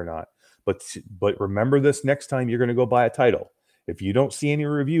they do it or not. But remember this next time you're going to go buy a title. If you don't see any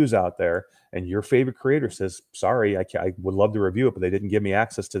reviews out there and your favorite creator says, sorry, I would love to review it, but they didn't give me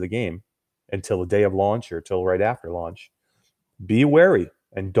access to the game until the day of launch or till right after launch, be wary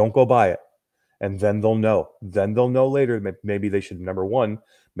and don't go buy it. And then they'll know. Then they'll know later maybe they should, number one,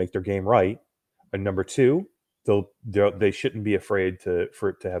 make their game right. And number two, they shouldn't be afraid to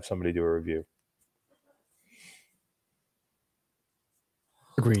have somebody do a review.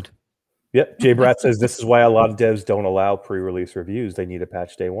 Agreed. Yep. Jay Brat says this is why a lot of devs don't allow pre-release reviews. They need a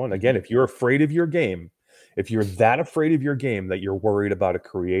patch day one. Again, if you're afraid of your game, if you're that afraid of your game that you're worried about a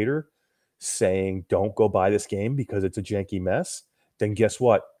creator saying don't go buy this game because it's a janky mess, then guess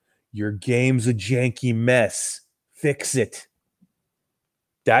what? Your game's a janky mess. Fix it.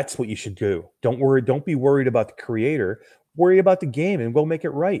 That's what you should do. Don't worry. Don't be worried about the creator. Worry about the game and go make it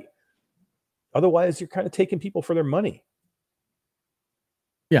right. Otherwise, you're kind of taking people for their money.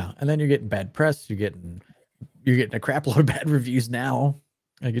 Yeah, and then you're getting bad press. You're getting a crap load of bad reviews now.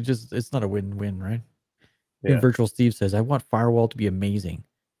 Like it's not a win-win, right? Yeah. Virtual Steve says, "I want Firewall to be amazing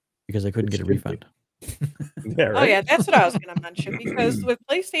because I couldn't get a refund." Yeah, right? Oh yeah, that's what I was gonna mention because with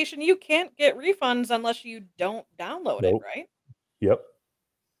PlayStation you can't get refunds unless you don't download Nope. it, right? Yep.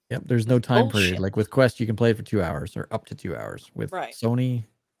 Yep, there's no time period. Bullshit. Like with Quest, you can play it for 2 hours or up to 2 hours. With Right. Sony,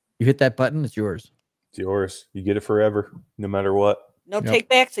 you hit that button, it's yours. It's yours. You get it forever, no matter what. No Yep. take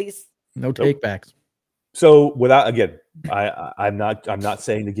backsies. No takebacks. So without, again, I'm not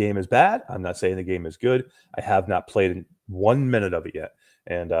saying the game is bad. I'm not saying the game is good. I have not played 1 minute of it yet,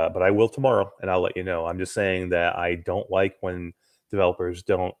 and but I will tomorrow, and I'll let you know. I'm just saying that I don't like when developers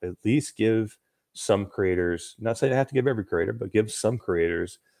don't at least give some creators, not saying I have to give every creator, but give some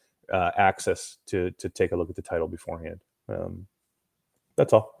creators access to take a look at the title beforehand.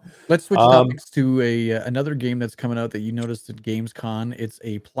 That's all. Let's switch topics to another game that's coming out that you noticed at GamesCom. It's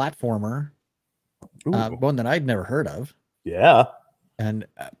a platformer, one that I'd never heard of. Yeah. And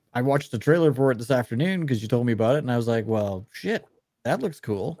I watched the trailer for it this afternoon because you told me about it, and I was like, "Well, shit, that looks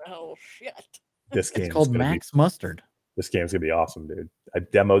cool." Oh shit! This game It's called Max Mustard. This game's gonna be awesome, dude. I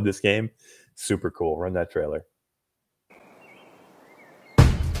demoed this game. Super cool. Run that trailer.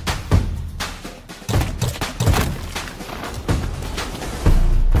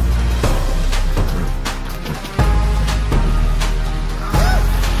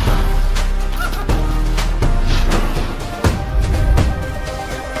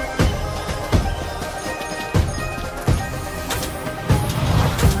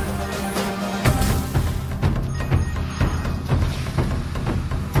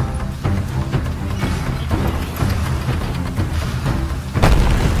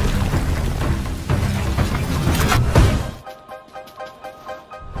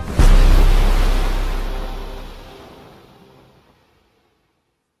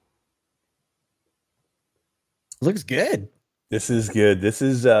 Looks good. This is good. This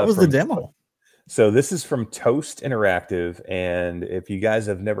is what was the demo? So this is from Toast Interactive, and if you guys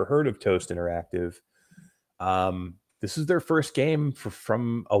have never heard of Toast Interactive, this is their first game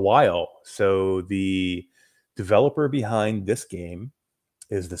from a while. So the developer behind this game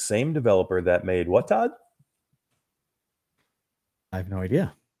is the same developer that made what, Todd? I have no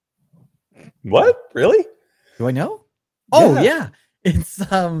idea. What? Really? Do I know? Oh Yeah. yeah. It's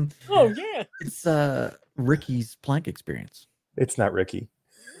Oh yeah. It's Ricky's Plank Experience. It's not Ricky.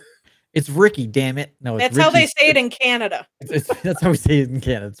 It's Ricky, damn it. No, it's That's how they Ricky's- say it in Canada. That's how we say it in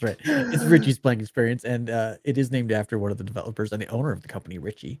Canada. That's right. It's Richie's Plank Experience, and it is named after one of the developers and the owner of the company,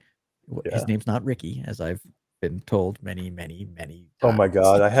 Richie. His name's not Ricky, as I've been told many times. Oh my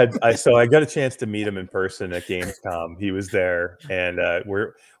god, I got a chance to meet him in person at Gamescom. He was there, and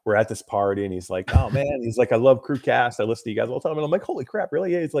we're at this party, and he's like, "Oh man," he's like, "I love Crewcast. I listen to you guys all the time." And I'm like, "Holy crap,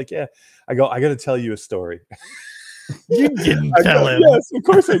 really?" Yeah. He's like, "Yeah." I go, "I got to tell you a story." You didn't tell him. Yes, of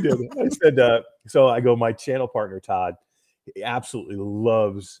course I did. I said, so I go, my channel partner Todd, he absolutely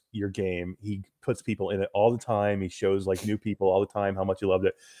loves your game. He puts people in it all the time. He shows like new people all the time how much he loved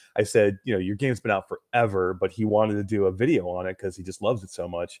it. I said, your game's been out forever, but he wanted to do a video on it because he just loves it so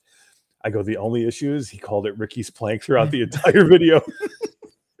much. I go, the only issue is he called it Ricky's Plank throughout the entire video.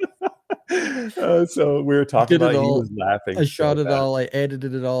 So we were talking about it. He was laughing. I shot it all. I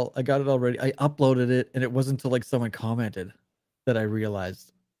edited it all. I got it all ready. I uploaded it, and it wasn't until like someone commented that I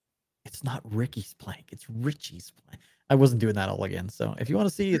realized it's not Ricky's Plank. It's Richie's Plank. I wasn't doing that all again. So if you want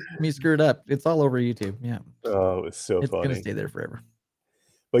to see me screw it up, it's all over YouTube. Yeah. Oh, it's so funny. It's gonna stay there forever.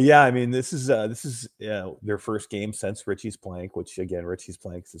 But yeah, I mean, this is their first game since Richie's Plank, which again, Richie's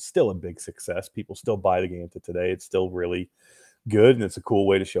Plank is still a big success. People still buy the game to today. It's still really good, and it's a cool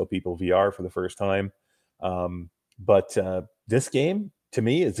way to show people VR for the first time. But this game to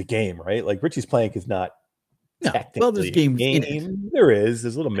me is a game, right? Like Richie's Plank is not technically well, there's games game. in it.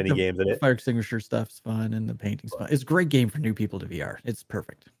 There's little mini games in it. Fire extinguisher stuff's fun, and the painting's fun. It's a great game for new people to VR. It's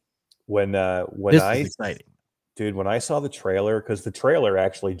perfect. When this is exciting. Dude, when I saw the trailer, because the trailer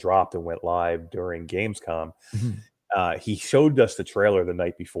actually dropped and went live during Gamescom, he showed us the trailer the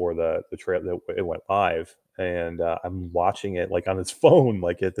night before the trailer it went live, and I'm watching it like on his phone,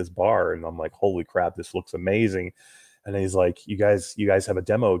 like at this bar, and I'm like, holy crap, this looks amazing. And he's like, you guys have a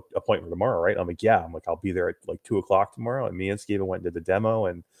demo appointment tomorrow, right? I'm like, yeah. I'm like, I'll be there at like 2:00 tomorrow. And me and Steven went and did the demo,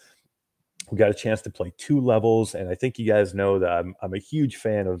 and we got a chance to play 2 levels. And I think you guys know that I'm a huge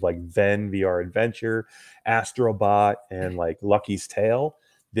fan of like Ven VR Adventure, Astrobot, and like Lucky's Tale.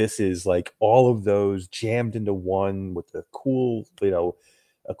 This is like all of those jammed into one with a cool,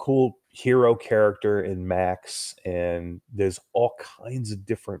 a cool hero character in Max. And there's all kinds of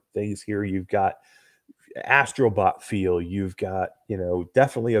different things here. You've got Astrobot feel, you've got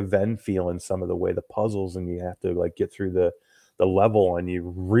definitely a Ven feel in some of the way the puzzles, and you have to like get through the level, and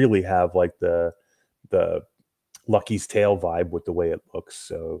you really have like the Lucky's Tale vibe with the way it looks.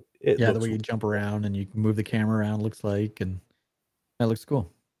 So it Yeah, looks the way you jump around and you can move the camera around, looks like, and that looks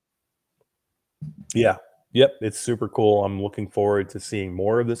cool. Yeah. Yep. It's super cool. I'm looking forward to seeing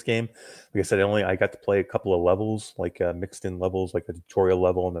more of this game. Like I said, I got to play a couple of levels, like mixed in levels, like a tutorial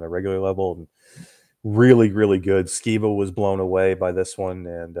level and then a regular level, and really, really good. Skiba was blown away by this one,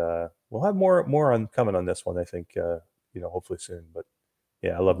 and we'll have more on coming on this one, I think, hopefully soon. But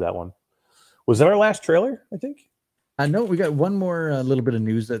yeah, I love that one. Was that our last trailer, I think? No, we got one more little bit of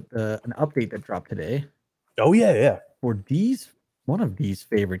news that an update that dropped today. Oh, yeah. For one of these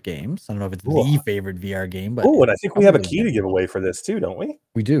favorite games. I don't know if it's the favorite VR game, but and I think we have a key to give away for this too, don't we?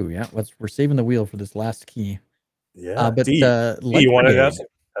 We do, yeah. We're saving the wheel for this last key. Yeah. But D, you want to?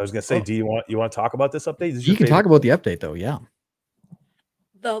 I was gonna say, do you want to talk about this update? You can talk about the update though, yeah.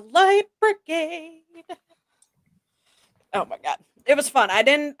 The Light Brigade. Oh my god, it was fun.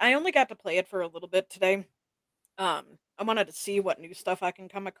 I only got to play it for a little bit today. I wanted to see what new stuff I can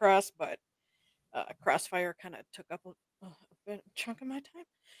come across, but Crossfire kind of took up a chunk of my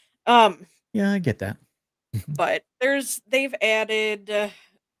time. Yeah, I get that. But they've added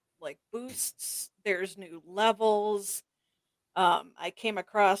like boosts. There's new levels. I came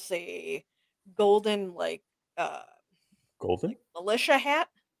across a golden militia hat,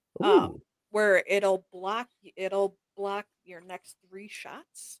 where it'll block your next 3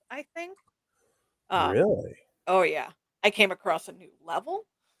 shots, I think. Really? Oh yeah. I came across a new level.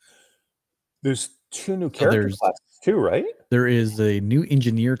 There's 2 new character classes too, right? There is a new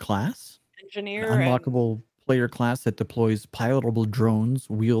engineer class. An Engineer unlockable player class that deploys pilotable drones,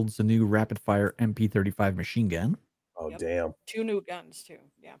 wields a new rapid-fire MP35 machine gun. Oh, damn. 2 new guns too.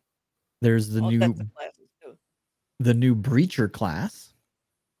 Yeah. There's the new breacher class.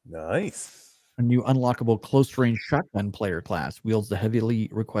 Nice. A new unlockable close-range shotgun player class, wields the heavily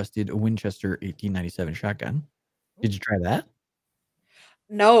requested Winchester 1897 shotgun. Did you try that?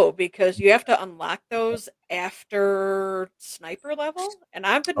 No, because you have to unlock those after sniper level, and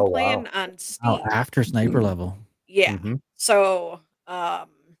I've been playing on Steam. Oh, after sniper level. Yeah. So,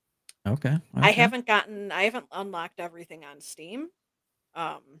 okay. I haven't unlocked everything on Steam.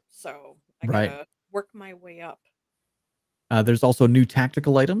 So I gotta work my way up. There's also new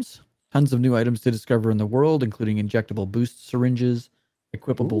tactical items. Tons of new items to discover in the world, including injectable boost syringes,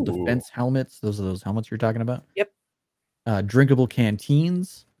 equipable defense helmets. Those are those helmets you're talking about. Yep. Drinkable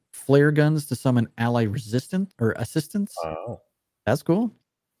canteens, flare guns to summon ally assistance. Oh, that's cool.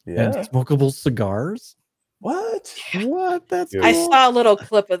 Yeah. And smokable cigars. What? That's cool. I saw a little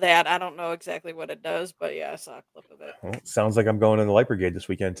clip of that. I don't know exactly what it does, but yeah, I saw a clip of it. Well, sounds like I'm going in the Light Brigade this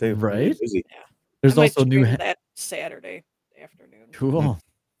weekend too. Right? Yeah. There's also new that Saturday afternoon. Cool.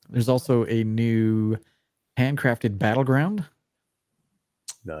 There's also a new handcrafted battleground.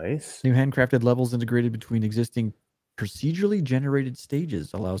 Nice. New handcrafted levels integrated between existing procedurally generated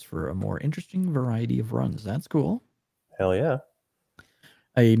stages allows for a more interesting variety of runs. That's cool. Hell yeah.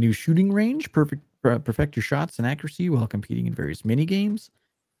 A new shooting range, perfect your shots and accuracy while competing in various mini games.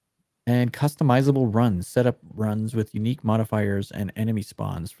 And customizable runs, setup runs with unique modifiers and enemy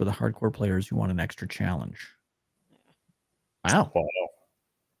spawns for the hardcore players who want an extra challenge. Wow.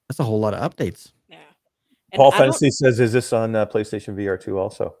 That's a whole lot of updates. Yeah. Paul Fantasy says, is this on PlayStation VR 2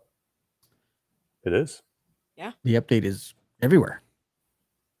 also? It is. Yeah. The update is everywhere.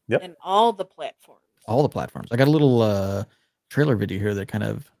 Yep. And all the platforms. All the platforms. I got a little trailer video here that kind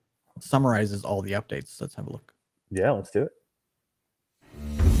of summarizes all the updates. Let's have a look. Yeah, let's do it.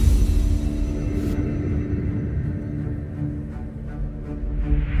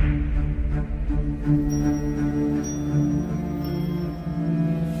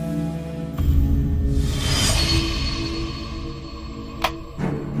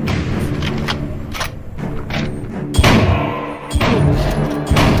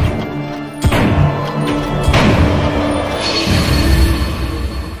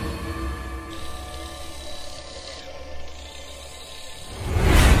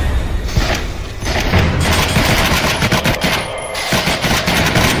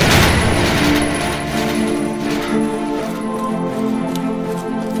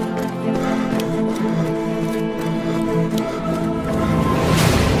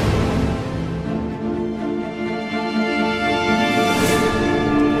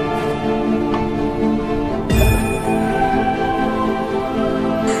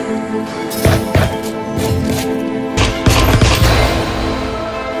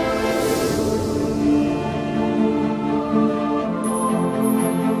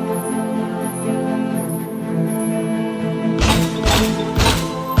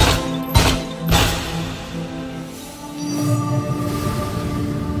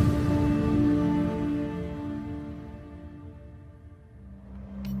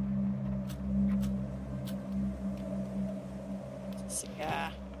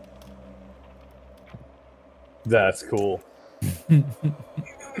 That's cool. Dude.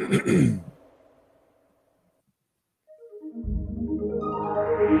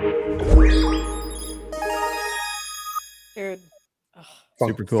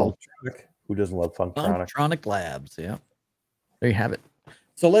 Super cool. Funktronic. Who doesn't love Funktronic? Funktronic Labs. Yeah. There you have it.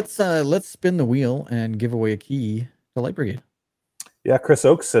 So let's spin the wheel and give away a key to Light Brigade. Yeah, Chris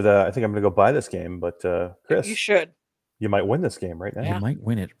Oakes said, I think I'm going to go buy this game, but Chris, You should. you might win this game right now. You might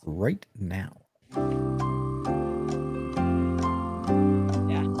win it right now.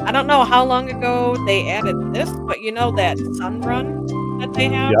 Yeah. I don't know how long ago they added this, but you know that Sun Run that they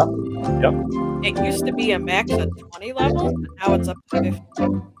have? Yep. It used to be a max of 20 levels, but now it's up to 50.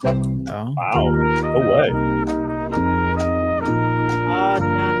 Oh. Wow. No way. Oh,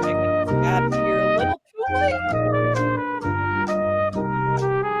 John Dickens got here a little too late.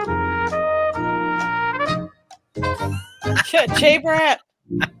 Jay Brat.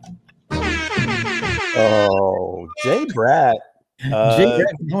 Oh, Jay Brat. Jay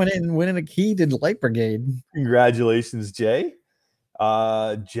Brat going in and winning a key to Light Brigade. Congratulations, Jay.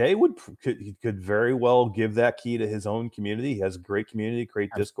 Jay could very well give that key to his own community. He has a great community, great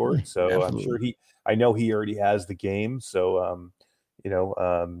Discord. So Absolutely. I'm sure I know he already has the game. So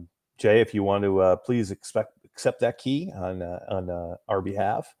Jay, if you want to please accept that key on our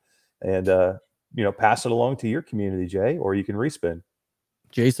behalf, and pass it along to your community, Jay, or you can respin.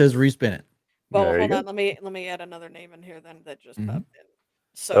 Jay says respin it. Well, hold on. Let me add another name in here then that just popped in.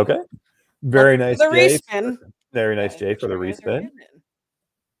 So okay, very nice. The Jay. respin. Very nice, Jay, for the respin.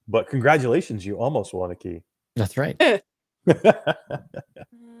 But congratulations, you almost won a key. That's right.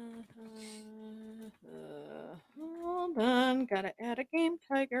 Hold on, gotta add a game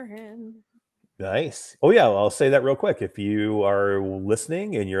tiger in. Nice. Oh yeah, I'll say that real quick. If you are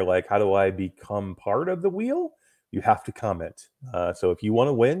listening and you're like, how do I become part of the wheel? You have to comment. So if you want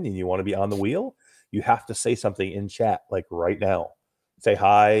to win and you want to be on the wheel, you have to say something in chat, like right now. Say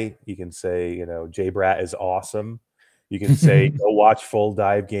hi. You can say, Jay Brat is awesome. You can say, go watch Full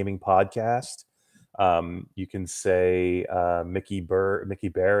Dive Gaming Podcast. You can say Mickey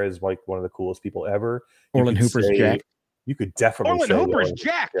Bear is like one of the coolest people ever. Orland Hooper's Jack. You could definitely say Hooper's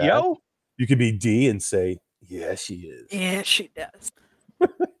Jack, yo. You could be D and say, yeah, she is. Yeah, she does.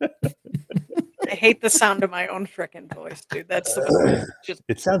 I hate the sound of my own frickin' voice, dude. That's the just.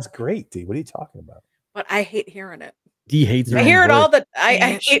 It sounds great, D. What are you talking about? But I hate hearing it. D hates. I hear it all the.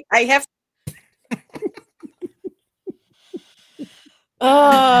 I have.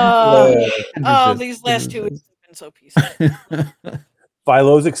 These last 2 weeks have been so peaceful.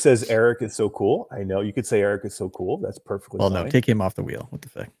 Philozic says Eric is so cool. I know you could say Eric is so cool. That's perfectly fine. No, take him off the wheel. What the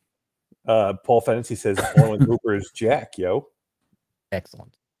fuck? Paul Fennessy says Orland Hooper is Jack, yo.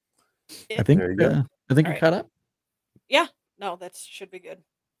 Excellent. I think you're caught up. Yeah, no, that should be good.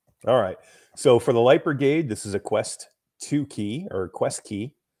 All right. So for the Light Brigade, this is a Quest 2 key or Quest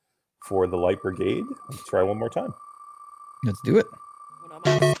key for the Light Brigade. Let's try one more time. Let's do it.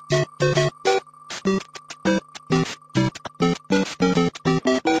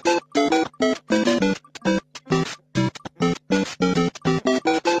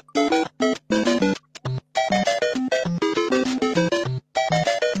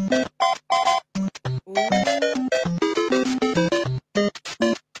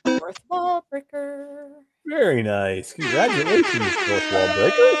 Fourth wall breaker. Very nice. Congratulations, fourth wall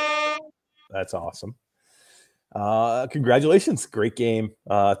breaker. That's awesome. Congratulations, great game.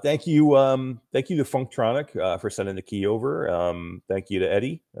 Thank you to Funktronic for sending the key over. Thank you to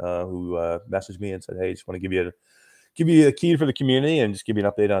Eddie who messaged me and said, "Hey, just want to give you a key for the community and just give you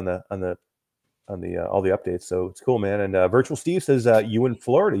an update on the all the updates." So it's cool, man. And Virtual Steve says, "You in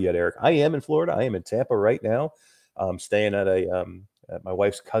Florida yet, Eric?" I am in Florida. I am in Tampa right now. I'm staying at at my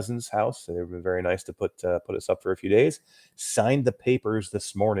wife's cousin's house. They've been very nice to put us up for a few days. Signed the papers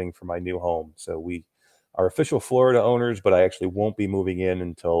this morning for my new home. So we are official Florida owners, but I actually won't be moving in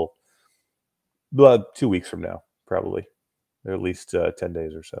until 2 weeks from now, probably, or at least 10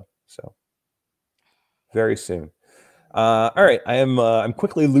 days or so. So very soon. All right, I'm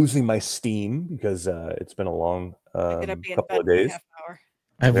quickly losing my steam because it's been a long couple of days.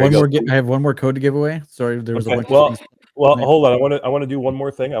 I have one more code to give away. Sorry, there was a bunch of things. Well, hold on. I want to do one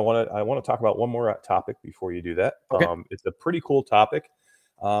more thing. I want to talk about one more topic before you do that. Okay. It's a pretty cool topic.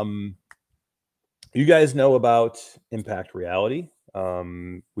 You guys know about Impact Reality.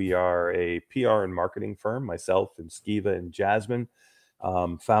 We are a PR and marketing firm. Myself and Skiva and Jasmine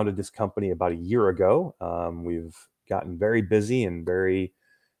founded this company about a year ago. We've gotten very busy and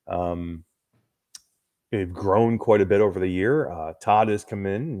we've grown quite a bit over the year. Todd has come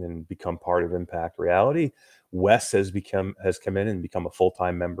in and become part of Impact Reality. Wes has come in and become a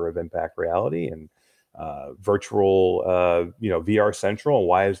full-time member of Impact Reality, and virtual, VR Central, and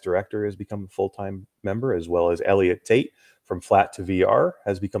why his director has become a full-time member, as well as Elliot Tate from Flat to VR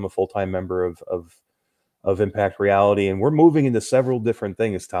has become a full-time member of Impact Reality. And we're moving into several different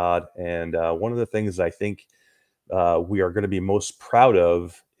things, Todd. And one of the things I think we are going to be most proud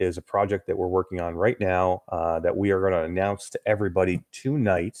of is a project that we're working on right now that we are going to announce to everybody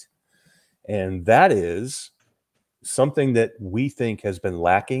tonight. And that is something that we think has been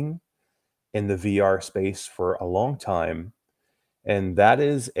lacking in the VR space for a long time. And that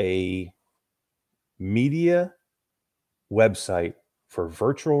is a media website for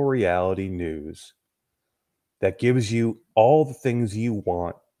virtual reality news that gives you all the things you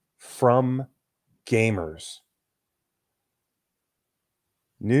want from gamers.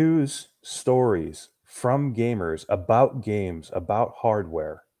 News, stories from gamers about games, about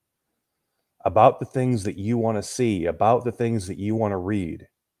hardware, about the things that you want to see, about the things that you want to read.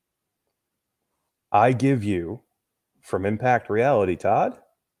 I give you, from Impact Reality, Todd,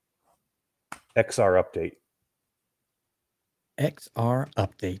 XR Update. XR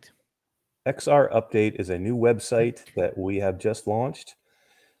Update. XR Update is a new website that we have just launched.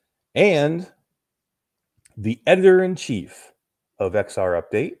 And the editor-in-chief of XR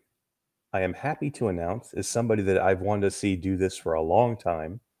Update, I am happy to announce, is somebody that I've wanted to see do this for a long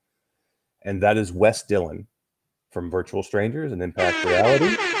time. And that is Wes Dillon from Virtual Strangers and Impact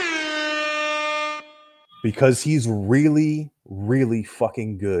Reality. Because he's really, really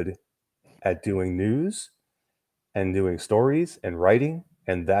fucking good at doing news and doing stories and writing.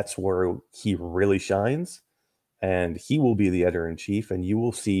 And that's where he really shines. And he will be the editor-in-chief. And you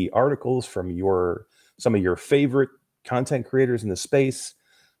will see articles from some of your favorite content creators in the space.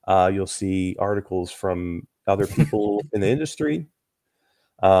 You'll see articles from other people in the industry.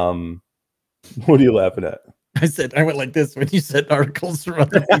 What are you laughing at? I went like this when you said articles from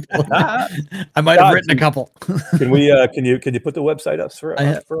other people. I might have written a couple. Can you put the website up for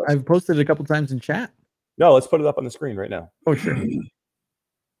us? I've posted it a couple times in chat. No, let's put it up on the screen right now. Oh, sure.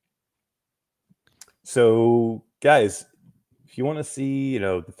 So, guys, if you want to see,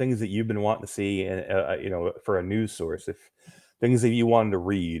 the things that you've been wanting to see, and for a news source, if things that you wanted to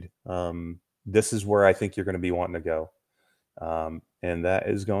read, this is where I think you're going to be wanting to go, and that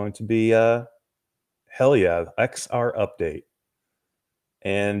is going to be hell yeah, XR Update.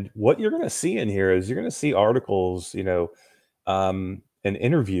 And what you're going to see in here is you're going to see articles, and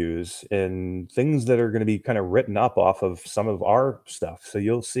interviews and things that are going to be kind of written up off of some of our stuff. So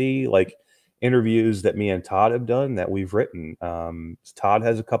you'll see like interviews that me and Todd have done that we've written. Todd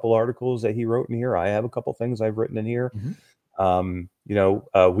has a couple articles that he wrote in here. I have a couple things I've written in here.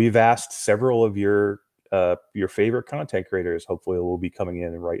 We've asked several of your favorite content creators. Hopefully will be coming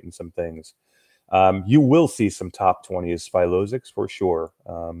in and writing some things. You will see some top 20s Philosics for sure.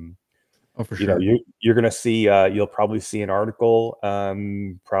 For sure. You're going to see, you'll probably see an article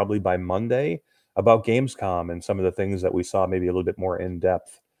probably by Monday about Gamescom and some of the things that we saw maybe a little bit more in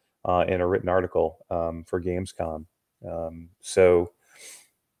depth in a written article for Gamescom. So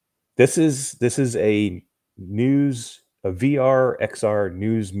this is a VR XR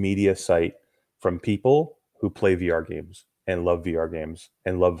news media site from people who play VR games and love VR games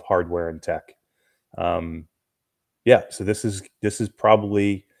and love hardware and tech. So this is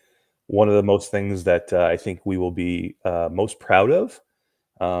probably one of the most things that I think we will be most proud of,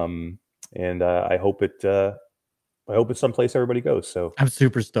 and I hope it's someplace everybody goes. So I'm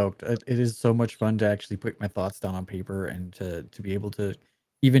super stoked. It is so much fun to actually put my thoughts down on paper and to be able to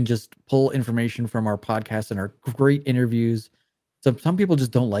even just pull information from our podcast and our great interviews. So some people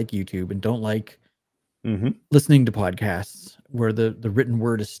just don't like YouTube and don't like listening to podcasts where the written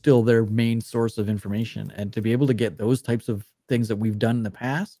word is still their main source of information. And to be able to get those types of things that we've done in the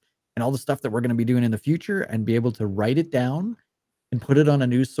past and all the stuff that we're going to be doing in the future and be able to write it down and put it on a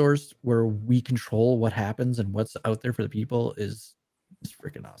news source where we control what happens and what's out there for the people is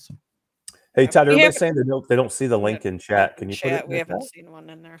freaking awesome. Hey, Todd, everybody's saying they don't see the link in chat. Can you put it in We haven't chat? seen one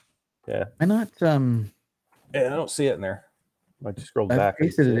in there. Yeah. Why not? Yeah, I don't see it in there. I just scrolled back. I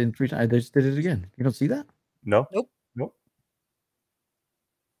pasted it in 3 times. I just did it again. You don't see that? No. Nope.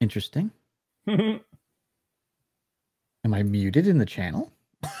 Interesting. Am I muted in the channel?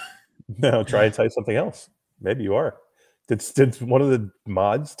 No, try and type something else. Maybe you are. Did one of the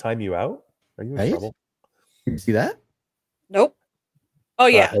mods time you out? Are you in trouble? You see that? Nope. Oh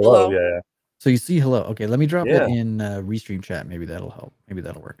yeah. Hello. Yeah. So you see hello. Okay, let me drop it in Restream chat. Maybe that'll help. Maybe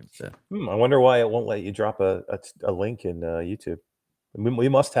that'll work instead. I wonder why it won't let you drop a link in YouTube. We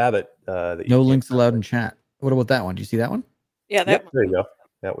must have it. No links allowed in chat. What about that one? Do you see that one? Yeah, that one. There you go.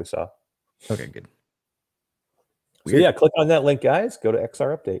 That we saw. Okay, good. So yeah, click on that link, guys. Go to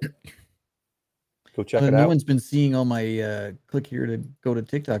XR Update. Go check it No out. one's been seeing all my click here to go to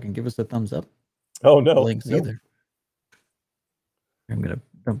TikTok and give us a thumbs up Oh no, links no. either. I'm gonna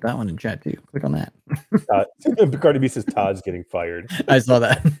dump that one in chat too. Click on that. Cardi B says Todd's getting fired. I saw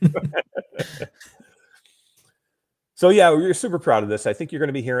that. So yeah, we're super proud of this. I think you're going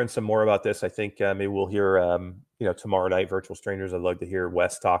to be hearing some more about this. I think maybe we'll hear, tomorrow night, Virtual Strangers. I'd love to hear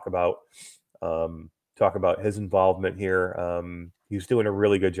Wes talk about his involvement here. He's doing a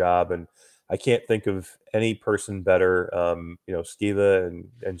really good job, and I can't think of any person better. Skiva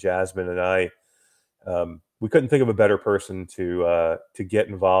and Jasmine and I, we couldn't think of a better person to get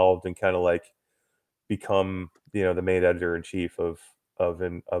involved and kind of like become, the main editor in chief of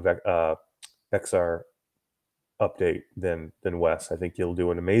XR Update than Wes. I think you'll do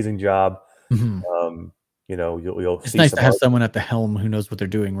an amazing job. Mm-hmm. You'll it's see nice to have someone at the helm who knows what they're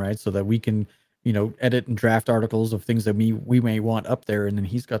doing, right? So that we can, edit and draft articles of things that we may want up there, and then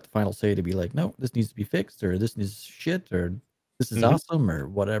he's got the final say to be like, no, this needs to be fixed, or this is shit, or this is awesome, or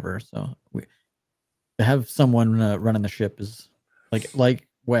whatever. So to have someone running the ship is like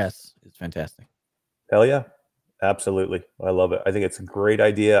Wes is fantastic. Hell yeah, absolutely. I love it. I think it's a great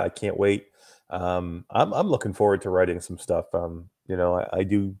idea. I can't wait. I'm looking forward to writing some stuff. I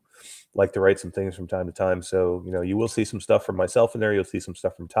do like to write some things from time to time. So, you will see some stuff from myself in there. You'll see some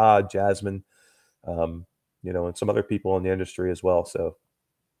stuff from Todd, Jasmine, and some other people in the industry as well. So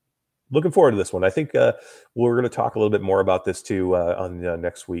looking forward to this one. I think we're going to talk a little bit more about this too on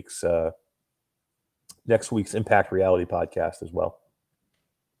next week's Impact Reality podcast as well.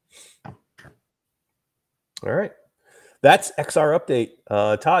 All right. That's XR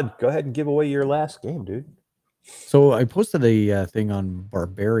Update. Todd, go ahead and give away your last game, dude. So I posted a thing on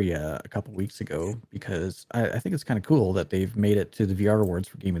Barbaria a couple weeks ago because I think it's kind of cool that they've made it to the VR awards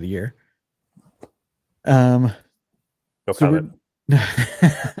for Game of the Year. No comment.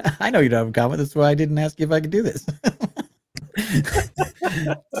 I know you don't have a comment. That's why I didn't ask you if I could do this.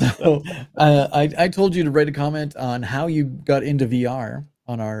 So I told you to write a comment on how you got into VR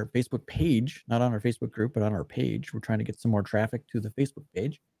on our Facebook page, not on our Facebook group, but on our page. We're trying to get some more traffic to the Facebook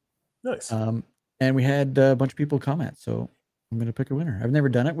page. Nice. And we had a bunch of people comment, so I'm going to pick a winner. I've never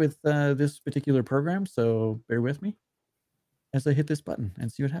done it with this particular program, so bear with me as I hit this button and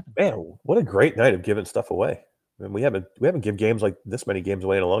see what happens. Man, what a great night of giving stuff away. I mean, we haven't given games like this many games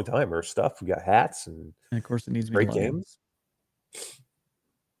away in a long time, or stuff. We got hats and of course it needs to be great games.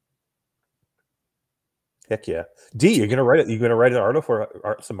 Heck yeah. D, you're gonna write it. You're gonna write an article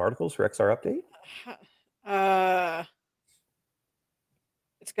for some articles for XR Update?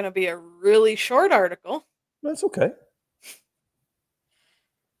 It's gonna be a really short article. That's okay.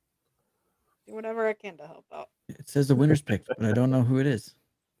 Do whatever I can to help out. It says the winner's picked, but I don't know who it is.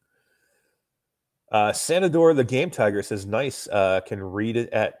 Sanador the Game Tiger says, nice. Can read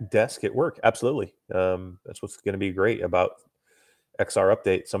it at desk at work. Absolutely. That's what's going to be great about XR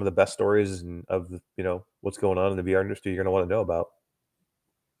Update. Some of the best stories of what's going on in the VR industry you're going to want to know about.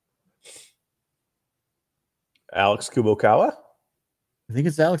 Alex Kubokawa? I think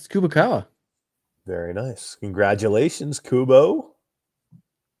it's Alex Kubokawa. Very nice. Congratulations, Kubo.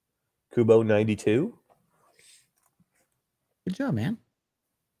 Kubo 92. Good job, man.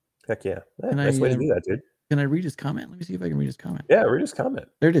 Heck yeah. Nice way to do that, dude. Can I read his comment? Let me see if I can read his comment. Yeah, read his comment.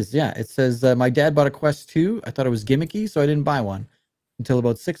 There it is. Yeah, it says, my dad bought a Quest 2. I thought it was gimmicky, so I didn't buy one until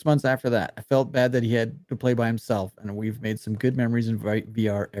about 6 months after that. I felt bad that he had to play by himself, and we've made some good memories in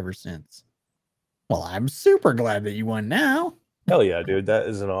VR ever since. Well, I'm super glad that you won now. Hell yeah, dude. That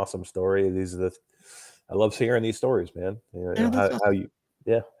is an awesome story. I love hearing these stories, man.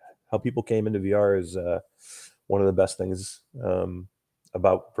 How people came into VR is one of the best things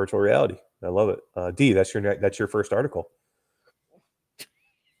about virtual reality. I love it. D, that's your first article.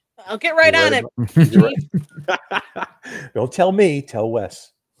 I'll get right on it. Right. Don't tell me, tell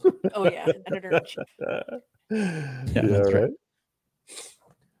Wes. Oh yeah, editor-in-chief. Yeah, that's right.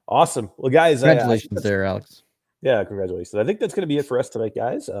 Awesome. Well, guys, congratulations there, Alex. Yeah, congratulations. I think that's going to be it for us tonight,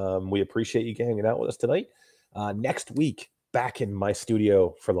 guys. We appreciate you hanging out with us tonight. Next week, back in my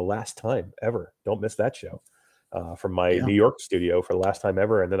studio for the last time ever. Don't miss that show. From my New York studio for the last time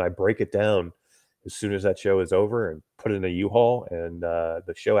ever. And then I break it down as soon as that show is over and put it in a U-Haul. And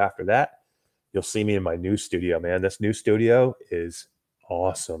the show after that, you'll see me in my new studio, man. This new studio is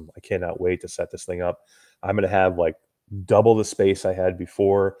awesome. I cannot wait to set this thing up. I'm going to have like double the space I had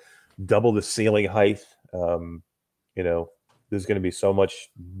before, double the ceiling height. There's going to be so much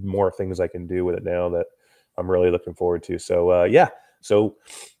more things I can do with it now that I'm really looking forward to. So, So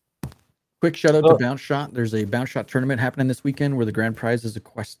quick shout out to Bounce Shot. There's a Bounce Shot tournament happening this weekend where the grand prize is a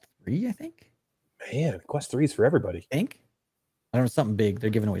Quest 3, I think. Man, Quest 3 is for everybody. I don't know, something big. They're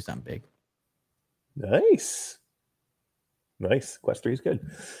giving away something big. Nice. Nice. Quest 3 is good.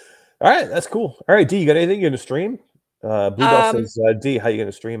 All right, that's cool. All right, D, you got anything you're gonna stream? Bluebell says, D, how you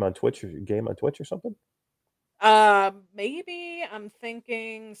gonna stream on Twitch or game on Twitch or something? Maybe I'm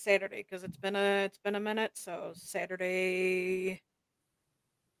thinking Saturday because it's been a minute. So Saturday,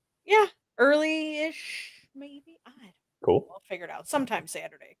 yeah, early-ish, maybe. Cool. I'll figure it out sometime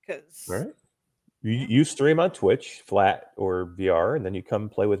Saturday because. All right. You stream on Twitch, flat or VR, and then you come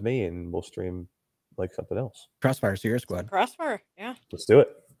play with me, and we'll stream like something else. Crossfire Sierra Squad. Crossfire, yeah. Let's do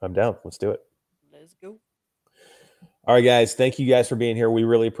it. I'm down. Let's do it. Let's go. All right, guys. Thank you guys for being here. We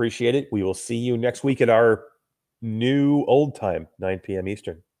really appreciate it. We will see you next week at our new old time, 9 p.m.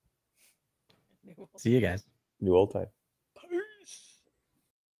 Eastern. See you guys. New old time.